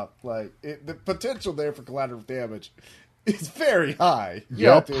fuck it up, like the potential there for collateral damage is very high. You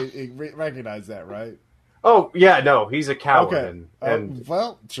have to recognize that, right? Oh yeah, no, he's a coward, Okay. and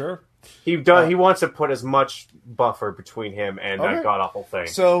Well, sure. he does. He wants to put as much buffer between him and that Okay. god awful thing.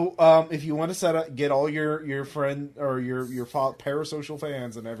 So, if you want to get all your friend or your parasocial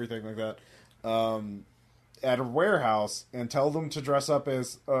fans and everything like that, at a warehouse and tell them to dress up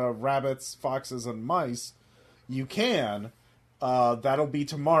as rabbits, foxes, and mice, you can. That'll be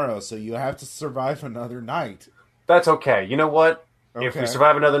tomorrow, so you have to survive another night. That's okay. You know what? If Okay. we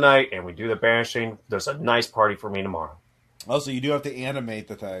survive another night and we do the banishing, there's a nice party for me tomorrow. Also, you do have to animate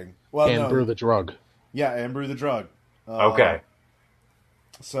the thing. Well, and brew the drug. Yeah, and brew the drug. Okay.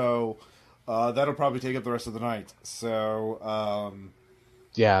 So, that'll probably take up the rest of the night. So,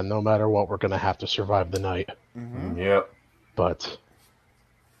 Yeah, no matter what, we're gonna have to survive the night. Yep. But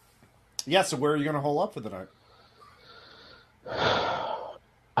Yeah, so where are you going to hole up for the night?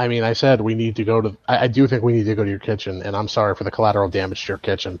 I mean, I said we need to go to. I do think we need to go to your kitchen, and I'm sorry for the collateral damage to your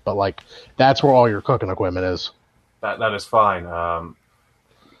kitchen, but like that's where all your cooking equipment is. That is fine.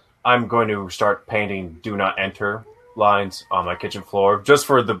 I'm going to start painting "Do Not Enter" lines on my kitchen floor, just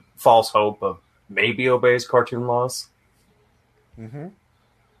for the false hope of maybe obeys cartoon laws. Mm-hmm.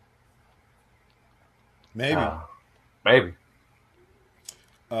 Maybe. Maybe.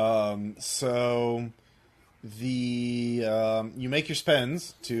 So you make your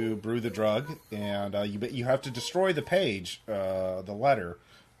spends to brew the drug, and you have to destroy the page, the letter.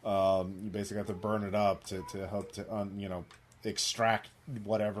 You basically have to burn it up to help to extract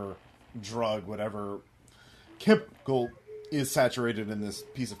whatever drug, whatever chemical is saturated in this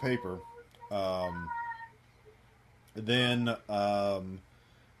piece of paper. Then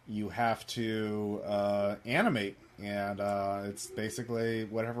you have to animate, and it's basically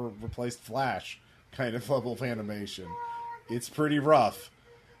whatever replaced Flash kind of level of animation. It's pretty rough,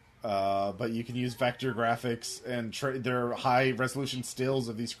 but you can use vector graphics, and they're high resolution stills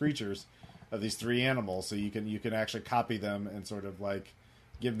of these creatures, of these three animals, so you can actually copy them and sort of like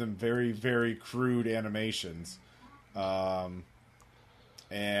give them very, very crude animations. So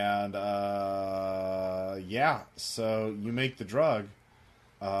you make the drug.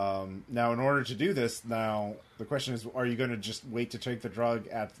 Now, in order to do this, the question is: are you going to just wait to take the drug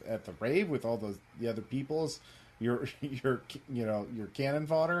at the rave with all the other people's your cannon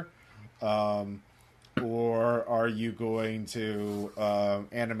fodder, or are you going to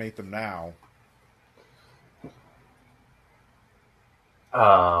animate them now?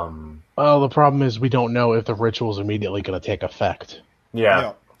 Well, the problem is we don't know if the ritual is immediately going to take effect.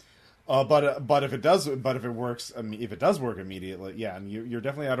 Yeah. But if it does work immediately, yeah, and you're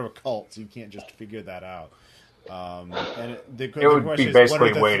definitely out of a cult, so you can't just figure that out. And the would be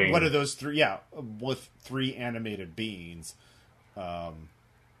basically waiting. What are those three? Yeah, with three animated beings. Well,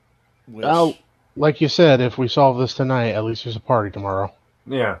 like you said, if we solve this tonight, at least there's a party tomorrow.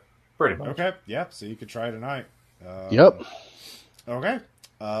 Yeah, pretty much. Okay, yeah, so you could try tonight. Yep. Okay.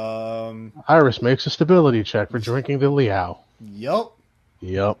 Iris makes a stability check for drinking the Liao. Yep.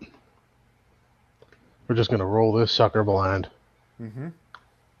 We're just gonna roll this sucker blind. Mm-hmm.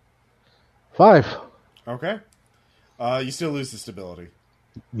 5. Okay. You still lose the stability.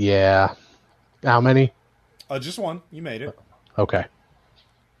 Yeah. How many? Just one. You made it. Okay.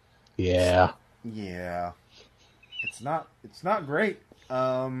 Yeah. Yeah. It's not great.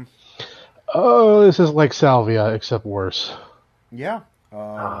 Oh, this is like salvia, except worse. Yeah.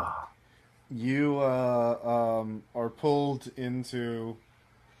 You are pulled into...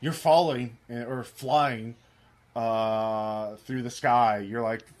 You're falling, or flying, through the sky. You're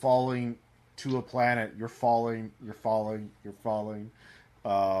like falling to a planet. You're falling. You're falling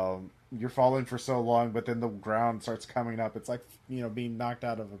for so long, but then the ground starts coming up. It's like, being knocked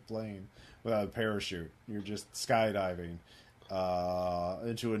out of a plane without a parachute. You're just skydiving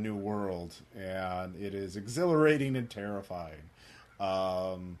into a new world, and it is exhilarating and terrifying.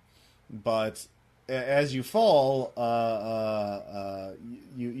 But as you fall,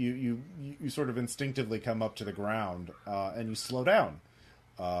 you sort of instinctively come up to the ground, and you slow down.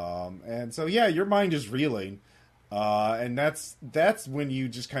 And so, yeah, your mind is reeling, and that's when you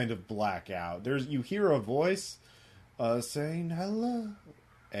just kind of black out. You hear a voice saying hello,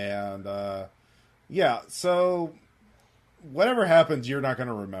 and so whatever happens, you're not going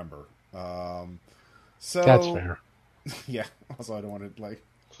to remember. So that's fair. Yeah. Also, I don't want to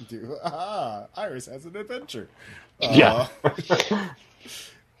do Iris has an adventure. Yeah.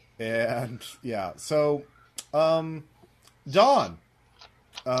 And yeah, so Dawn,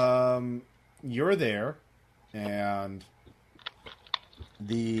 you're there, and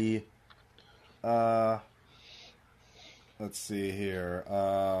the let's see here,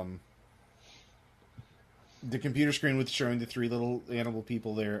 the computer screen with showing the three little animal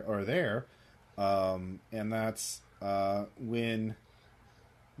people there are there, and that's when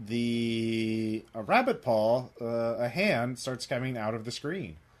a rabbit paw, a hand, starts coming out of the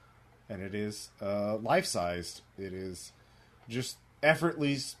screen. And it is life-sized. It is just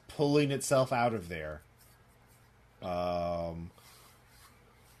effortlessly pulling itself out of there.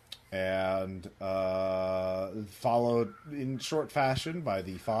 And followed in short fashion by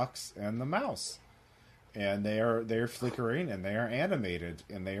the fox and the mouse. And they're flickering, and they are animated,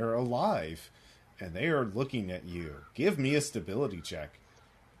 and they are alive. And they are looking at you. Give me a stability check.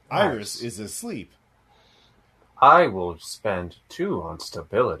 Nice. Iris is asleep. I will spend 2 on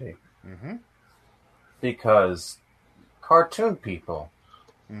stability. Mm-hmm. Because cartoon people.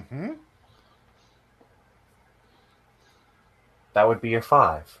 Mm-hmm. That would be a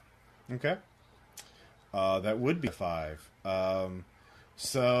 5. Okay. That would be 5.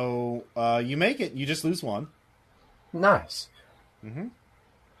 So you make it. You just lose 1. Nice.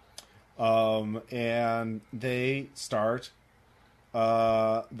 And they start.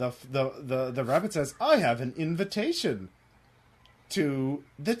 The rabbit says, "I have an invitation to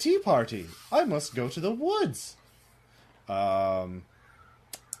the tea party. I must go to the woods." But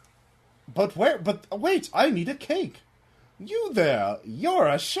wait, I need a cake. You there? You're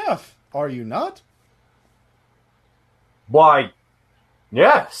a chef, are you not? Why,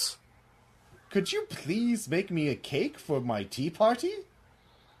 yes. Could you please make me a cake for my tea party?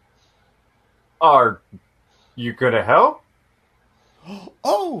 Are you gonna help?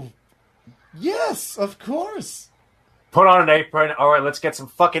 Oh, yes, of course. Put on an apron. All right, let's get some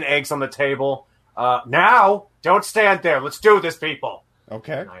fucking eggs on the table. Now, don't stand there. Let's do this, people.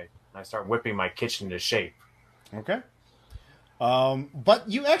 Okay. And I start whipping my kitchen into shape. Okay. But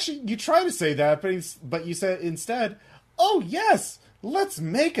you try to say that, but you said instead, "Oh yes, let's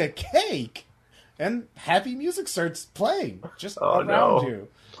make a cake," and happy music starts playing just around you.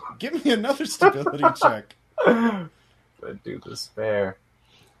 Give me another stability check. I do this fair.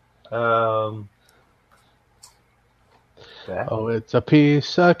 Oh, it's a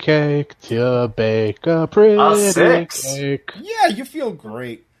piece of cake to bake a pretty 6. cake. Yeah, you feel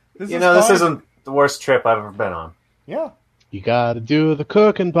great. This isn't the worst trip I've ever been on. Yeah. You gotta do the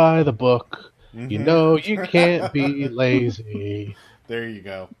cooking by the book. You know you can't be lazy. There you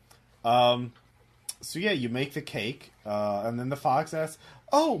go. So yeah, you make the cake, and then the fox asks,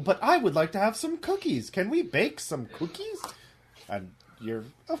 "Oh, but I would like to have some cookies. Can we bake some cookies?" And you're,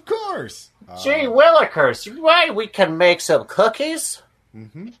 "Of course." Gee willikers, right, we can make some cookies?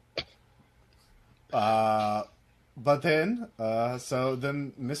 But then, so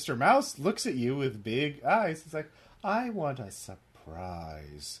then Mr. Mouse looks at you with big eyes. He's like, "I want a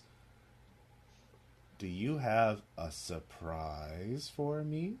surprise. Do you have a surprise for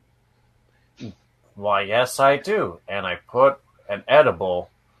me?" Why, yes, I do. And I put an edible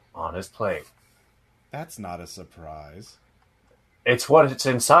on his plate. That's not a surprise. It's what it's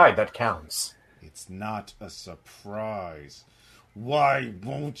inside that counts. It's not a surprise. Why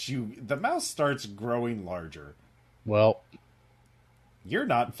won't you? The mouse starts growing larger. Well, You're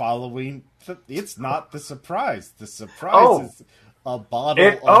not following. It's not the surprise. The surprise is a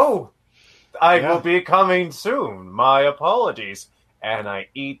bottle I will be coming soon. My apologies. And I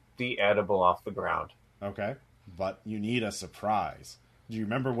eat the edible off the ground. Okay, but you need a surprise. Do you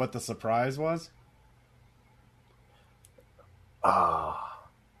remember what the surprise was? I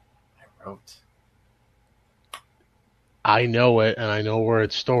wrote. I know it, and I know where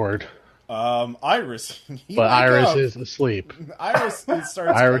it's stored. Iris. But Iris is asleep. Iris starts.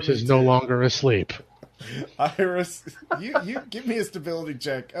 Iris is no longer asleep. Iris, you give me a stability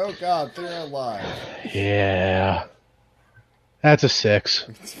check. Oh God, they're alive. Yeah. That's a 6.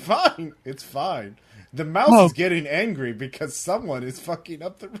 It's fine. It's fine. The mouse is getting angry because someone is fucking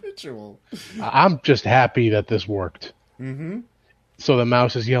up the ritual. I'm just happy that this worked. So the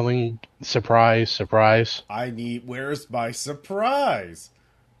mouse is yelling, "Surprise, surprise." Where's my surprise?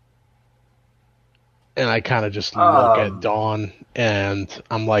 And I kind of just look at Dawn, and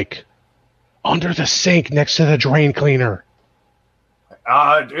I'm like, "Under the sink next to the drain cleaner."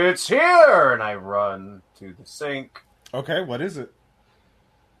 It's here! And I run to the sink. Okay, what is it?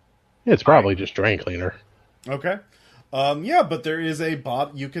 It's probably just drain cleaner. Okay. Yeah, but there is a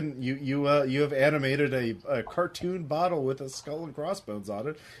bot. You have animated a cartoon bottle with a skull and crossbones on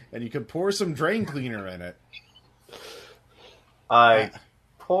it, and you can pour some drain cleaner in it. I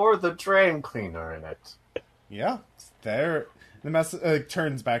pour the drain cleaner in it. Yeah, it's there. The mouse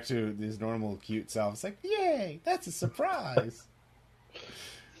turns back to his normal cute self. It's like, "Yay, that's a surprise."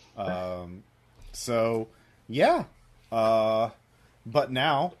 So yeah, but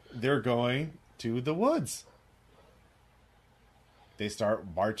now they're going to the woods. They start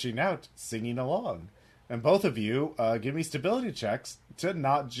marching out, singing along. And both of you give me stability checks to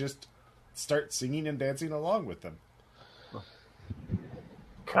not just start singing and dancing along with them.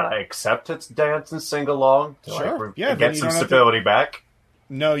 Can I accept its dance and sing along? Sure. Yeah. Get some stability back.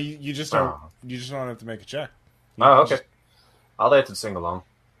 No, you just don't. You just don't have to make a check. Okay. I'll dance and sing along.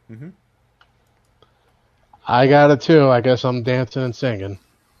 I got it too. I guess I'm dancing and singing.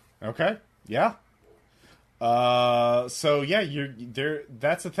 Okay. Yeah. So yeah, you're there.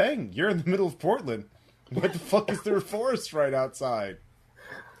 That's the thing. You're in the middle of Portland. What the fuck is there a forest right outside?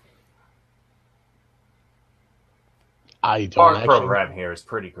 I don't. Our program here is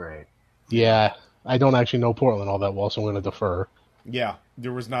pretty great. Yeah, I don't actually know Portland all that well, so I'm going to defer. Yeah,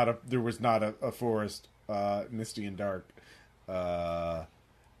 there was not a forest, misty and dark.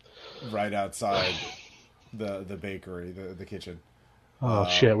 right outside the bakery, the kitchen. Oh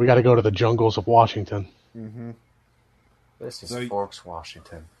shit! We got to go to the jungles of Washington. Mm-hmm. This is So- Forks,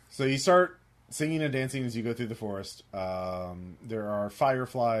 Washington. So you start singing and dancing as you go through the forest. There are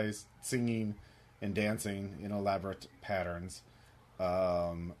fireflies singing and dancing in elaborate patterns,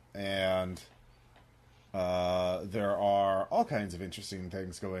 and there are all kinds of interesting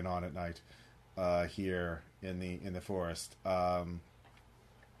things going on at night here in the forest.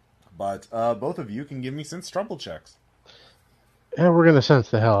 But both of you can give me sense trouble checks. And we're gonna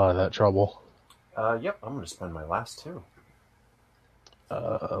sense the hell out of that trouble. Yep, I'm going to spend my last 2.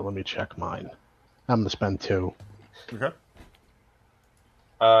 Let me check mine. I'm gonna spend 2. Okay.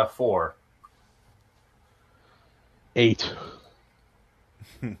 4. 8.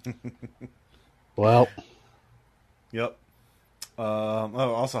 Well, Yep.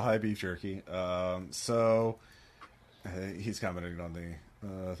 Also hi beef jerky. So he's commenting on the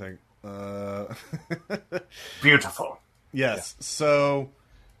thing. Beautiful. Yes. Yeah. So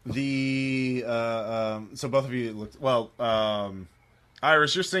the so both of you looked well.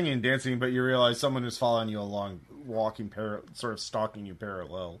 Iris, you're singing and dancing, but you realize someone is following you along, walking sort of stalking you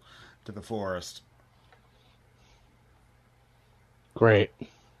parallel to the forest. great.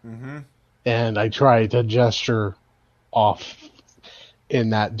 Mm-hmm. And I try to gesture off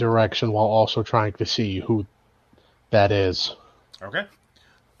in that direction while also trying to see who that is. Okay.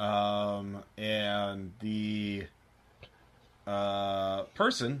 And the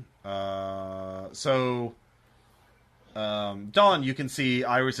person, Dawn, you can see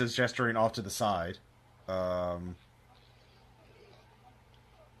Iris is gesturing off to the side. Are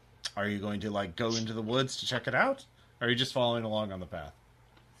you going to go into the woods to check it out? Or are you just following along on the path?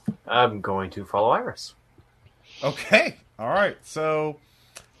 I'm going to follow Iris. Okay. All right. So,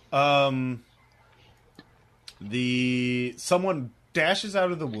 someone dashes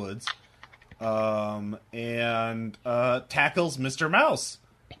out of the woods, and tackles Mr. Mouse,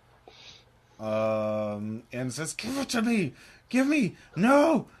 and says, "Give it to me! Give me!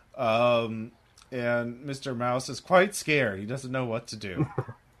 No!" And Mr. Mouse is quite scared. He doesn't know what to do.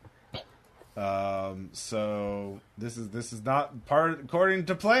 So this is not according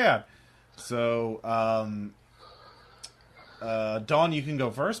to plan. So, Dawn, you can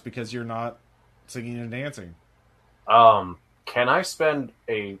go first because you're not singing and dancing. Can I spend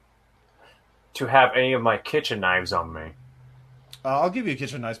to have any of my kitchen knives on me? I'll give you a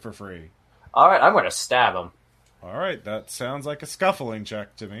kitchen knife for free. All right, I'm going to stab him. All right, that sounds like a scuffling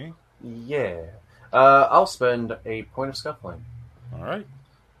check to me. Yeah. I'll spend a point of scuffling. All right.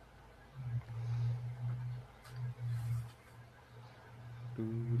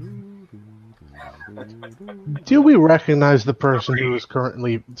 Do we recognize the person who is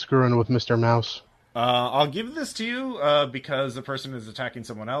currently screwing with Mr. Mouse? I'll give this to you because the person is attacking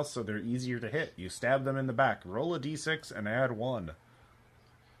someone else, so they're easier to hit. You stab them in the back. Roll a d6 and add 1.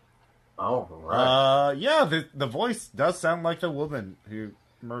 Oh, right. Yeah, the voice does sound like the woman who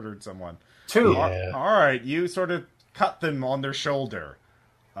murdered someone. 2. Yeah. All right, you sort of cut them on their shoulder.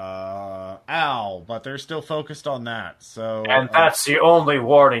 Ow, but they're still focused on that. So, And that's the only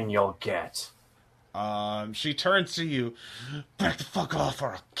warning you'll get. she turns to you. Back the fuck off,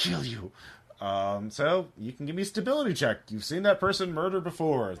 or I'll kill you. So you can give me a stability check. You've seen that person murder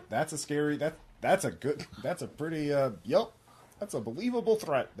before. That's a scary. That's a good. That's a pretty. Yep. That's a believable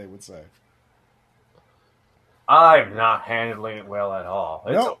threat. They would say. I'm not handling it well at all.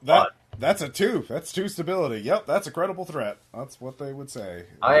 That's a 2. That's 2 stability. Yep, that's a credible threat. That's what they would say.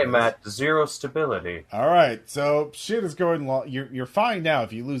 I am at 0 stability. All right, so shit is going long. You're fine now.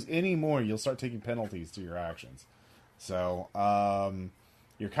 If you lose any more, you'll start taking penalties to your actions. So,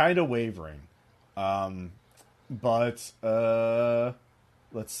 you're kind of wavering. But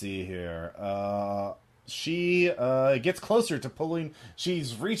let's see here. She gets closer to pulling.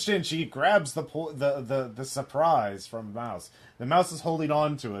 She's reached in. She grabs the surprise from the mouse. The mouse is holding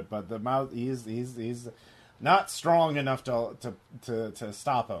on to it, but the mouse he's not strong enough to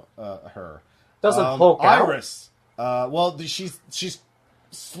stop her. Doesn't poke out. Iris. Well, she's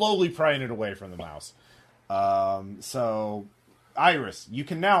slowly prying it away from the mouse. So, Iris, you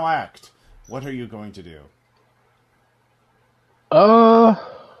can now act. What are you going to do?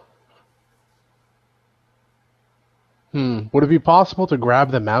 Would it be possible to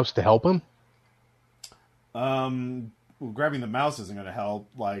grab the mouse to help him? Well, grabbing the mouse isn't going to help.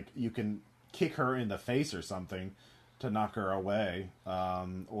 Like, you can kick her in the face or something to knock her away,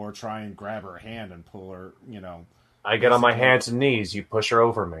 or try and grab her hand and pull her, I get on my hands and knees, you push her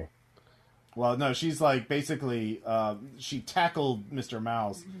over me. Well, no, she's like basically she tackled Mr.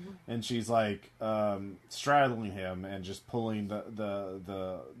 Mouse, and she's like straddling him and just pulling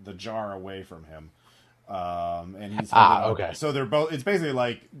the jar away from him. And he's okay. So they're both. It's basically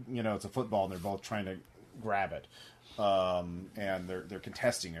like it's a football, and they're both trying to grab it, and they're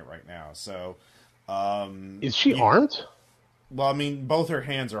contesting it right now. So, is she armed? Well, I mean, both her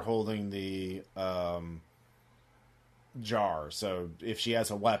hands are holding the jar, so if she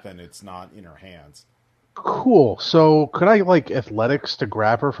has a weapon, it's not in her hands. Cool. So could I athletics to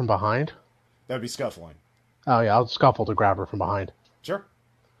grab her from behind? That would be scuffling. Oh yeah, I'll scuffle to grab her from behind. Sure.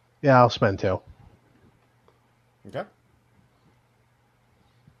 Yeah, I'll spend 2. Okay.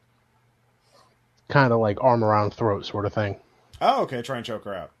 Kind of like arm around throat sort of thing. Oh, okay. Try and choke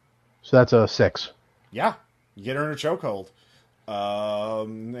her out. So that's a 6. Yeah, you get her in a chokehold,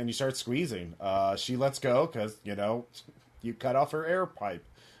 and you start squeezing. She lets go because you cut off her air pipe.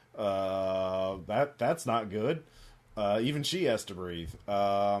 That's not good. Even she has to breathe.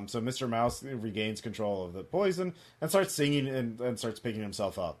 So Mr. Mouse regains control of the poison and starts singing and starts picking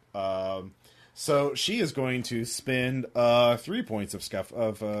himself up. So she is going to spend 3 points of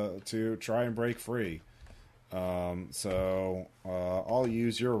to try and break free. So I'll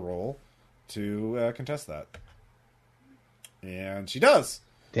use your roll to contest that, and she does.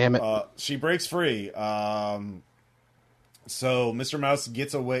 Damn it! She breaks free. So Mr. Mouse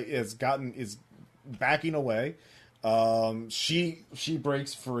gets away. Is backing away. She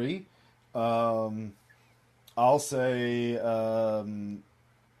breaks free. I'll say.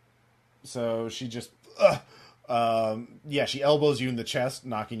 So she just. She elbows you in the chest,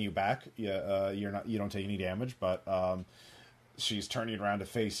 knocking you back. You don't take any damage, but she's turning around to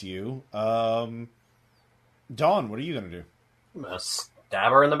face you. Dawn, what are you gonna do? I'm gonna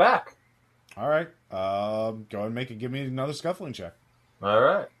stab her in the back. All right. Go ahead and give me another scuffling check. All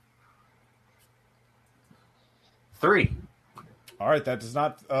right. 3. All right, that does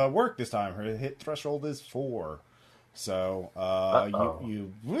not work this time. Her hit threshold is 4. So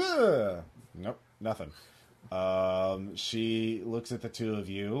nope, nothing. She looks at the two of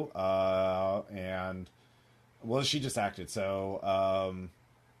you, and she just acted. So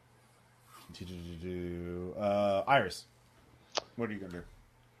Iris, what are you gonna do?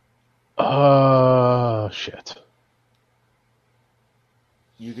 Shit.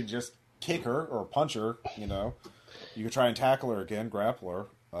 You could just kick her or punch her. You could try and tackle her again, grapple her,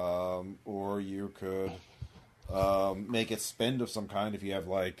 or you could make a spend of some kind if you have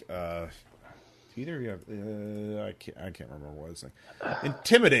either you have I can't remember what I was saying.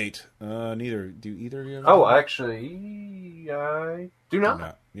 Intimidate. Do either of you have? Oh, actually, I do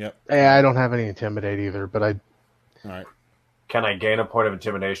not. Yep. Yeah, I don't have any intimidate either, but I. All right. Can I gain a point of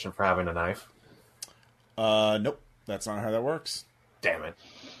intimidation for having a knife? Nope. That's not how that works. Damn it.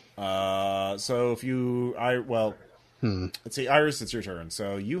 So if you, let's see, Iris, it's your turn.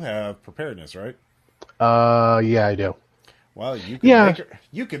 So you have preparedness, right? Yeah, I do. Well, you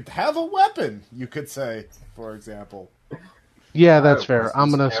could have a weapon. You could say, for example. Yeah, that's fair. I'm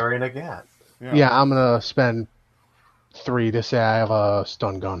gonna carrying a gat. Yeah, I'm gonna spend 3 to say I have a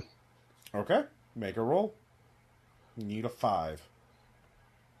stun gun. Okay, make a roll. You need a 5.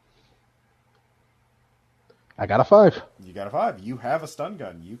 I got a 5. You got a 5. You have a stun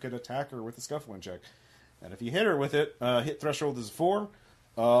gun. You could attack her with a scuffling check, and if you hit her with it, hit threshold is 4.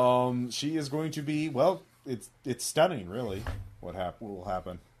 She is going to be it's stunning. Really, what will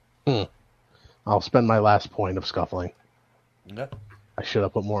happen? I'll spend my last point of scuffling. Okay. I should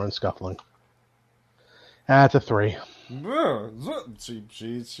have put more in scuffling. That's a 3.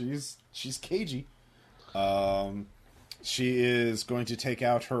 She's cagey. She is going to take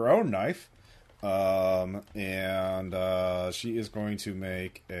out her own knife, and she is going to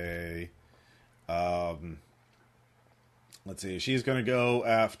make a. Let's see. She's going to go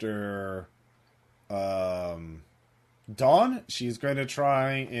after Dawn. She's going to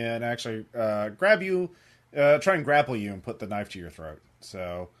try and actually grab you, try and grapple you, and put the knife to your throat.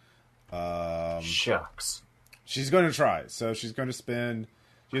 So, shucks. She's going to try. So she's going to spend.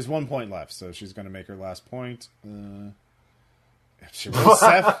 She has 1 point left, so she's going to make her last point. She rolls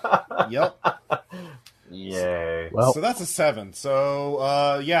 7. Yep. Yay. Well, so that's a 7.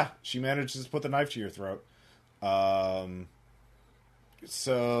 So, she manages to put the knife to your throat.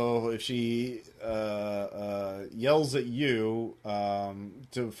 So if she yells at you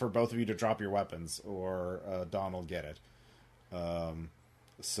for both of you to drop your weapons, or Dawn will get it.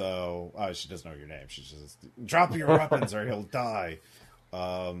 She doesn't know your name. She says, "Drop your weapons, or he'll die."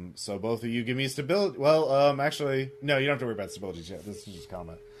 So both of you give me stability. Well, actually, no, you don't have to worry about stability yet. This is just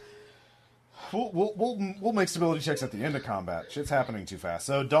comment. We'll make stability checks at the end of combat. Shit's happening too fast.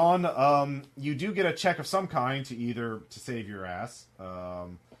 So Dawn, you do get a check of some kind to save your ass,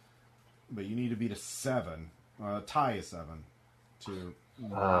 but you need to beat a 7, tie a 7 to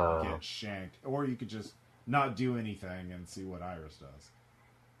get shanked, or you could just not do anything and see what Iris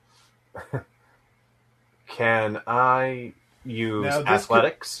does. Can I use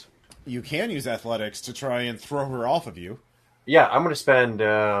athletics? You can use athletics to try and throw her off of you. Yeah, I'm going to spend.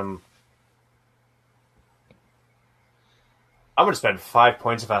 I'm going to spend 5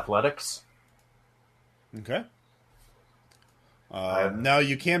 points of athletics. Okay. Now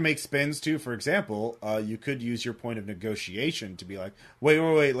you can make spins too. For example, you could use your point of negotiation to be like,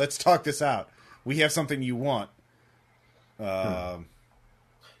 wait, let's talk this out. We have something you want.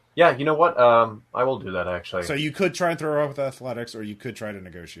 Yeah, you know what? I will do that, actually. So you could try and throw her off with athletics, or you could try to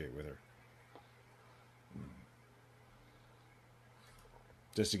negotiate with her.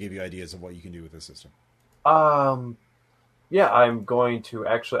 Just to give you ideas of what you can do with this system. Yeah, I'm going to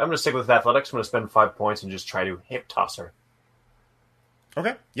stick with athletics. I'm going to spend 5 points and just try to hip toss her.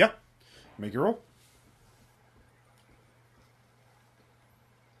 Okay, yeah. Make your roll.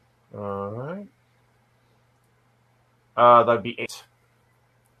 Alright. That'd be 8.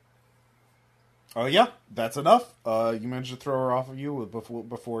 Yeah, that's enough. You managed to throw her off of you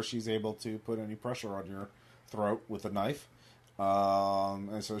before she's able to put any pressure on your throat with a knife.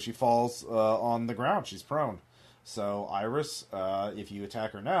 And so she falls on the ground. She's prone. So Iris, if you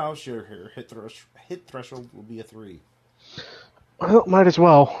attack her now, her hit threshold will be a 3. Well, might as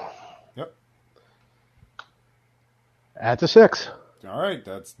well. Yep. Add to 6. All right,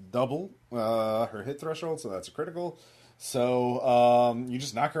 that's double her hit threshold, so that's a critical. So you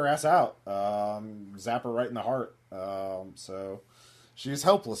just knock her ass out, zap her right in the heart. So she's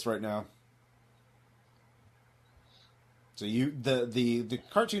helpless right now. So the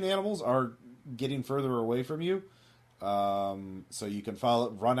cartoon animals are getting further away from you, so you can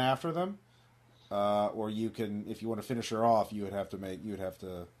run after them, or you can, if you want to finish her off, you would have to.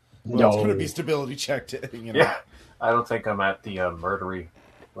 Well, it's going to be stability checked. Yeah, I don't think I'm at the murdery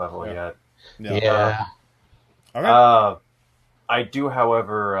level yet. No. Yeah. All right. I do,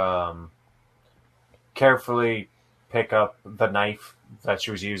 however, carefully pick up the knife that she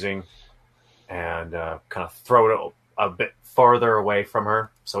was using and kind of throw it a bit farther away from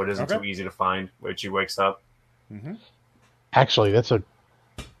her so it isn't too easy to find when she wakes up. Mm-hmm. Actually, that's a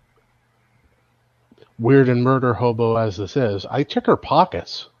weird and murder hobo as this is. I check her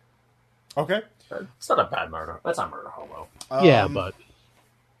pockets. Okay. It's not a bad murder. That's not murder hobo. Yeah, but...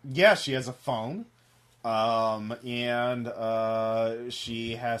 Yeah, she has a phone. And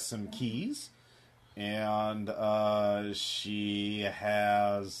she has some keys. And she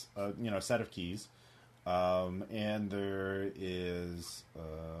has a set of keys. And there is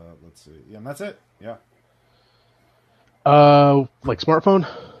let's see. Yeah, and that's it. Yeah. Like smartphone?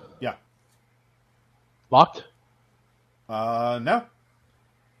 Yeah. Locked? No.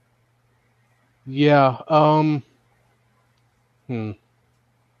 Yeah, trying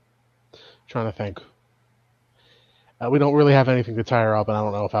to think. We don't really have anything to tie her up, and I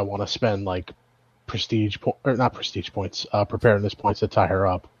don't know if I want to spend, like, preparedness points to tie her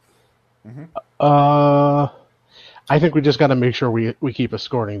up. Mm-hmm. I think we just got to make sure we keep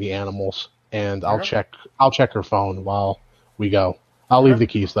escorting the animals, and I'll check her phone while we go. I'll leave the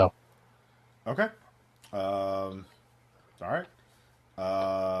keys, though. Okay. All right.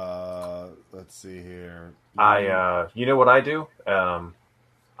 Let's see here. You know what I do? I'm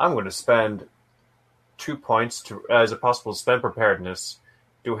going to spend 2 points as a possible spend preparedness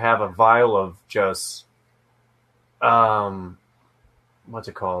to have a vial of just, what's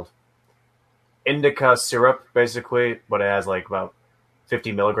it called? Indica syrup, basically, but it has like about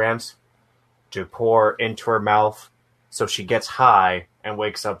 50 milligrams to pour into her mouth so she gets high and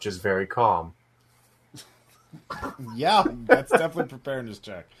wakes up just very calm. Yeah, that's definitely preparedness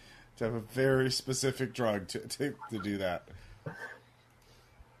check. To have a very specific drug to do that.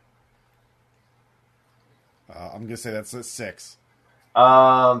 I'm gonna say that's a 6.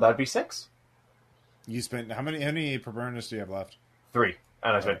 That'd be 6. You spent how many preparedness do you have left? 3,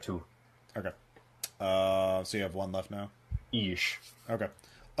 and I spent 2. Okay. So you have 1 left now. Eesh. Okay.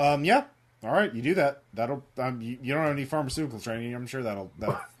 Yeah. All right. You do that. That'll. You don't have any pharmaceutical training. I'm sure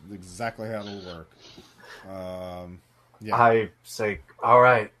that's exactly how it'll work. Yeah. I say, all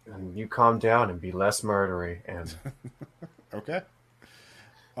right, and you calm down and be less murdery. And okay.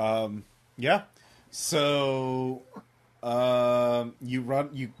 Yeah. So, you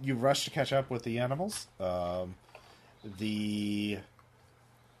rush to catch up with the animals. Let's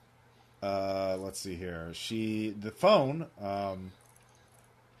see here. The phone,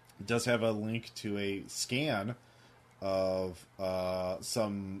 It does have a link to a scan of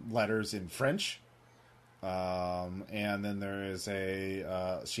some letters in French. And then there is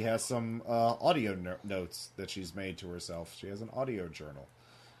she has some audio notes that she's made to herself. She has an audio journal.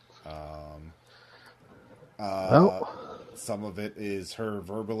 Some of it is her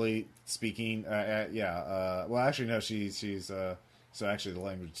verbally speaking. Well, actually, no, she's so actually the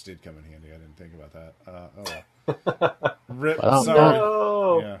language did come in handy. I didn't think about that. Rip, sorry.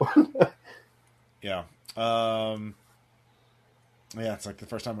 No. Yeah. Yeah, it's like the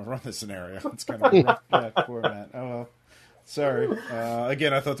first time I've run this scenario. It's kind of a rough format. Oh, well. Sorry.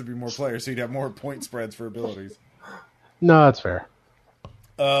 Again, I thought there'd be more players, so you'd have more point spreads for abilities. No, that's fair.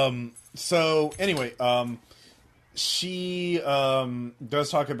 So, anyway, she does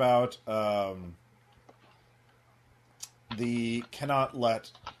talk about the cannot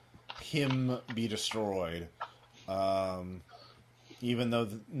let him be destroyed. Even though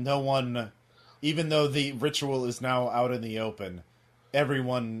even though the ritual is now out in the open,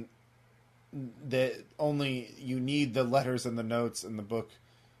 everyone that only you need the letters and the notes in the book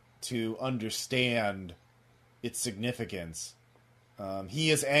to understand its significance.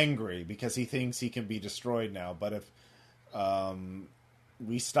 He is angry because he thinks he can be destroyed now, but if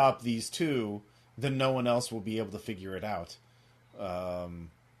we stop these two, then no one else will be able to figure it out.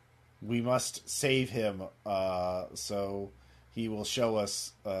 We must save him, so he will show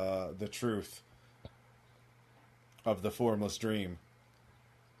us the truth of the formless dream.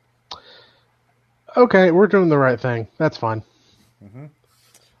 Okay, we're doing the right thing. That's fine. Mm-hmm.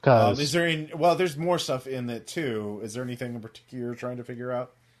 Is there any, well, there's more stuff in it too. Is there anything in particular you're trying to figure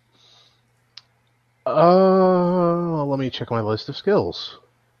out? Let me check my list of skills.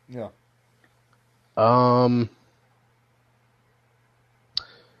 Yeah. Would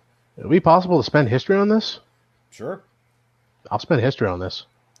it be possible to spend history on this? Sure. I'll spend history on this.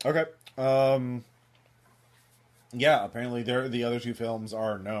 Okay. Yeah, apparently the other two films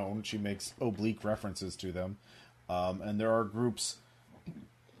are known. She makes oblique references to them. And there are groups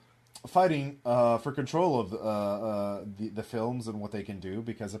fighting for control of the films and what they can do,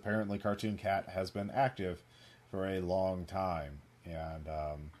 because apparently Cartoon Cat has been active for a long time. And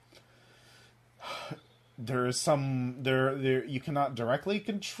there is there you cannot directly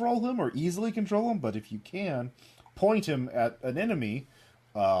control him or easily control him, but if you can point him at an enemy,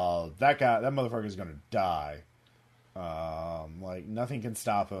 that motherfucker is going to die. Like nothing can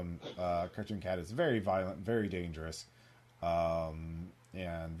stop him. Cartoon Cat is very violent, very dangerous, and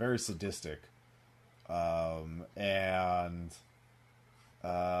very sadistic. So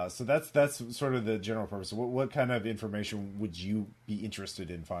that's sort of the general purpose. What kind of information would you be interested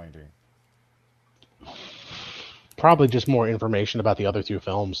in finding? Probably just more information about the other two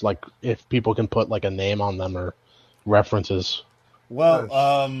films, like if people can put like a name on them or references. Well,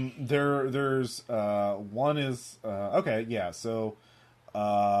 there's one is okay, yeah. So,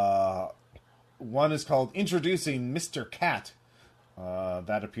 one is called Introducing Mr. Cat.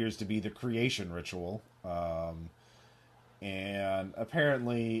 That appears to be the creation ritual, and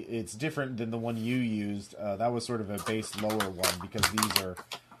apparently it's different than the one you used. That was sort of a base lower one, because these are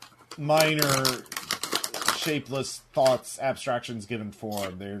minor, shapeless thoughts, abstractions given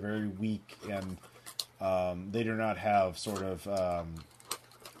form. They're very weak and. They do not have sort of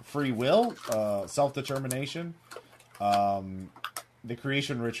free will, self-determination. The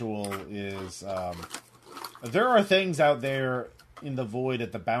creation ritual is... there are things out there in the void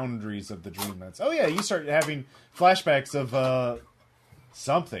at the boundaries of the dreamlands. Oh yeah, you start having flashbacks of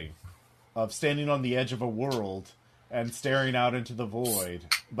something. Of standing on the edge of a world and staring out into the void.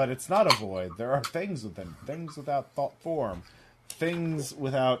 But it's not a void. There are things within. Things without thought form. Things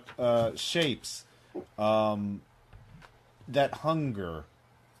without shapes. That hunger.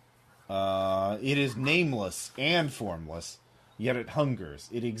 It is nameless and formless, yet it hungers.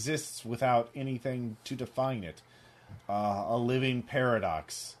 It exists without anything to define it. A living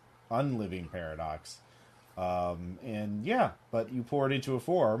paradox. Unliving paradox. And yeah, but you pour it into a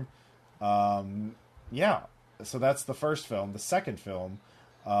form. Yeah, so that's the first film. The second film,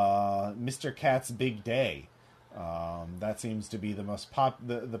 Mr. Cat's Big Day. That seems to be the most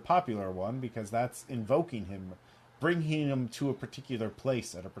the popular one, because that's invoking him, bringing him to a particular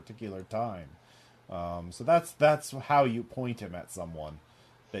place at a particular time. So that's how you point him at someone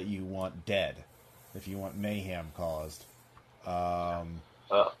that you want dead, if you want mayhem caused. Yeah.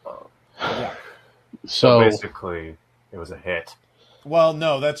 So basically, it was a hit. Well,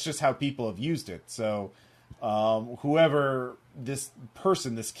 no, that's just how people have used it. So whoever this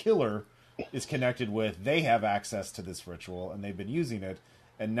person, this killer, is connected with, they have access to this ritual, and they've been using it.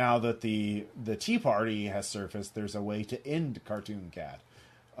 And now that the Tea Party has surfaced, there's a way to end Cartoon Cat.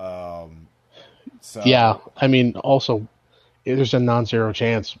 So Yeah, I mean, also, there's a non-zero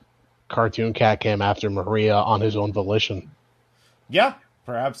chance Cartoon Cat came after Maria on his own volition. yeah,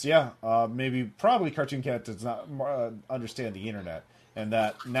 perhaps yeah. Probably Cartoon Cat does not understand the internet, and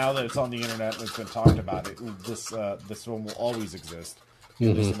that now that it's on the internet and it's been talked about, this one will always exist, at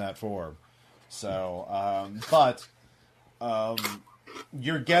least in that form. So,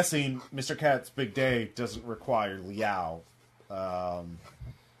 you're guessing Mr. Cat's big day doesn't require Liao,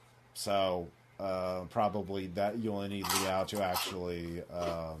 so probably that you only need Liao to actually,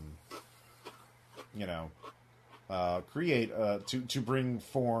 create to bring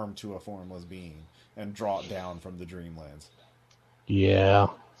form to a formless being and draw it down from the Dreamlands. Yeah.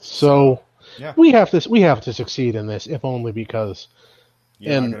 So Yeah, we have to succeed in this, if only because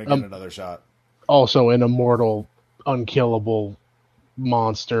you're and not going to get another shot. also an immortal, unkillable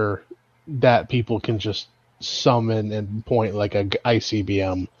monster that people can just summon and point like a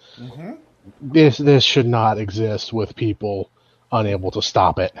ICBM. Mm-hmm. This should not exist with people unable to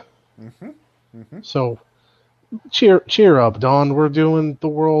stop it. Mm-hmm. Mm-hmm. So cheer up, Dawn. We're doing the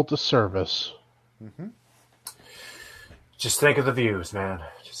world a service. Mm-hmm. Just think of the views, man.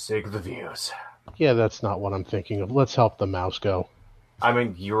 Just think of the views. Yeah, that's not what I'm thinking of. Let's help the mouse go. I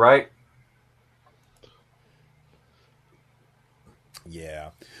mean, you're right. Yeah.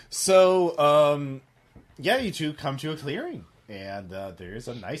 So, you two come to a clearing, and there's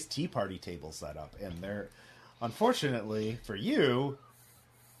a nice tea party table set up. And unfortunately for you,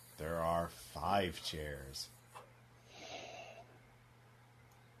 there are 5 chairs.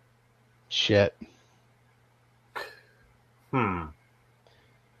 Shit.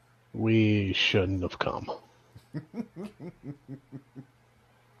 We shouldn't have come.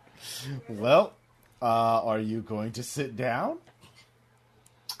 Well, are you going to sit down?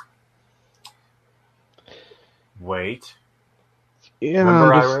 Wait. Yeah,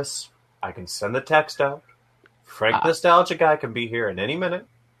 Remember, Iris? I can send the text out. Frank Nostalgia Guy can be here in any minute.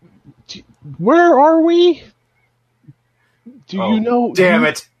 Where are we? Do you know? Damn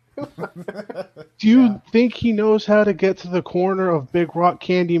it! Do you think he knows how to get to the corner of Big Rock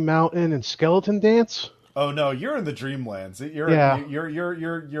Candy Mountain and Skeleton Dance? Oh no, you're in the Dreamlands.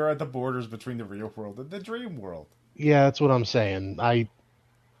 You're at the borders between the real world and the dream world. Yeah, that's what I'm saying.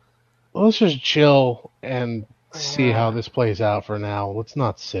 Let's just chill and see how this plays out for now. Let's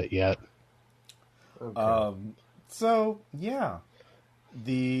not sit yet. Okay. So yeah,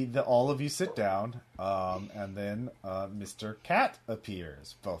 the all of you sit down, and then Mr. Cat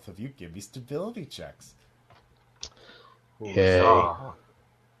appears. Both of you give me stability checks. Yay. Huzzah.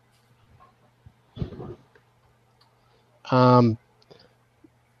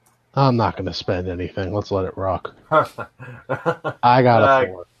 I'm not going to spend anything. Let's let it rock. I got a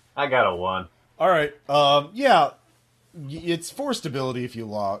 4. I got a 1. All right. It's 4 stability if you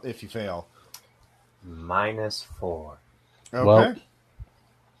fail. -4. Okay. Well-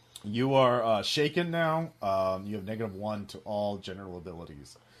 You are shaken now. You have -1 to all general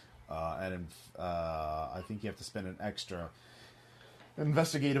abilities, and I think you have to spend an extra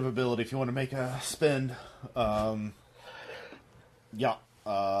investigative ability if you want to make a spend. Yeah.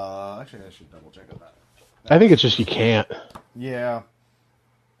 Actually, I should double check on that. I think it's just you can't. Yeah.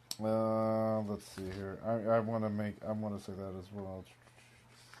 Let's see here. I want to say that as well.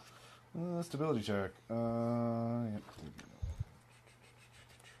 Stability check. Yep.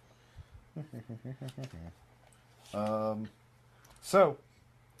 So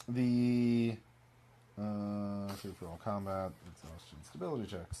the free for all combat, exhaustion, stability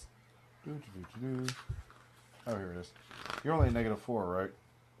checks. Oh, here it is. You're only a -4, right?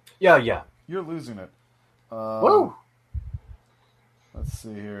 Yeah. You're losing it. Woo! Let's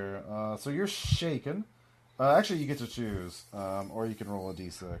see here. So you're shaken. Actually, you get to choose, or you can roll a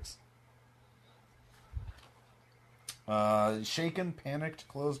d6. Shaken, panicked,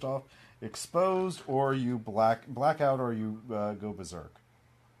 closed off, exposed, or you blackout, or you go berserk.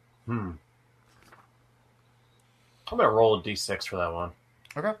 I'm gonna roll a d6 for that one.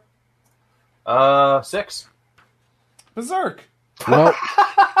 Okay. 6. Berserk. Well,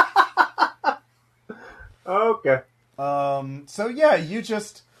 Okay. So yeah, you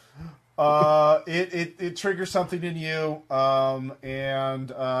just it triggers something in you, and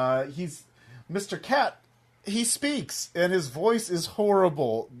he's Mr. Cat. He speaks, and his voice is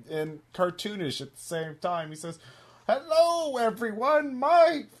horrible and cartoonish at the same time. He says, "Hello, everyone.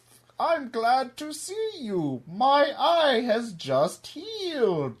 I'm glad to see you. My eye has just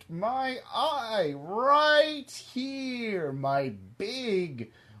healed. My eye right here. My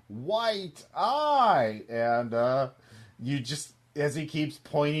big white eye." And you just, as he keeps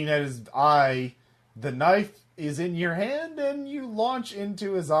pointing at his eye, The knife is in your hand, and you launch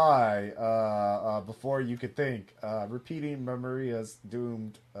into his eye before you could think, repeating Maria's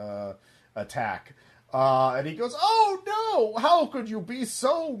doomed attack. And he goes, "Oh no! How could you be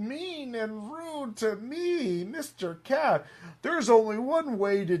so mean and rude to me, Mr. Cat? There's only one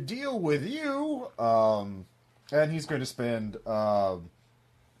way to deal with you." And he's going to spend,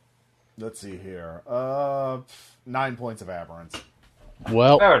 let's see here, 9 points of aberrance.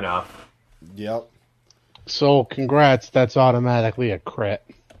 Well, Fair enough. Yep. so congrats. That's automatically a crit.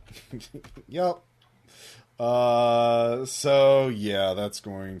 Yep. So yeah, that's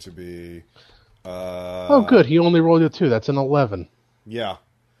going to be. Oh, good. He only rolled a 2. That's an 11. Yeah.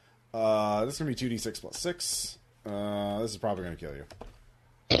 This is gonna be 2d6 plus 6. This is probably gonna kill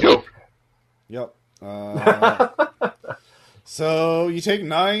you. Yep. So you take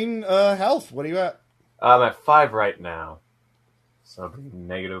 9 health. What are you at? I'm at 5 right now. So it'll be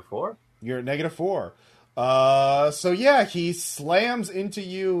 -4. You're at -4. So yeah, he slams into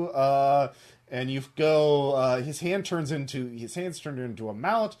you, and you go. His hands turned into a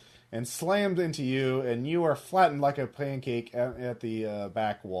mallet and slammed into you, and you are flattened like a pancake at the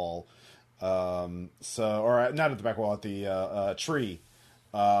back wall. Or not at the back wall, at the tree.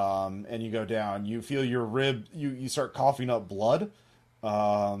 And you go down. You feel your rib. You start coughing up blood.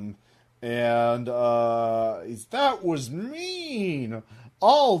 That was mean.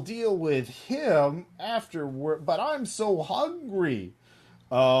 I'll deal with him afterward, but I'm so hungry.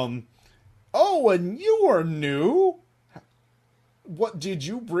 Oh, and you are new? What, did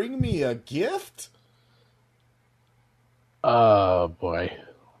you bring me a gift? Oh, boy.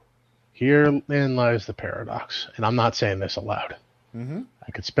 Herein lies the paradox, and I'm not saying this aloud. Mm-hmm.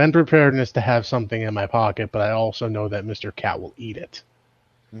 I could spend preparedness to have something in my pocket, but I also know that Mr. Cat will eat it.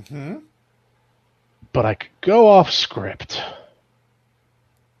 Mm-hmm. But I could go off script.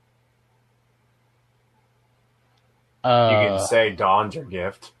 You can say Dawn's your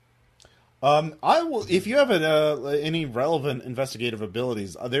gift. I will. If you have any relevant investigative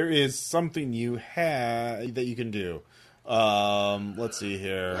abilities, there is something you have that you can do. Let's see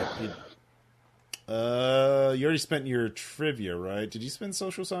here. You already spent your trivia, right? Did you spend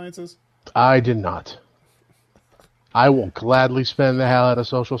social sciences? I did not. I will gladly spend the hell out of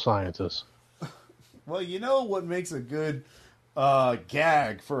social sciences. Well, you know what makes a good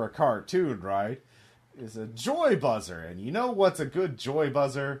gag for a cartoon, right? Is a joy buzzer, and you know what's a good joy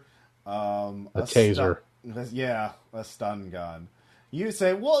buzzer? A taser. A stun gun. You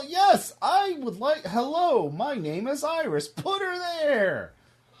say, "Well, yes, I would like. Hello, my name is Iris. Put her there."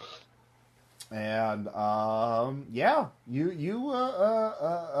 And you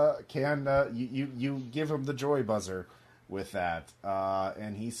give him the joy buzzer with that,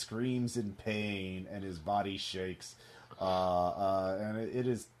 and he screams in pain, and his body shakes, and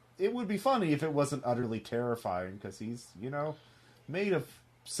it would be funny if it wasn't utterly terrifying, because he's made of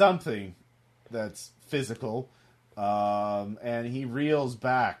something that's physical, and he reels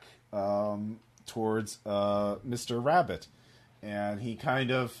back towards Mr. Rabbit. And he kind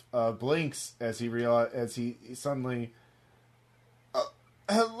of blinks as he suddenly,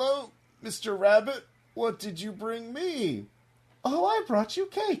 "Hello, Mr. Rabbit. What did you bring me?" "Oh, I brought you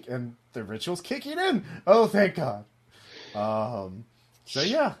cake." And the ritual's kicking in. Oh, thank God. So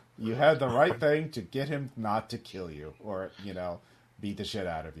yeah, you had the right thing to get him not to kill you, or beat the shit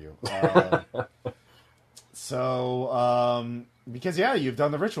out of you. Because you've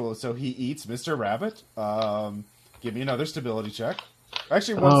done the ritual. So he eats Mr. Rabbit. Give me another stability check.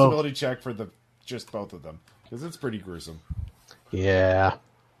 Actually, one stability check for just both of them, because it's pretty gruesome. Yeah.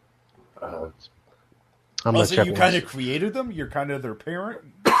 Also, you kind of created them. You're kind of their parent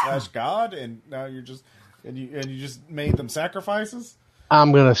 / god, and now you're just you just made them sacrifices.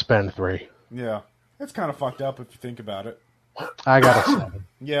 I'm gonna spend 3. Yeah, it's kind of fucked up if you think about it. I got a 7.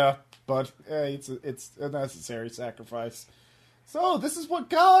 Yeah, but it's a necessary sacrifice. So this is what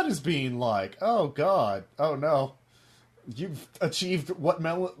God is being like. Oh God. Oh no. You've achieved what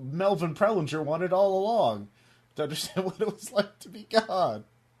Melvin Prellinger wanted all along, to understand what it was like to be God.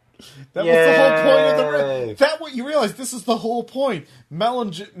 That was the whole point of what you realize. This is the whole point.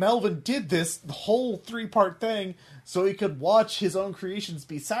 Melvin did this the whole 3-part thing so he could watch his own creations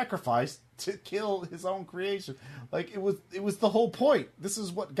be sacrificed to kill his own creation. Like it was the whole point. This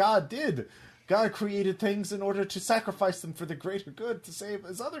is what God did. God created things in order to sacrifice them for the greater good to save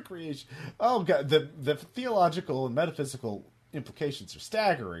his other creation. Oh God, the theological and metaphysical implications are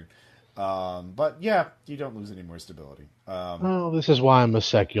staggering. But yeah, you don't lose any more stability. This is why I'm a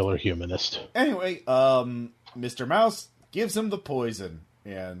secular humanist. Anyway, Mr. Mouse gives him the poison,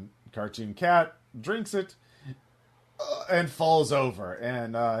 and Cartoon Cat drinks it. and falls over.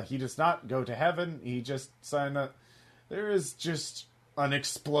 And he does not go to heaven. He just signed up. There is just an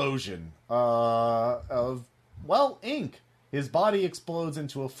explosion of, well, ink. His body explodes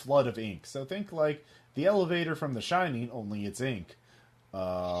into a flood of ink. So think like the elevator from The Shining, only it's ink.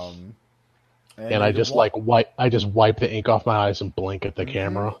 And I just wipe the ink off my eyes and blink at the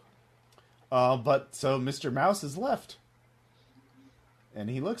camera. But so Mr. Mouse is left. And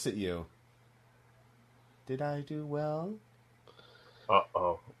he looks at you. Did I do well?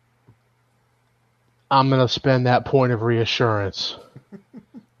 Uh-oh. I'm going to spend that point of reassurance.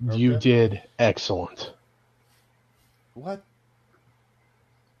 Okay. You did excellent. What?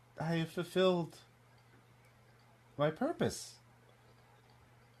 I have fulfilled my purpose.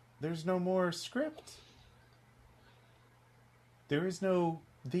 There's no more script. There is no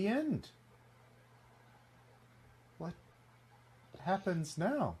the end. What happens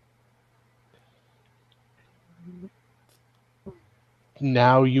now?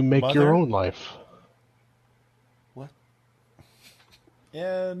 Now you make Mother? your own life. What?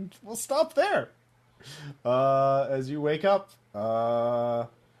 And we'll stop there. As you wake up, well,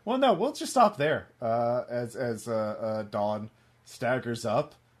 no, we'll just stop there. As Dawn staggers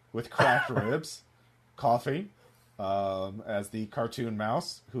up with cracked ribs, coughing, as the cartoon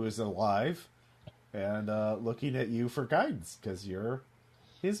mouse who is alive and looking at you for guidance because you're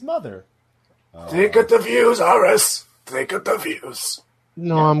his mother. Think of the views, Horace. Think of the views.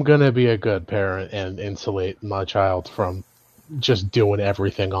 No, I'm going to be a good parent and insulate my child from just doing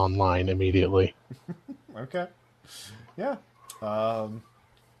everything online immediately. Okay. Yeah.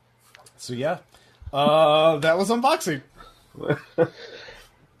 So yeah. That was unboxing.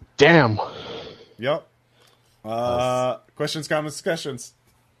 Damn. Yep. Questions, comments, discussions.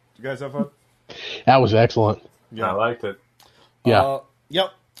 You guys have fun? That was excellent. I liked it. Yeah.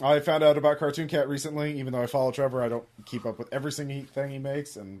 Yep. I found out about Cartoon Cat recently. Even though I follow Trevor, I don't keep up with every single thing he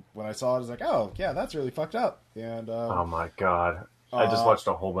makes. And when I saw it, I was like, oh, yeah, that's really fucked up. And Oh my god. I just watched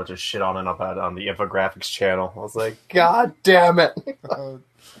a whole bunch of shit on the Infographics channel. I was like, god damn it. I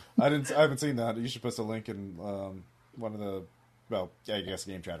haven't seen that. You should post a link in one of the, well, yeah, I guess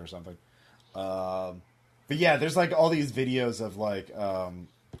Game Chat or something. But yeah, there's like all these videos of like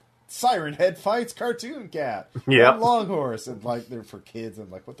Siren Head fights Cartoon Cat. Yep. And Longhorse, and like they're for kids,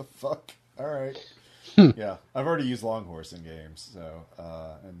 and like what the fuck? All right. Yeah, I've already used Longhorse in games, so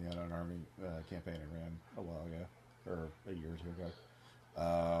in the Unknown Army campaign I ran a while ago, or a year or two ago.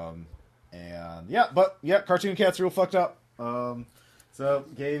 And yeah, but yeah, Cartoon Cat's real fucked up. So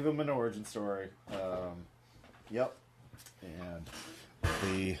gave him an origin story. Yep. And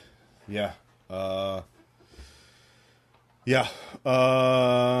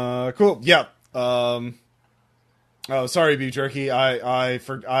cool. Yeah. Oh, sorry, Beef Jerky.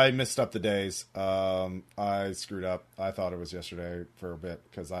 I messed up the days. I screwed up. I thought it was yesterday for a bit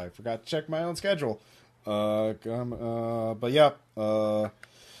because I forgot to check my own schedule. But yeah,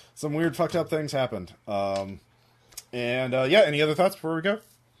 some weird fucked up things happened. And yeah, any other thoughts before we go?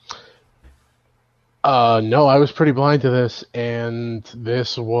 No, I was pretty blind to this, and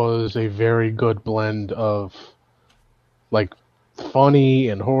this was a very good blend of like funny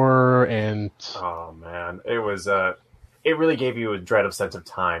and horror and Oh man, it was it really gave you a dread of sense of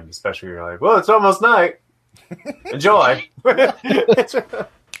time, especially when you're like, well, it's almost night. Enjoy. Good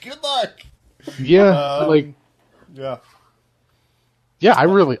luck. yeah, Yeah. yeah, I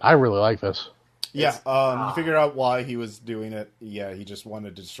really like this. Yeah, you figured out why he was doing it. Yeah, he just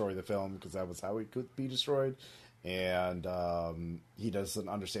wanted to destroy the film because that was how he could be destroyed. And he doesn't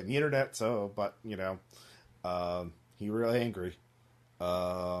understand the internet, so, but, you know, he's really angry.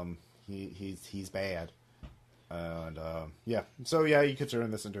 He's bad. And, yeah. So, yeah, you could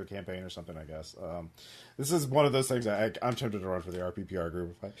turn this into a campaign or something, I guess. This is one of those things I'm tempted to run for the RPPR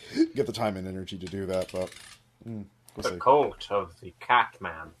group if I get the time and energy to do that, but we'll The see. Cult of the Cat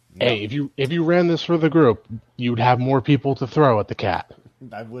Man. Hey, if you ran this for the group, you'd have more people to throw at the cat.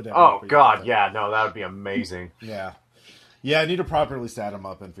 I would have Oh god, yeah, no, that would be amazing. Yeah. Yeah, I need to properly stat them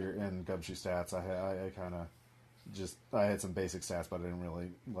up in Gumshoe Stats. I kind of just, I had some basic stats, but I didn't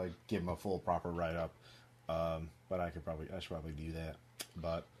really, like, give them a full proper write-up. But I should probably do that.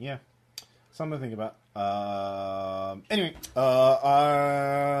 But, yeah. Something to think about. Anyway,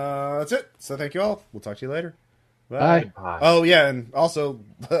 that's it. So thank you all. We'll talk to you later. Bye. Bye. Oh, yeah, and also,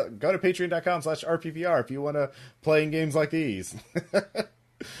 go to patreon.com/RPPR if you want to play in games like these.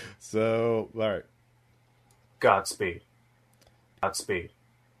 So, alright. Godspeed. Godspeed.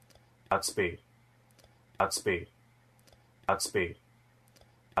 Godspeed. Godspeed. Godspeed.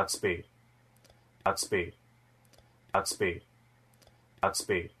 Godspeed. Godspeed. Godspeed.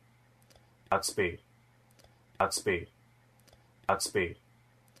 Godspeed. Godspeed. Outspeed. Outspeed.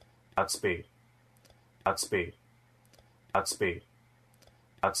 Outspeed. Outspeed. Outspeed.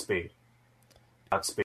 Outspeed. Outspeed.